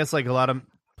 I guess like a lot of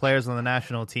players on the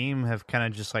national team have kind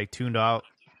of just like tuned out,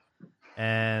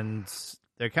 and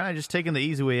they're kind of just taking the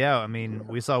easy way out. I mean,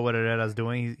 we saw what Herrera's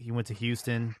doing. He went to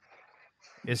Houston.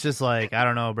 It's just like, I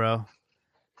don't know, bro.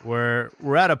 We're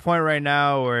at a point right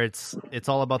now where it's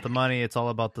all about the money, it's all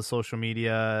about the social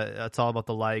media, it's all about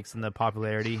the likes and the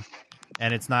popularity,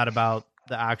 and it's not about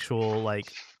the actual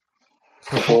like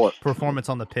performance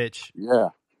on the pitch. Yeah.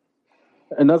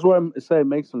 And that's why I say it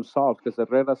makes them soft, because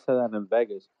Herrera said that in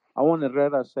Vegas. I want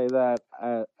Herrera to say that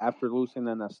after losing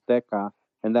in Azteca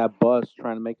and that bus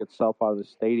trying to make itself out of the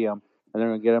stadium, and they're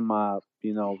going to get him,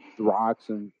 rocks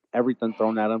and everything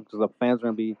thrown at him because the fans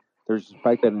are going to be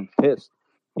disrespected and pissed.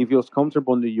 He feels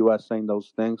comfortable in the U.S. saying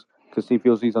those things because he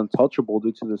feels he's untouchable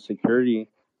due to the security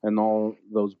and all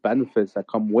those benefits that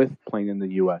come with playing in the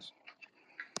U.S.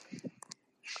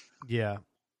 Yeah.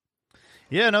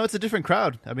 Yeah, no, it's a different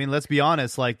crowd. I mean, let's be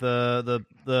honest. Like the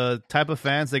type of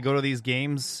fans that go to these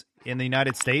games in the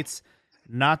United States,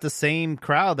 not the same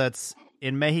crowd that's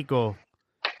in Mexico,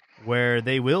 where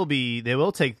they will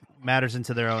take matters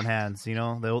into their own hands. You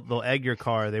know, they'll egg your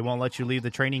car. They won't let you leave the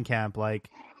training camp. Like,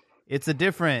 it's a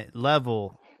different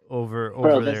level over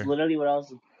Bro, there. that's literally what I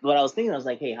was thinking. I was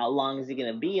like, hey, how long is it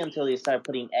gonna be until they start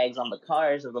putting eggs on the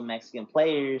cars of the Mexican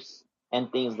players and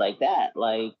things like that?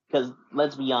 Like, because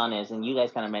let's be honest, and you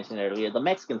guys kind of mentioned it earlier, the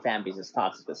Mexican fan base is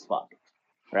toxic as fuck,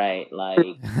 right?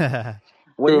 Like,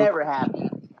 we're never happy.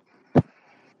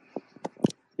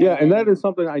 Yeah, and that is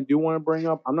something I do want to bring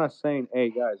up. I'm not saying, hey,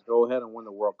 guys, go ahead and win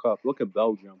the World Cup. Look at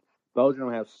Belgium.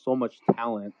 Belgium has so much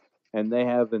talent, and they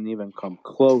haven't even come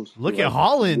close. Look at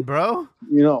Holland, bro.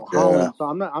 You know, Yeah. Holland. So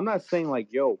I'm not saying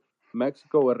like, yo,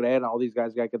 Mexico, Herrera, all these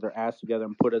guys got to get their ass together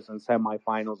and put us in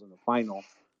semifinals and the final.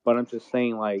 But I'm just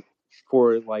saying, like,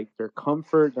 for like their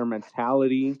comfort, their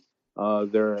mentality,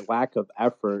 their lack of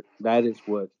effort, that is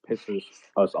what pisses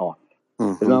us off.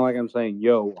 It's not like I'm saying,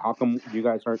 yo, how come you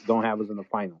guys don't have us in the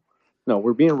final? No,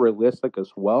 we're being realistic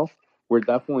as well. We're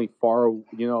definitely far,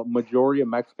 majority of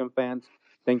Mexican fans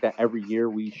think that every year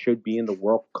we should be in the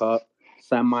World Cup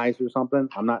semis or something.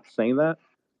 I'm not saying that,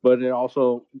 but it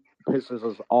also pisses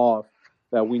us off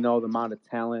that we know the amount of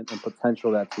talent and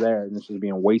potential that's there, and this is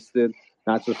being wasted,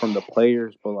 not just from the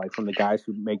players, but like from the guys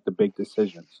who make the big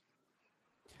decisions.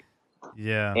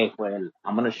 Yeah. Hey, well,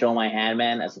 I'm going to show my hand,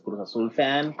 man, as a Cruz Azul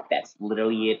fan. That's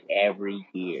literally it every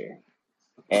year.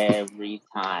 Every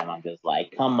time. I'm just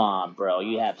like, come on, bro.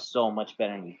 You have so much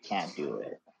better and you can't do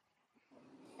it.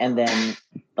 And then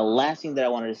the last thing that I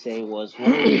wanted to say was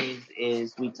one of the things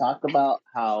is we talked about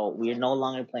how we're no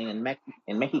longer playing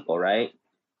in Mexico, right?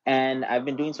 And I've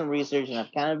been doing some research and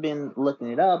I've kind of been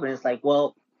looking it up. And it's like,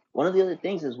 well, one of the other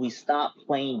things is we stopped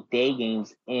playing day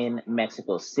games in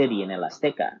Mexico City in El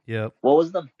Azteca. Yep. What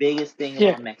was the biggest thing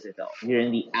about Mexico? You're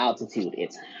in the altitude.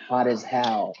 It's hot as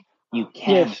hell. You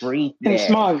can't breathe there. And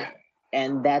smog.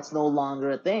 And that's no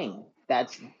longer a thing.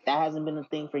 That hasn't been a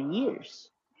thing for years.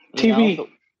 TV. So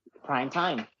prime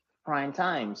time.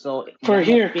 So for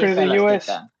the US.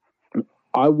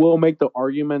 I will make the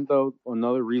argument though.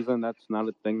 Another reason that's not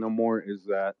a thing no more is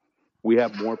that we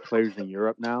have more players in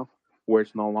Europe now, where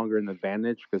it's no longer an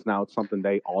advantage because now it's something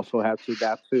they also have to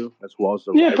adapt to as well as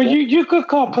the rival. But you could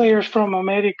call players from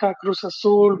America, Cruz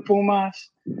Azul, Pumas.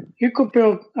 You could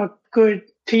build a good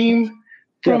team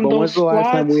from those when's the squads.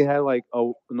 last time we had like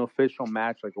an official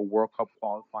match, like a World Cup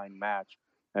qualifying match,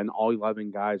 and all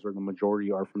 11 guys or the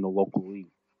majority are from the local league?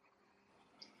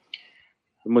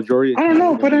 The majority. I don't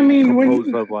know, but I mean,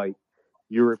 composed of like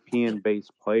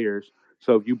European-based players.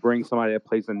 So if you bring somebody that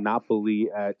plays in Napoli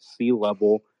at sea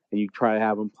level and you try to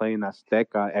have them play in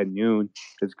Azteca at noon,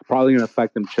 it's probably going to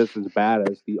affect them just as bad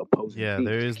as the opposing team.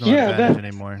 There is no advantage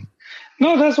anymore.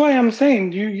 No, that's why I'm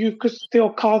saying you could still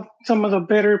call some of the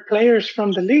better players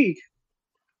from the league.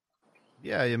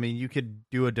 Yeah, I mean, you could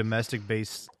do a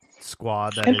domestic-based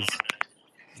squad that is...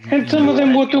 And some of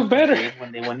them will do better.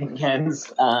 When they went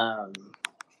against, what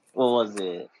was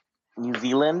it, New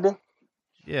Zealand?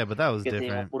 Yeah, but that was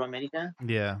different. America?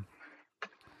 Yeah.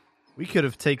 We could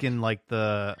have taken, like,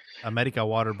 the America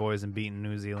Water Boys and beaten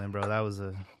New Zealand, bro. That was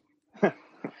a...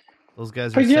 Those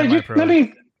guys were semi-pro. I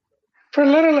mean, for a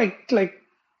lot of, like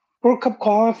World Cup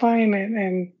qualifying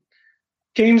and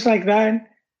games like that,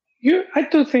 I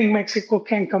do think Mexico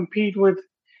can compete with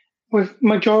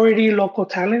majority local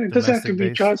talent. It doesn't have to be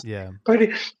just...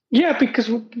 But because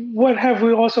what have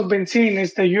we also been seeing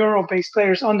is the Euro-based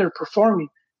players underperforming.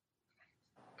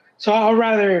 So I'd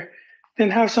rather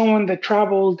than have someone that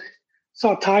traveled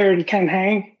so tired and can't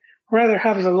hang, I'd rather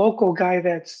have the local guy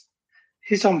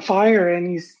he's on fire and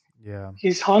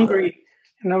he's hungry,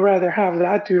 and I'd rather have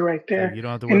that dude right there. You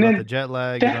don't have to worry about the jet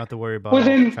lag. You don't have to worry about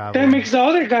traveling. That makes the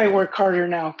other guy work harder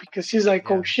now because he's like,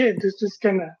 oh shit, this is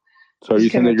gonna. So you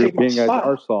think the European guys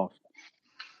are soft?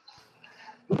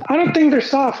 I don't think they're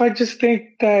soft. I just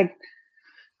think that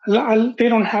they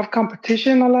don't have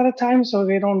competition a lot of times, so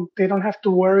they don't have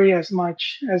to worry as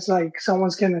much as like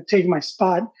someone's gonna take my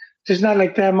spot. There's not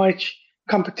like that much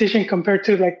competition compared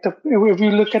to like if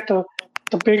you look at the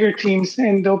bigger teams,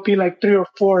 and there'll be like 3 or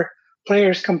 4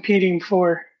 players competing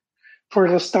for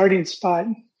the starting spot.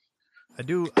 I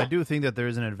do think that there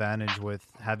is an advantage with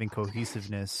having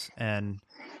cohesiveness, and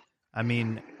I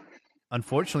mean,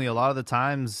 unfortunately, a lot of the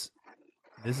times,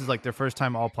 this is like their first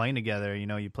time all playing together. You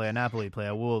know, you play at Napoli, you play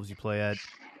at Wolves, you play at,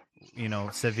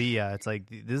 Sevilla. It's like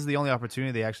this is the only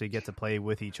opportunity they actually get to play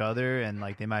with each other, and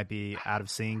like they might be out of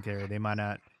sync or they might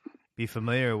not be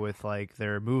familiar with like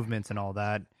their movements and all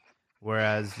that.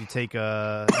 Whereas you take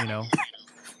Chivas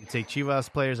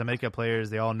players, America players,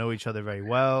 they all know each other very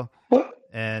well.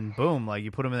 And boom, like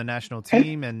you put them in the national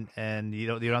team, and you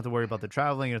don't have to worry about the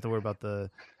traveling. You don't have to worry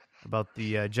about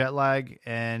the jet lag,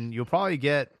 and you'll probably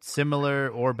get similar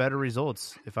or better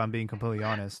results, if I'm being completely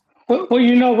honest. Well,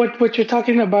 what you're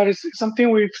talking about is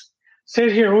something we've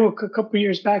said here a couple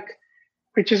years back,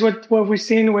 which is what we've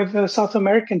seen with the South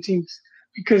American teams,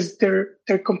 because they're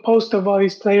composed of all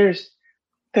these players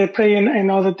that play in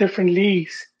all the different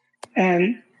leagues,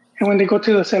 and when they go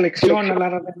to the selección, a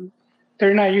lot of them,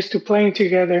 they're not used to playing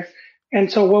together, and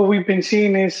so what we've been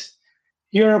seeing is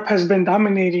Europe has been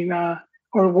dominating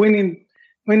or winning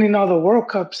all the World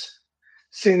Cups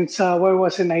since what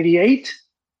was it, 98?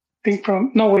 think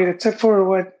except for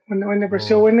when the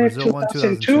Brazil won it, Brazil won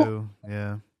 2002.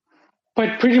 Yeah.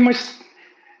 But pretty much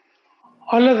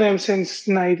all of them since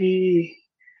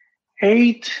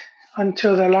 98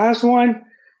 until the last one,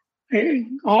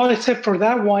 all except for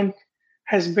that one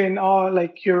has been all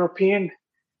like European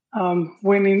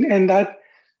winning, and that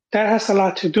has a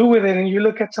lot to do with it. And you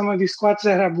look at some of these squads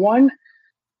that have won,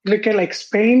 look at like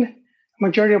Spain,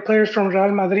 majority of players from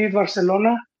Real Madrid,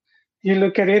 Barcelona. You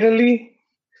look at Italy,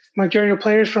 majority of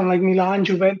players from like Milan,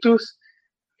 Juventus.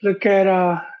 Look at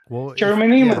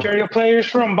Germany, majority of players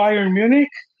from Bayern Munich.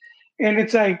 And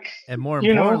it's like, and more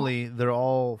importantly, they're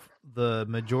all, the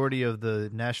majority of the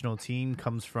national team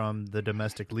comes from the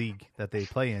domestic league that they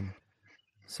play in.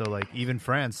 So like even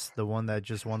France, the one that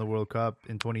just won the World Cup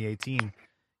in 2018,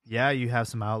 you have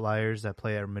some outliers that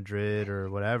play at Madrid or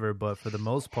whatever, but for the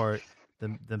most part,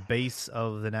 the base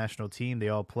of the national team, they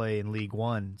all play in League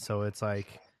One. So it's like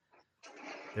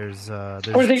there's or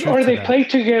they play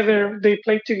together. They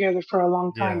play together for a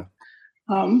long time,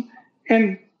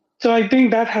 and so I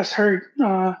think that has hurt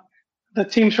the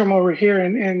teams from over here,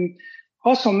 and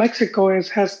also Mexico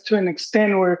has to an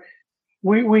extent where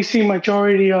we see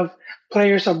majority of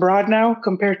players abroad now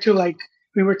compared to like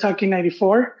we were talking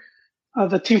 94,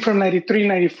 the team from 93,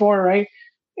 94, right?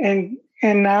 And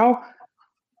now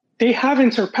they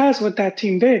haven't surpassed what that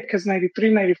team did, because 93,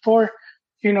 94,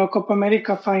 Copa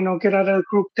America final, get out of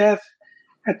group death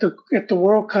at the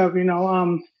World Cup,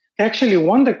 they actually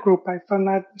won the group. I found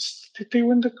that. Did they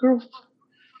win the group?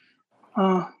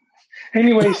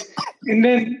 Anyways, and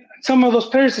then some of those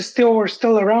players were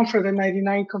still around for the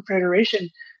 99 Confederation.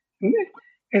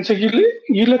 And so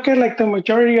you look at like the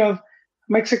majority of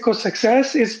Mexico's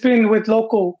success, it's been with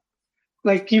local,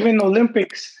 like even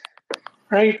Olympics,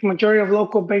 right? Majority of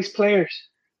local based players.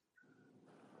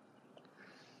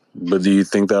 But do you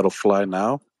think that'll fly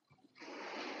now?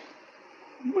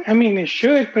 I mean, it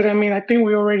should, but I mean, I think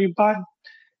we already bought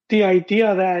the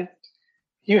idea that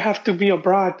you have to be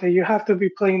abroad, that you have to be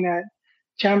playing at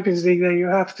Champions League, that you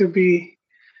have to be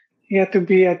at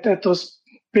those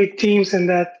big teams, and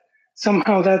that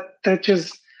somehow that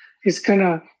just is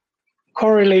gonna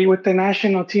correlate with the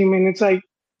national team. And it's like,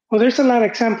 well, there's a lot of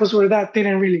examples where that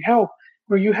didn't really help,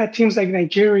 where you had teams like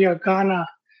Nigeria, Ghana,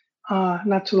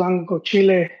 not too long ago,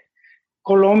 Chile,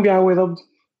 Colombia, with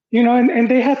and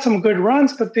they had some good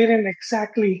runs, but they didn't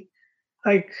exactly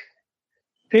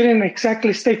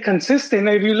stay consistent.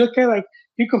 If you look at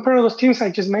you compare those teams I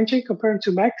just mentioned, compare them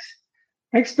to Mex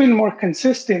been more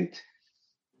consistent.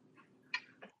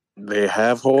 They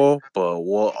have all, but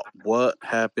what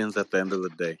happens at the end of the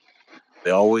day?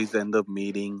 They always end up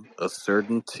meeting a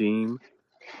certain team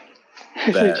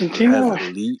that has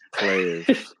elite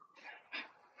players.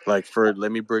 Like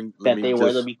let me wear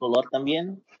the bicolor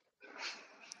también.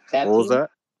 What was that?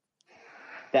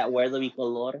 That wear the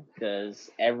bicolor,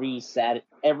 because every sad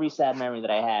memory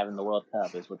that I have in the World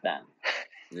Cup is with them.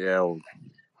 Yeah, well,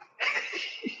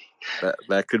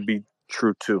 that could be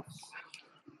true too.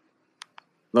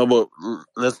 No, but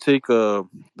let's take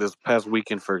this past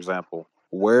weekend for example.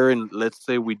 Let's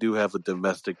say we do have a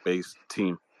domestic-based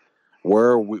team.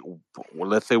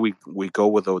 Let's say we go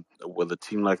with a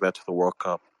team like that to the World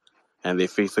Cup, and they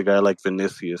face a guy like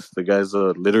Vinicius. The guy's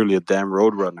literally a damn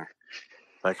road runner.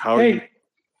 Like how do you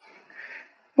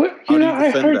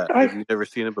defend that if you've never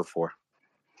seen it before?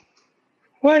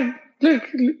 Well,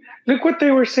 look what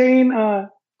they were saying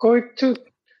going to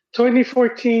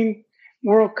 2014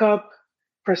 World Cup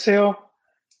Brazil.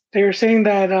 They were saying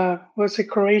that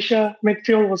Croatia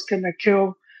midfield was gonna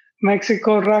kill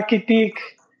Mexico. Rakitic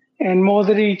and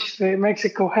Modric.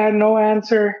 Mexico had no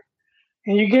answer,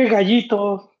 and you get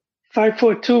Gallito,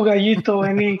 5'2" Gallito,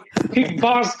 and he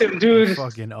bossed him, dude. He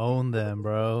fucking owned them,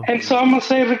 bro. And so I'm gonna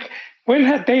say, when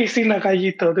had they seen a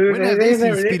Gallito, dude? When have they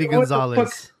seen Speedy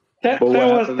Gonzalez? That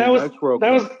was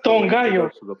Don Gallo.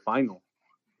 To the final.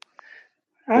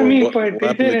 I mean, but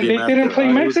they didn't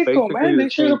play Mexico, man. They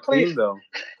should have played. Though.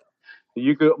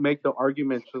 You could make the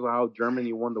argument to how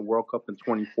Germany won the World Cup in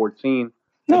 2014.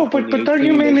 No, but the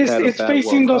argument is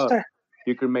facing those times.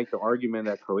 You could make the argument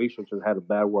that Croatia just had a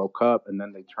bad World Cup and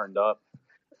then they turned up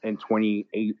in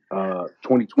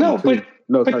 2022. No, but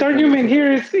the argument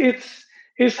here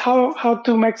is how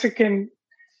do Mexican,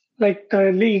 like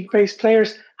the league-based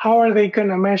players, how are they going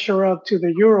to measure up to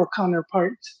the Euro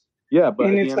counterparts? Yeah, but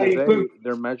at the end of the day,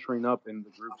 they're measuring up in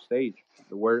the group stage.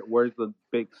 Where's the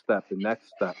big step, the next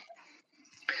step?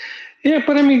 Yeah,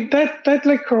 but I mean that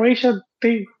like Croatia,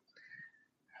 you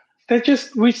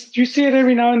see it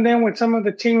every now and then with some of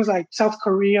the teams like South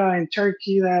Korea and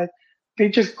Turkey, that they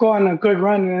just go on a good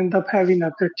run and end up having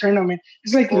a good tournament.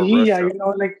 It's like Liguilla,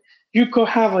 you could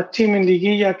have a team in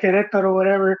Liguilla, Querétaro, or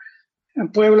whatever,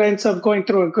 and Puebla ends up going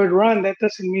through a good run. That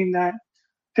doesn't mean that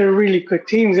they're really good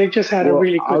teams. They just had a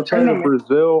really good outside tournament. of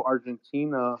Brazil,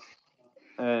 Argentina,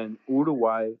 and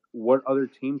Uruguay, what other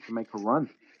team can make a run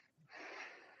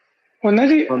Well,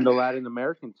 from the Latin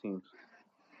American teams?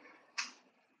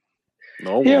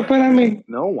 No yeah, one. but I mean,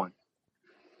 No one.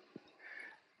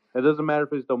 It doesn't matter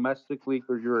if it's domestic league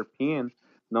or European.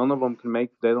 None of them can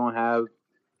make. They don't have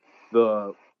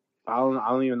the. I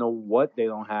don't even know what they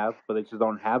don't have, but they just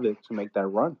don't have it to make that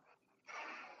run.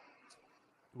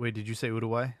 Wait, did you say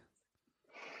Uruguay?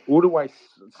 Uruguay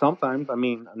sometimes. I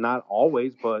mean, not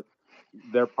always, but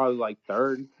they're probably like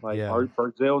third. Like Yeah.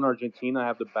 Brazil and Argentina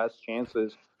have the best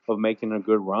chances of making a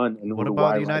good run. And What Uruguay about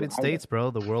the right United behind States,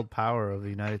 bro? The world power of the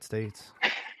United States.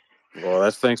 Well,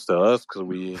 that's thanks to us because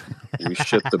we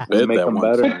shit the We bed make that them one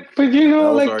better. time. but you know, That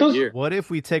was like our those. year. What if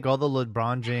we take all the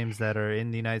LeBron James that are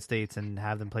in the United States and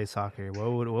have them play soccer?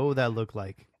 What would that look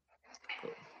like?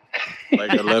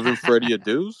 Like 11 Freddie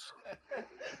Adu's?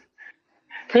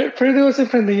 Freddie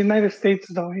wasn't from the United States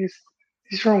though.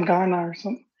 He's from Ghana or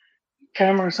something,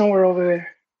 Cameroon, somewhere over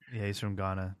there. Yeah, he's from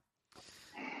Ghana.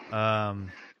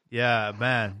 Yeah,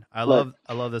 man, I Look.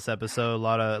 love this episode. A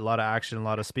lot of action, a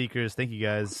lot of speakers. Thank you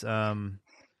guys.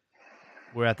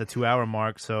 We're at the 2-hour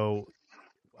mark, so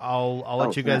I'll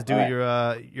let you guys do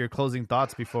your closing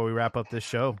thoughts before we wrap up this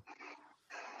show.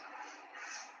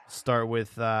 Start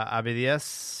with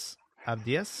Abdias.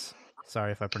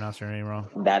 Sorry if I pronounced your name wrong.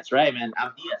 That's right, man.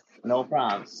 Abdias. No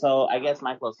problem. So I guess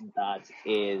my closing thoughts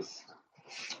is,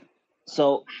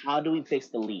 so how do we fix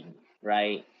the league,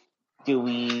 right?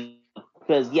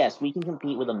 Because yes, we can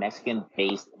compete with a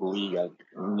Mexican-based league,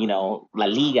 La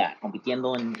Liga,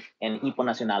 compitiendo en equipo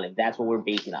nacional, if that's what we're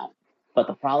basing off. But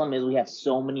the problem is we have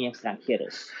so many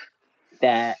extranjeros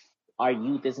that our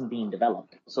youth isn't being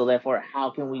developed. So therefore, how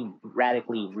can we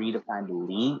radically redefine the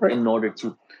league in order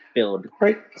to build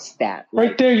stat?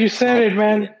 Right there, you said it,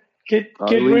 man. Get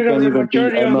rid of the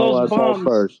majority of those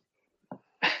bombs.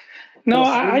 No,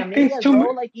 I think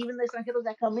too. Like even the extranjeros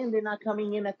that come in, they're not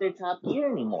coming in at their top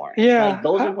tier anymore. Yeah, like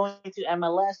those are going to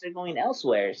MLS. They're going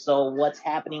elsewhere. So what's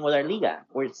happening with our liga?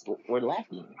 We're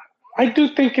lacking. I do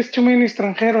think it's too many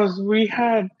extranjeros.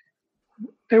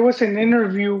 There was an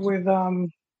interview with I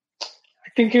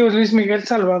think it was Luis Miguel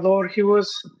Salvador. I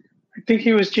think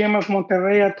he was GM of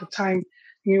Monterrey at the time,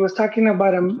 and he was talking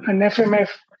about an FMF,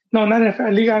 no, not a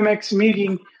Liga MX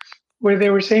meeting where they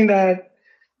were saying that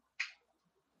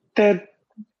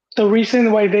the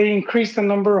reason why they increased the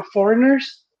number of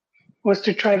foreigners was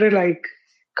to try to like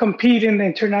compete in the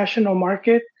international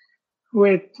market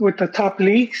with the top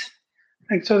leagues.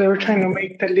 And so they were trying to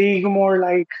make the league more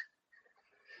like,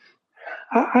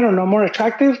 I don't know, more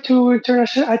attractive to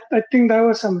international. I think that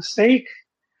was a mistake.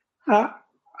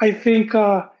 I think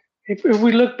if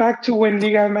we look back to when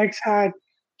Liga MX had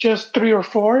just 3 or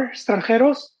 4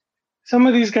 extranjeros, some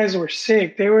of these guys were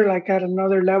sick. They were like at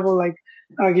another level, like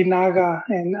Aguinaga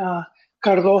and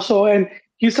Cardoso, and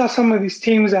you saw some of these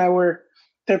teams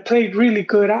that played really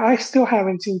good. I still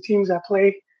haven't seen teams that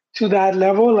play to that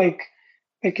level. Like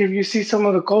if you see some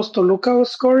of the goals Toluca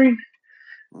was scoring,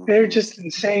 they're just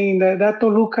insane. That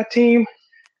Toluca team,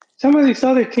 some of these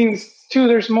other teams too.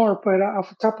 There's more, but off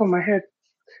the top of my head,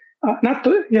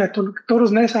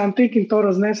 Toros Neza. I'm thinking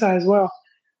Toros Neza as well.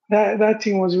 That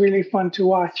team was really fun to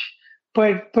watch.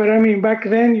 But I mean, back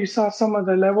then you saw some of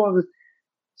the level of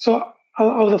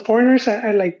the foreigners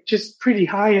are like just pretty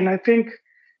high, and I think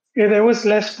if there was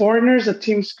less foreigners, the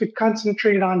teams could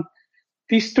concentrate on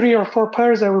these 3 or 4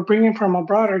 players that we're bringing from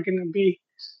abroad are going to be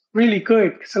really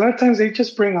good. Because a lot of times they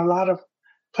just bring a lot of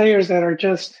players that are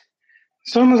just,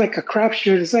 it's almost like a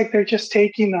crapshoot. It's like they're just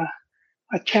taking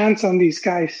a chance on these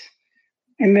guys,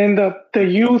 and then the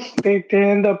youth they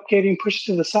end up getting pushed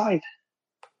to the side.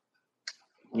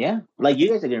 Yeah, like you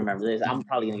guys are gonna remember this. I'm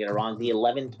probably gonna get it wrong. The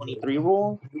 11-23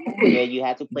 rule, where you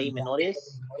had to play menores.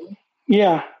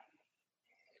 Yeah.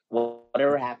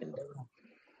 Whatever happened.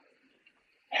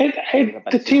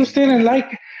 The teams didn't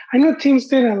like. I know teams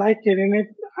didn't like it, and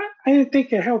I didn't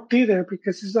think it helped either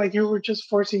because it's like you were just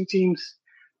forcing teams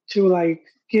to like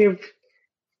give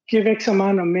X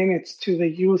amount of minutes to the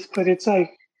youth, but it's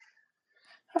like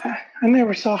I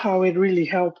never saw how it really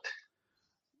helped.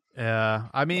 Yeah,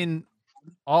 I mean,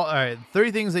 all right.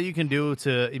 3 things that you can do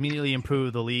to immediately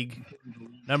improve the league.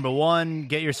 Number 1,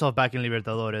 get yourself back in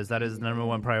Libertadores. That is number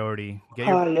 1 priority.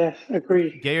 Yes,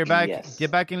 agree. Get back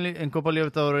in Copa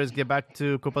Libertadores. Get back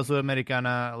to Copa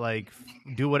Sudamericana. Like,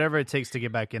 do whatever it takes to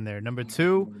get back in there. Number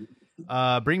 2,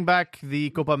 bring back the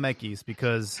Copa MX,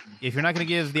 because if you're not going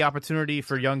to give the opportunity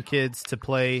for young kids to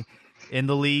play in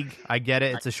the league. I get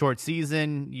it. It's a short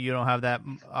season. You don't have that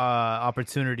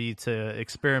opportunity to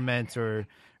experiment or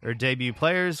debut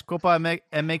players. Copa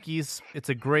MX, it's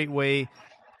a great way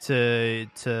to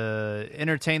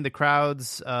entertain the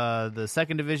crowds. The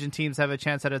second division teams have a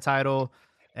chance at a title,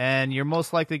 and you're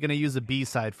most likely going to use a B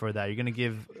side for that. You're going to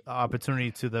give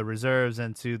opportunity to the reserves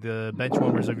and to the bench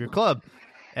warmers of your club.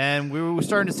 And we were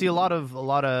starting to see a lot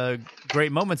of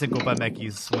great moments in Copa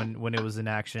MX when it was in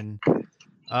action.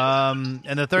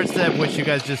 And the third step, which you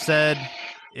guys just said,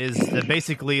 is to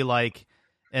basically like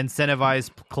incentivize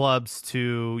clubs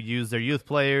to use their youth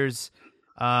players,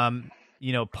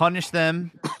 punish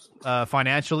them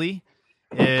financially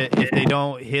if they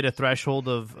don't hit a threshold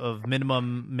of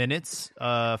minimum minutes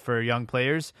for young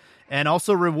players, and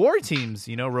also reward teams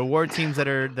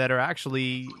that are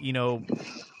actually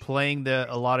playing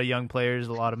a lot of young players,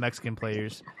 a lot of Mexican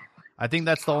players. I think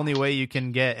that's the only way you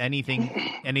can get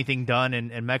anything done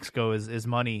in Mexico is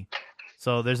money.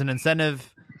 So there's an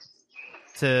incentive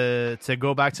to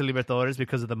go back to Libertadores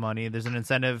because of the money. There's an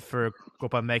incentive for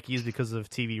Copa MX because of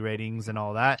TV ratings and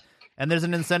all that. And there's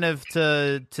an incentive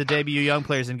to debut young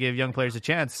players and give young players a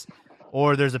chance.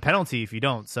 Or there's a penalty if you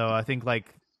don't. So I think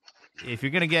if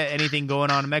you're going to get anything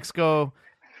going on in Mexico,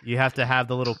 you have to have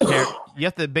the little carrot. You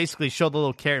have to basically show the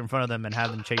little carrot in front of them and have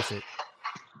them chase it.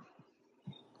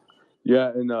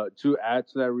 Yeah, and to add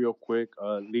to that real quick,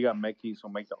 Liga MX will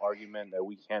make the argument that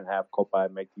we can't have Copa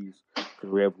MX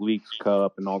because we have Leagues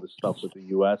Cup and all this stuff with the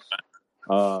U.S.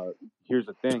 Here's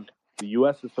the thing. The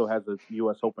U.S. still has the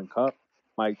U.S. Open Cup.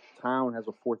 My town has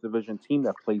a fourth division team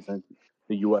that plays in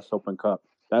the U.S. Open Cup.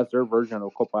 That's their version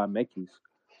of Copa MX.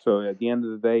 So at the end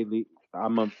of the day,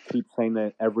 I'm going to keep saying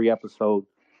that every episode,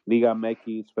 Liga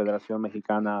MX, Federación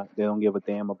Mexicana, they don't give a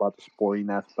damn about the sporting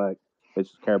aspect. They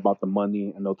just care about the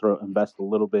money, and they'll invest a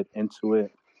little bit into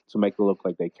it to make it look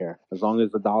like they care. As long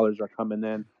as the dollars are coming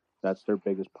in, that's their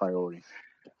biggest priority.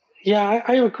 Yeah,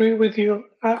 I agree with you.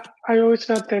 I always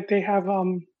thought that they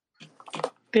haven't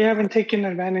taken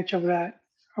advantage of that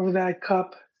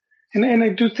cup, and I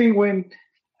do think when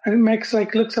Mex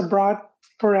looks abroad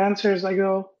for answers,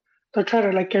 they'll try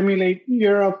to emulate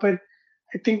Europe, but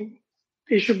I think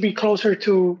it should be closer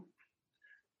to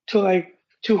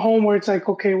home, where it's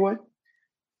okay, what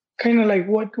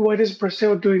is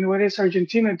Brazil doing? What is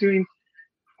Argentina doing?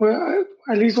 Well,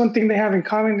 at least one thing they have in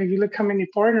common, if you look how many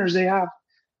partners they have,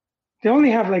 they only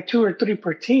have 2 or 3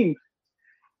 per team.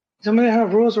 Some of them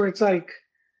have rules where it's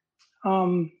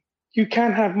you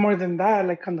can't have more than that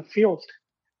on the field.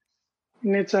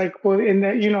 And it's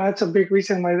that's a big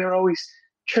reason why they're always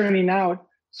churning out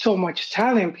so much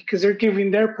talent, because they're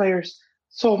giving their players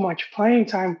so much playing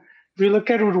time. If you look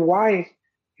at Uruguay,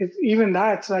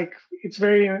 it's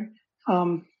very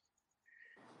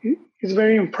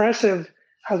impressive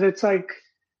how it's a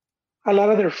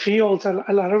lot of their fields, a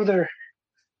lot of their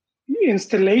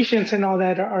installations and all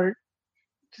that are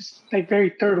just very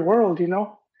third world,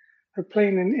 They're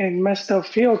playing in messed up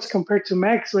fields compared to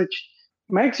Mex, which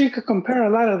Mex you could compare a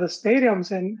lot of the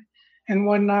stadiums and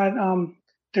whatnot,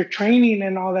 their training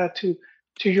and all that to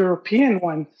European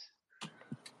ones.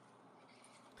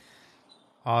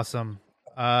 Awesome.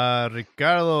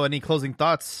 Ricardo, any closing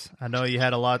thoughts? I know you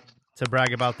had a lot to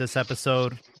brag about this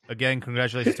episode. Again,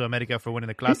 congratulations to America for winning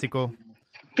the Clásico.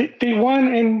 They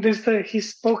won, and he's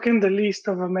spoken the least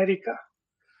of America.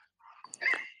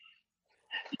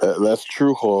 That's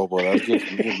true, Ho, but I just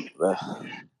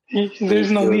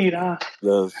there's no need, huh?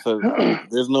 There's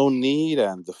no need,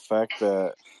 and the fact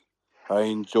that I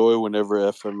enjoy whenever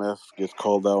FMF gets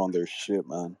called out on their shit,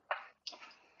 man.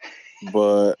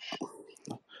 But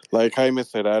like Jaime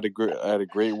said, I had a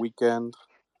great weekend.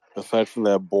 Aside from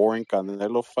that boring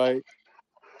Canelo fight,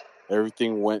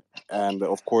 everything went, and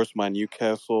of course my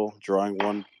Newcastle drawing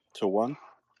 1-1.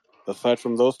 Aside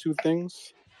from those two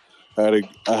things, I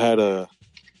had a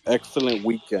excellent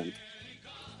weekend.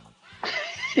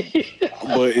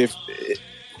 But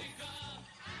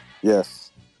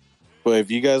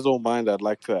if you guys don't mind, I'd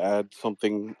like to add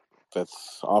something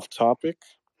that's off topic.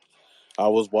 I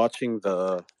was watching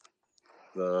the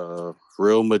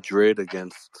Real Madrid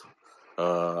against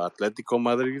Atletico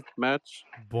Madrid match.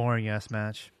 Boring ass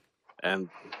match. And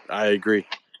I agree.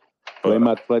 Blame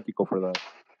Atletico for that.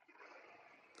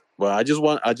 But I just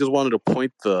wanted to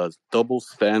point the double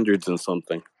standards in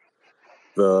something.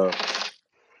 The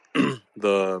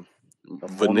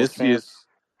Vinicius,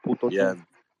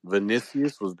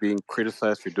 Vinicius was being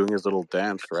criticized for doing his little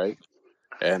dance, right?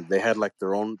 And they had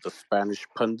the Spanish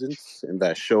pundits in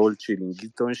that show, El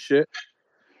Chiringuito and shit.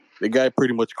 The guy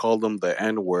pretty much called him the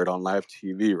N-word on live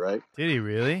TV, right? Did he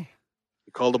really?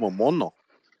 He called him a mono.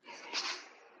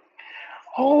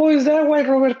 Oh, is that why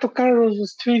Roberto Carlos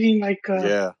was tweeting like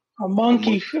Yeah, a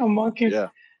monkey? yeah.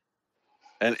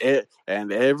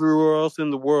 And everywhere else in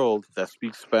the world that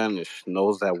speaks Spanish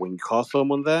knows that when you call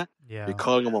someone that, you're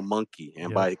calling them a monkey,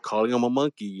 and by calling them a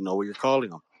monkey, you know what you're calling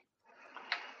them.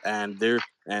 And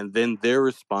then their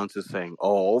response is saying,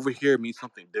 "Oh, over here it means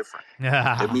something different.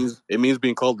 it means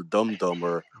being called a dum dum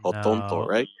or a tonto,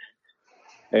 right?"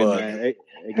 Hey, but man,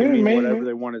 it can mean whatever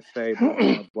they want to say, but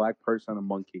a black person a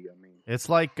monkey. I mean, it's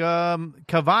like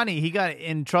Cavani. He got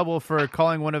in trouble for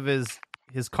calling one of his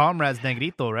comrades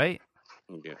Negrito, right?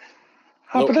 Yeah.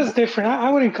 Oh, but that's different. I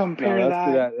wouldn't compare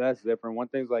that. That's different. One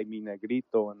thing's like mi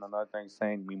negrito, and another thing's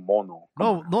saying mi mono.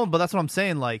 No, but that's what I'm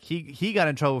saying. Like he got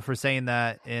in trouble for saying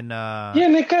that in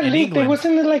and it got leaked. It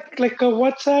wasn't like a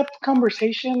WhatsApp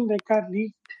conversation that got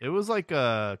leaked. It was like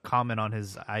a comment on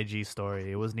his IG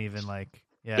story. It wasn't even like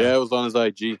it was on his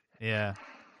IG. Yeah.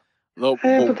 No,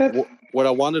 what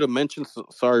I wanted to mention.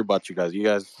 Sorry about you guys. You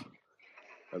guys,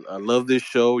 I love this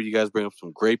show. You guys bring up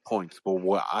some great points. But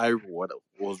what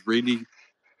was really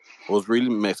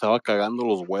me estaba cagando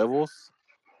los huevos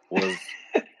was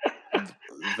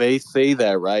they say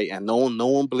that, right, and no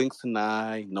one blinks an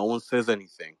eye, no one says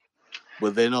anything,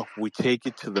 but then we take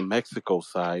it to the Mexico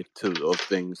side of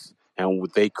things, and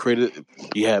they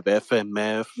you have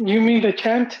FMF. You mean the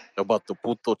chant about the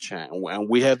puto chant, and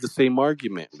we have the same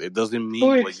argument. It doesn't mean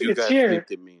what you guys think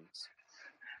it means.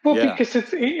 Well, because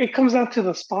it comes down to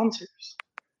the sponsors.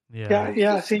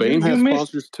 Yeah. See, Spain has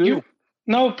sponsors too.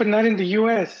 No, but not in the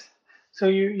U.S. So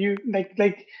you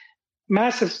like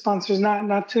massive sponsors,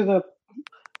 not to the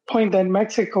point that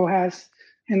Mexico has,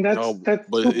 and that's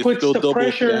who puts the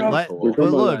pressure on. But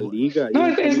look,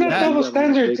 no, it's not double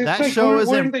standards.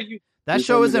 That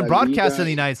show isn't broadcast in the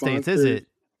United States, is it?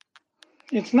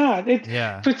 It's not.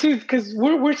 But see, because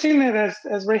we're seeing it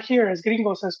as right here as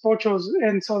gringos, as pochos,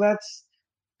 and so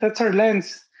that's our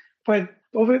lens. But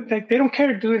they don't care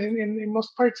to do it in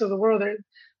most parts of the world.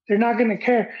 They're not going to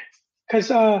care.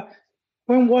 Because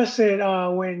when was it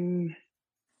when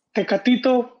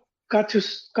Tecatito got to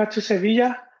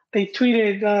Sevilla? They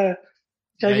tweeted,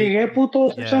 "Ya llegué,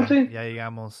 putos," or something. Ya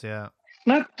llegamos, yeah.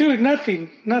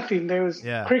 Nothing. There was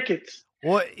crickets.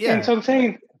 What? Yeah. And so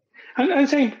I'm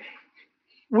saying,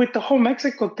 with the whole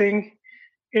Mexico thing,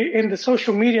 in the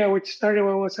social media, which started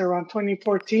around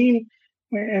 2014,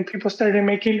 and people started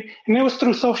making, and it was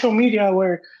through social media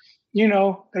where,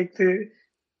 like the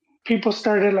people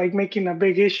started like making a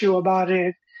big issue about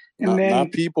it, and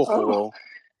not people, Hello.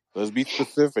 Let's be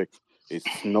specific. It's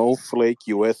Snowflake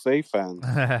USA fans.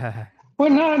 Well,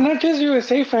 not just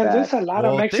USA fans. There's a lot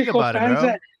of Mexico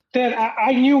fans that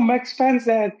I knew Mex fans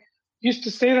that used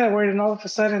to say that word, and all of a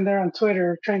sudden they're on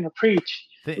Twitter trying to preach.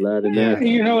 You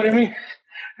know what I mean?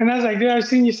 And I was like, dude, I've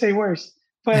seen you say worse.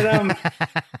 But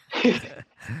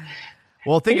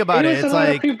well, think about it. It's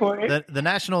like the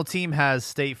national team has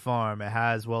State Farm, it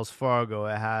has Wells Fargo,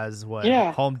 it has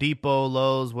Home Depot,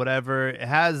 Lowe's, whatever. It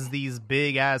has these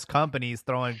big ass companies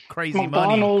throwing crazy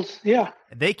McDonald's, money.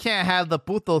 They can't have the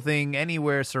puto thing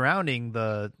anywhere surrounding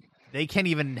they can't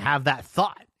even have that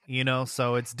thought,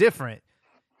 so it's different.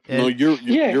 No,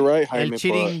 you're right, Jaime. And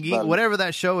cheating, whatever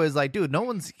that show is, like, dude, no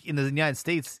one's in the United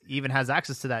States even has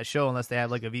access to that show unless they have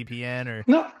like a VPN or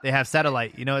they have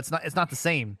satellite. It's not the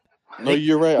same. No,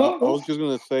 you're right. I was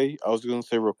gonna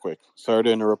say real quick. Sorry to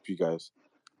interrupt you guys,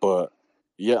 but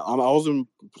I wasn't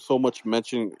so much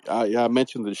mentioning. I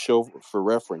mentioned the show for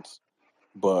reference,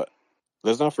 but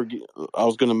let's not forget. I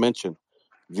was gonna mention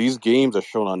these games are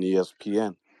shown on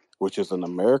ESPN, which is an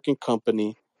American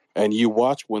company. And you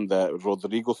watch when that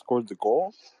Rodrigo scored the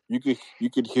goal, you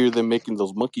could hear them making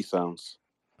those monkey sounds.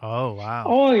 Oh wow!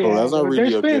 Oh yeah, that's not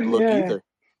really a good look either.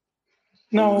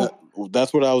 No,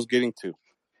 that's what I was getting to.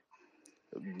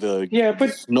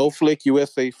 The Snowflake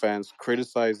USA fans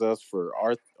criticize us for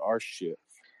our shit,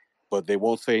 but they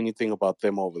won't say anything about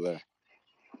them over there.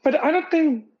 But I don't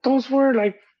think those were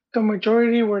like the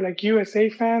majority were like USA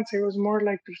fans. It was more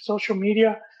like the social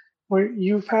media where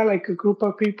you've had like a group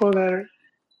of people that are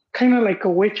kind of like a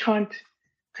witch hunt,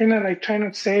 kind of like trying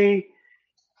to say,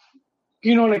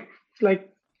 like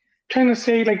trying to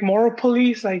say like moral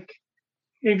police, like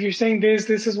if you're saying this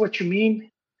is what you mean,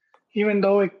 even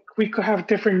though we could have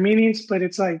different meanings, but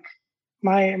it's like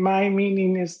my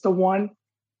meaning is the one.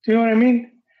 Do you know what I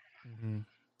mean? Mm-hmm.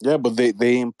 Yeah, but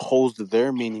they imposed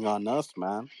their meaning on us,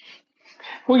 man.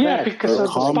 Well, yeah, because of the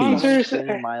sponsors.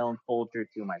 My own culture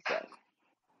to myself.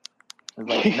 It's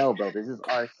like, no, bro, this is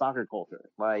our soccer culture.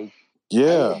 Like, I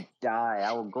will die.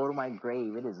 I will go to my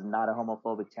grave. It is not a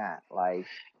homophobic chant. Like,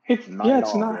 it's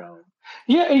not. Bro.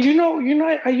 Yeah, and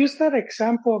I use that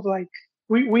example of like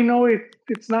we know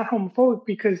it's not homophobic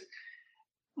because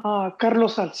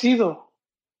Carlos Salcido,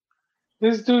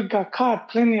 this dude got caught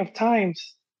plenty of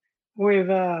times with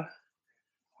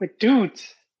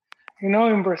dudes,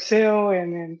 in Brazil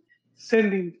and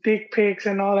sending dick pics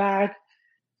and all that.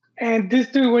 And this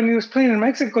dude, when he was playing in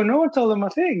Mexico, no one told him a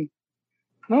thing.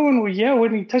 No one would yell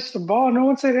when he touched the ball. No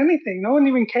one said anything. No one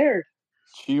even cared.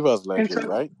 Chivas legend,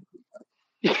 right?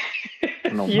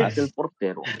 No Yes. más el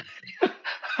portero.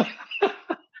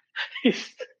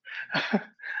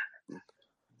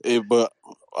 But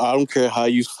I don't care how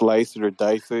you slice it or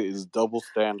dice it. It's double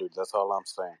standards. That's all I'm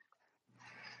saying.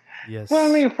 Yes. Well,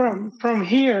 I mean, from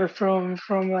here, from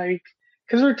like,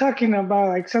 because we're talking about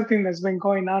like something that's been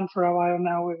going on for a while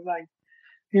now with like,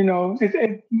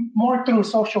 it more through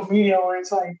social media where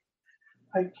it's like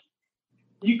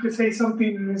you could say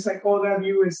something and it's like, oh, that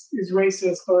view is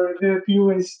racist or the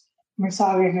view is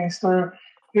misogynist or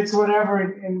it's whatever,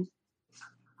 and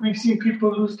we've seen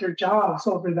people lose their jobs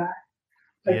over that.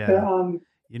 Like Yeah.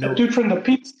 the dude from the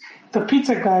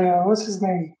pizza guy, what's his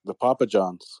name? The Papa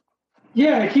John's.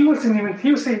 Yeah, he was saying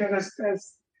it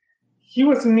as he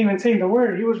wasn't even saying the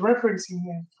word. He was referencing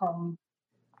it from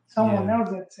someone else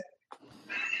that said.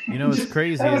 What's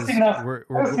crazy that is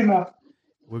was enough.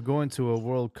 we're going to a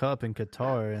World Cup in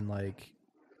Qatar, and like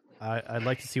I'd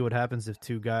like to see what happens if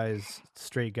two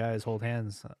straight guys hold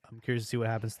hands. I'm curious to see what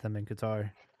happens to them in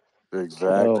Qatar.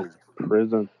 Exactly.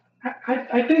 Prison.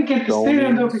 I think at the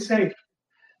stadium they'll be safe.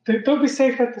 They'll be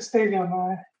safe at the stadium,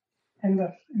 in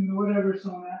the whatever's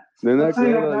on that. Then that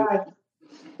girl,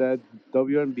 that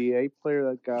WNBA player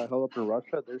that got held up in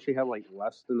Russia, did she have like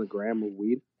less than a gram of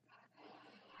weed?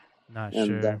 Not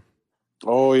sure.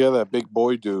 Oh yeah, that big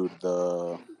boy dude.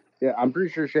 Yeah, I'm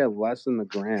pretty sure she had less than a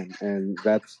gram, and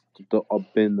that's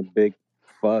been the big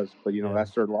fuzz. But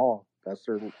that's their law. That's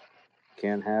their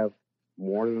can't have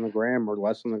more than a gram or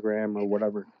less than a gram or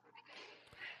whatever.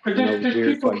 But there's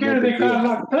people here that got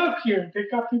locked up here. They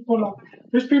got people locked.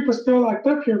 There's people still locked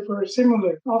up here for a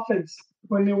similar offense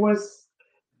when it was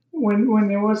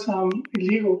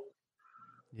illegal.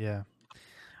 Yeah.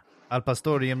 Al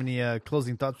Pastor, do you have any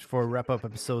closing thoughts before we wrap up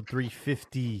episode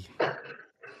 350?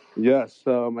 Yes,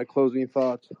 my closing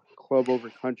thoughts, club over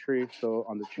country. So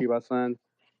on the Chivas end,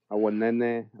 I want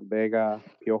Nene, Vega,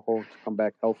 Piojo to come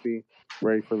back healthy,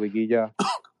 ready for Liguilla.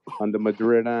 On the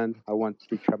Madrid end, I want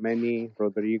Tchouaméni,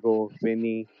 Rodrigo,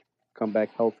 Vinny, come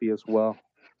back healthy as well.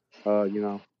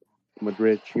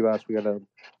 Madrid, Chivas, we got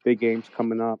big games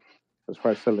coming up. As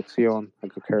far as Selección, I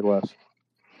could care less.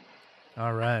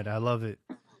 All right, I love it.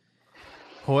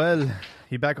 Joel,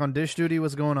 you back on dish duty?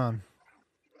 What's going on?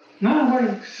 No,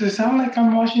 does it sound like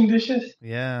I'm washing dishes?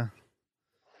 Yeah.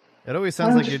 It always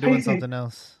sounds like you're doing something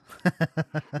else.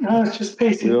 No, it's just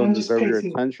pacing. You don't I'm just deserve your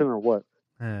pacing. attention or what?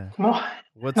 Yeah. No,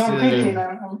 What's no, I'm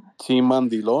thinking. Team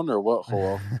Mandilon or what,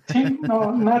 Joel?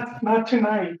 No, not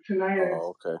tonight. Tonight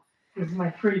okay. is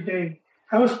my free day.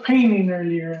 I was painting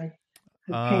earlier.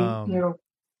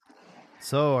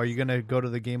 So, are you gonna go to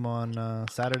the game on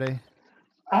Saturday?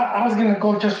 I was gonna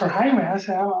go just for Jaime. I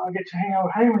said I'll get to hang out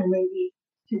with Jaime. Maybe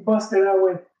he busted out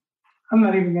with. I'm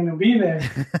not even gonna be there.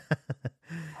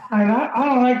 And I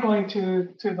don't like going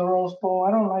to the Rose Bowl.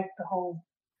 I don't like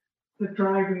the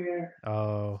drive there.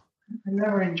 Oh. I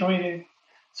never enjoyed it.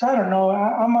 So I don't know.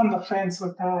 I'm on the fence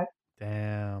with that.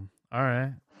 Damn. All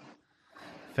right.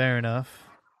 Fair enough.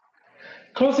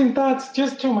 Closing thoughts,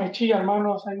 just to my Chi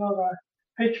hermanos. I know the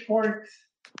pitchforks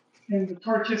and the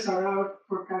torches are out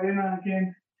for Cadena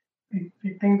again. They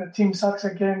think the team sucks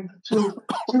again. Two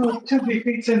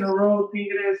defeats in a row,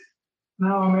 Tigres,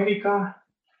 now America.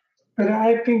 But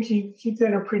I think he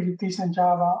did a pretty decent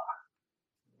job.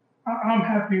 I'm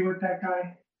happy with that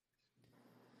guy.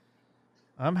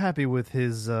 I'm happy with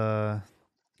his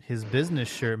business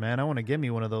shirt, man. I want to get me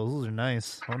one of those. Those are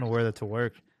nice. I want to wear that to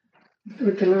work.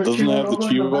 Doesn't it have the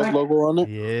Chivas logo on it?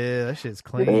 Yeah, that shit's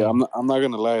clean. Hey, I'm not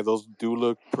gonna lie, those do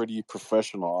look pretty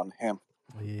professional on him.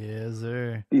 Yes,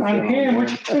 sir. On him, what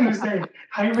you gonna say?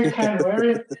 Jaime can't wear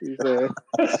it. He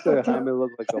said Jaime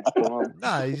looks like a bum.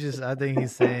 Nah, I think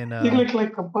he's saying He looked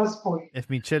like a busboy. If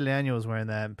Michele Año was wearing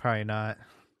that, probably not.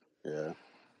 Yeah.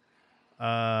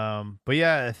 But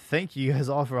yeah, thank you guys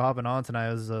all for hopping on tonight.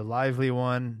 It was a lively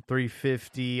one.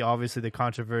 350. Obviously, the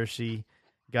controversy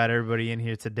got everybody in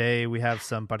here today. We have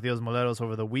some Partidos Moleros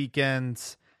over the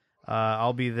weekend.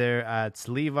 I'll be there at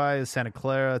Levi's, Santa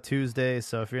Clara, Tuesday.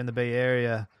 So if you're in the Bay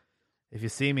Area, if you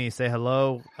see me, say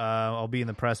hello. I'll be in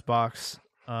the press box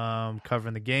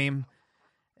covering the game.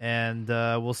 And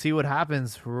we'll see what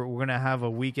happens. We're going to have a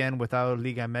weekend without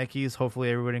Liga MX.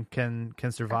 Hopefully everybody can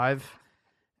survive.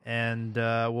 And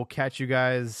we'll catch you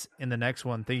guys in the next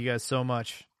one. Thank you guys so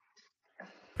much.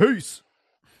 Peace.